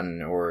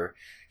forgotten or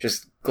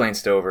just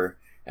glanced over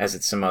as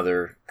it's some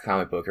other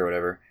comic book or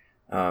whatever.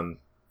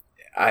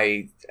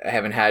 I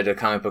haven't had a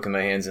comic book in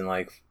my hands in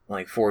like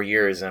 4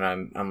 years, and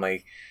I'm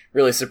like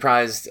really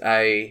surprised.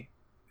 I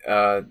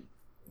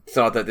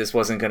thought that this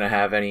wasn't going to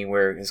have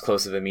anywhere as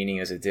close of a meaning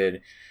as it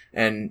did.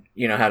 And,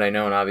 had I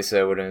known, obviously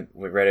I would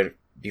read it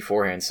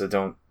beforehand. So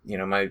don't,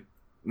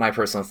 my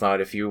personal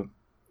thought, if you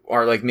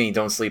are like me,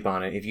 don't sleep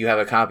on it. If you have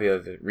a copy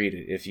of it, read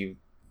it. If you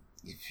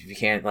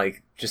can't,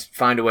 just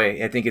find a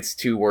way. I think it's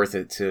too worth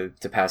it to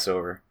pass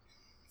over.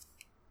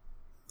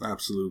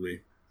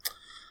 Absolutely.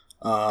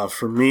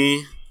 For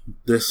me,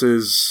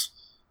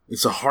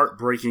 it's a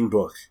heartbreaking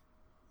book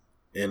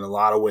in a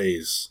lot of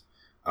ways.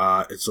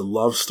 It's a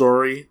love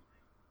story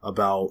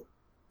about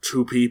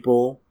two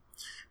people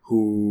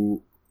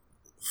who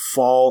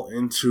fall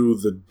into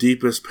the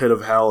deepest pit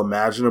of hell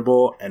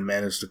imaginable and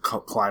manage to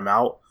climb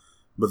out,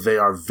 but they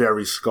are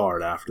very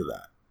scarred after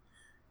that.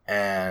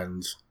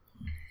 And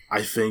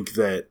I think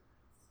that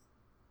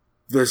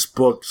this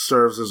book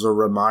serves as a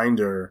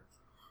reminder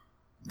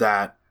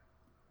that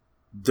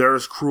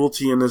there's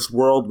cruelty in this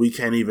world we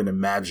can't even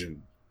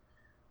imagine.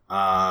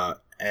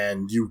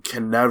 And you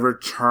can never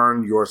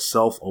turn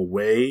yourself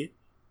away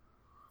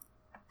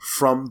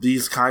from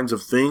these kinds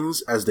of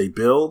things as they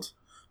build,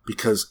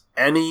 because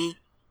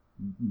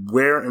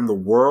anywhere in the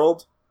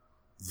world,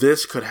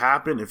 this could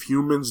happen if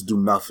humans do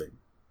nothing.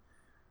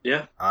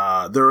 Yeah.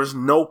 There is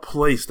no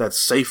place that's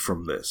safe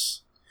from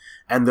this.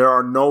 And there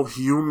are no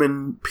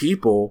human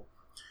people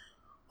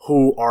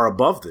who are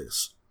above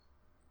this.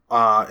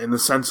 In the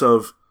sense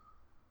of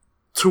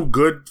too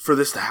good for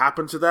this to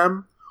happen to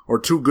them or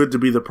too good to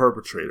be the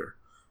perpetrator.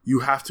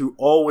 You have to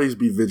always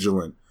be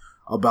vigilant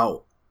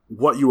about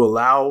what you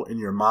allow in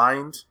your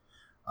mind,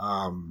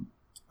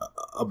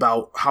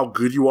 about how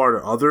good you are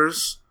to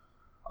others,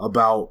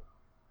 about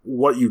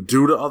what you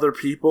do to other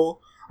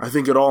people. I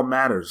think it all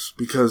matters,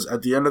 because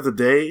at the end of the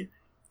day,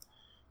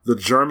 the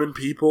German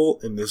people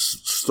in this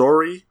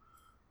story,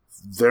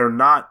 they're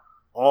not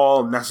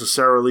all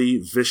necessarily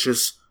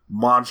vicious,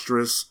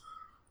 monstrous,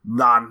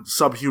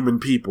 non-subhuman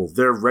people.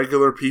 They're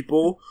regular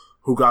people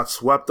who got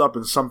swept up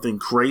in something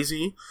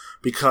crazy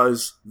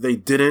because they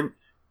didn't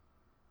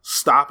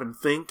stop and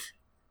think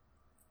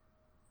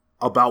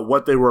about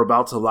what they were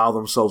about to allow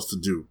themselves to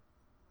do.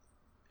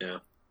 Yeah.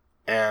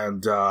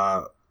 And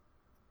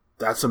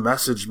that's a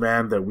message,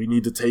 man, that we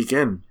need to take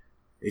in.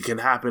 It can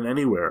happen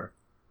anywhere.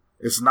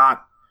 It's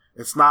not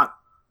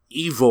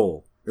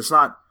evil. It's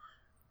not,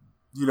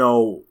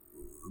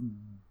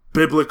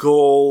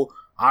 biblical.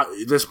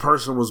 This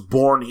person was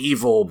born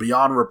evil,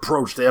 beyond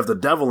reproach. They have the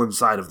devil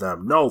inside of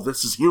them. No,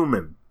 this is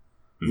human.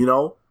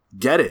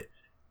 Get it.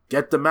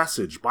 Get the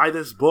message. Buy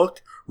this book.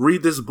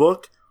 Read this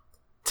book.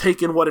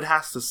 Take in what it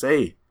has to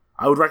say.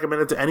 I would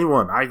recommend it to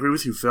anyone. I agree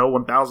with you, Phil,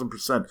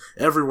 1000%.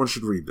 Everyone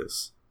should read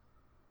this.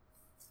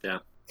 Yeah.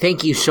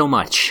 Thank you so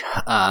much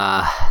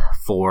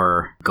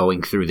for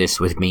going through this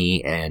with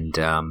me and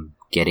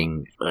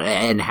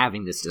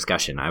having this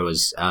discussion. I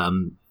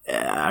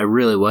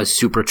really was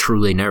super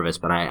truly nervous,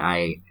 but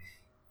I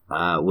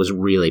was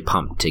really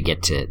pumped to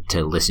get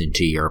to listen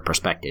to your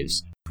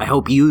perspectives. I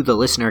hope you, the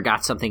listener,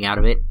 got something out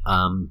of it.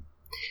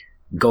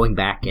 Going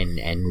back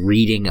and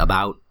reading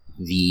about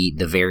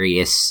the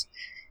various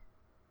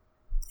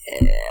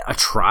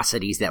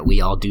atrocities that we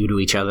all do to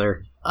each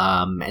other,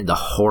 and the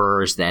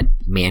horrors that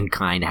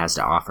mankind has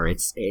to offer.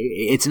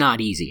 It's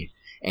not easy,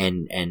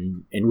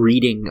 and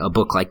reading a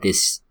book like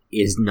this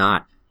is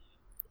not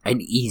an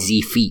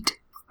easy feat.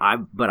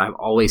 But I've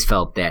always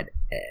felt that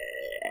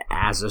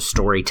as a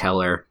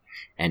storyteller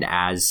and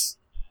as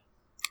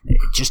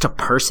just a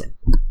person,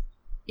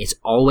 it's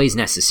always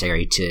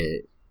necessary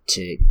to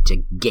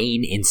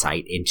gain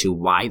insight into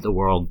why the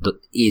world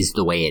is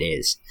the way it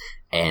is,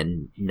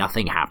 and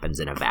nothing happens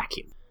in a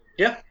vacuum.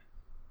 Yeah.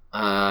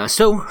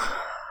 So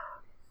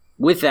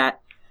with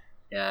that,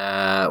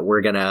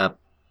 we're gonna,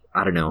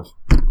 I don't know,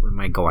 we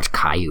might go watch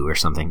Caillou or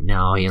something.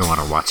 No, you don't want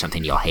to watch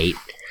something you'll hate.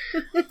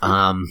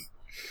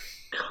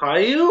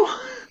 Caillou?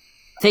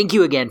 Thank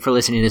you again for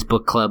listening to this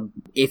book club.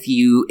 If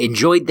you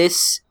enjoyed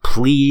this,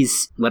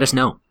 please let us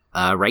know.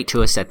 Write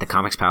to us at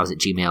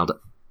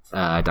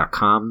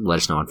thecomicspals@gmail.com. Let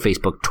us know on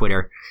Facebook,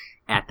 Twitter,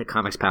 at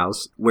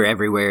 @thecomicspals. We're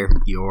everywhere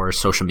your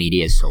social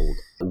media is sold.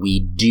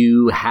 We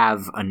do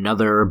have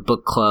another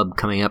book club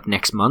coming up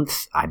next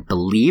month. I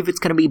believe it's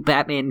going to be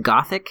Batman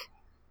Gothic.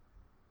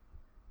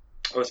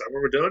 Oh, is that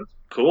what we're doing?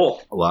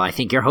 Cool. Well, I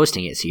think you're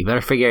hosting it, so you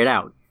better figure it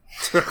out.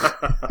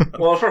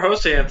 Well, if we're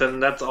hosting it, then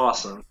that's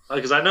awesome.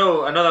 Because I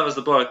know that was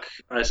the book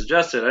I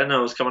suggested. I didn't know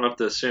it was coming up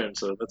this soon,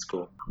 so that's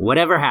cool.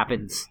 Whatever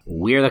happens,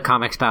 we're the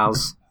Comics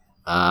Pals.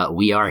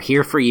 We are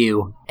here for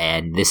you,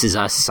 and this is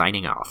us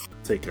signing off.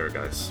 Take care,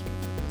 guys.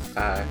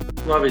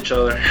 Love each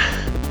other.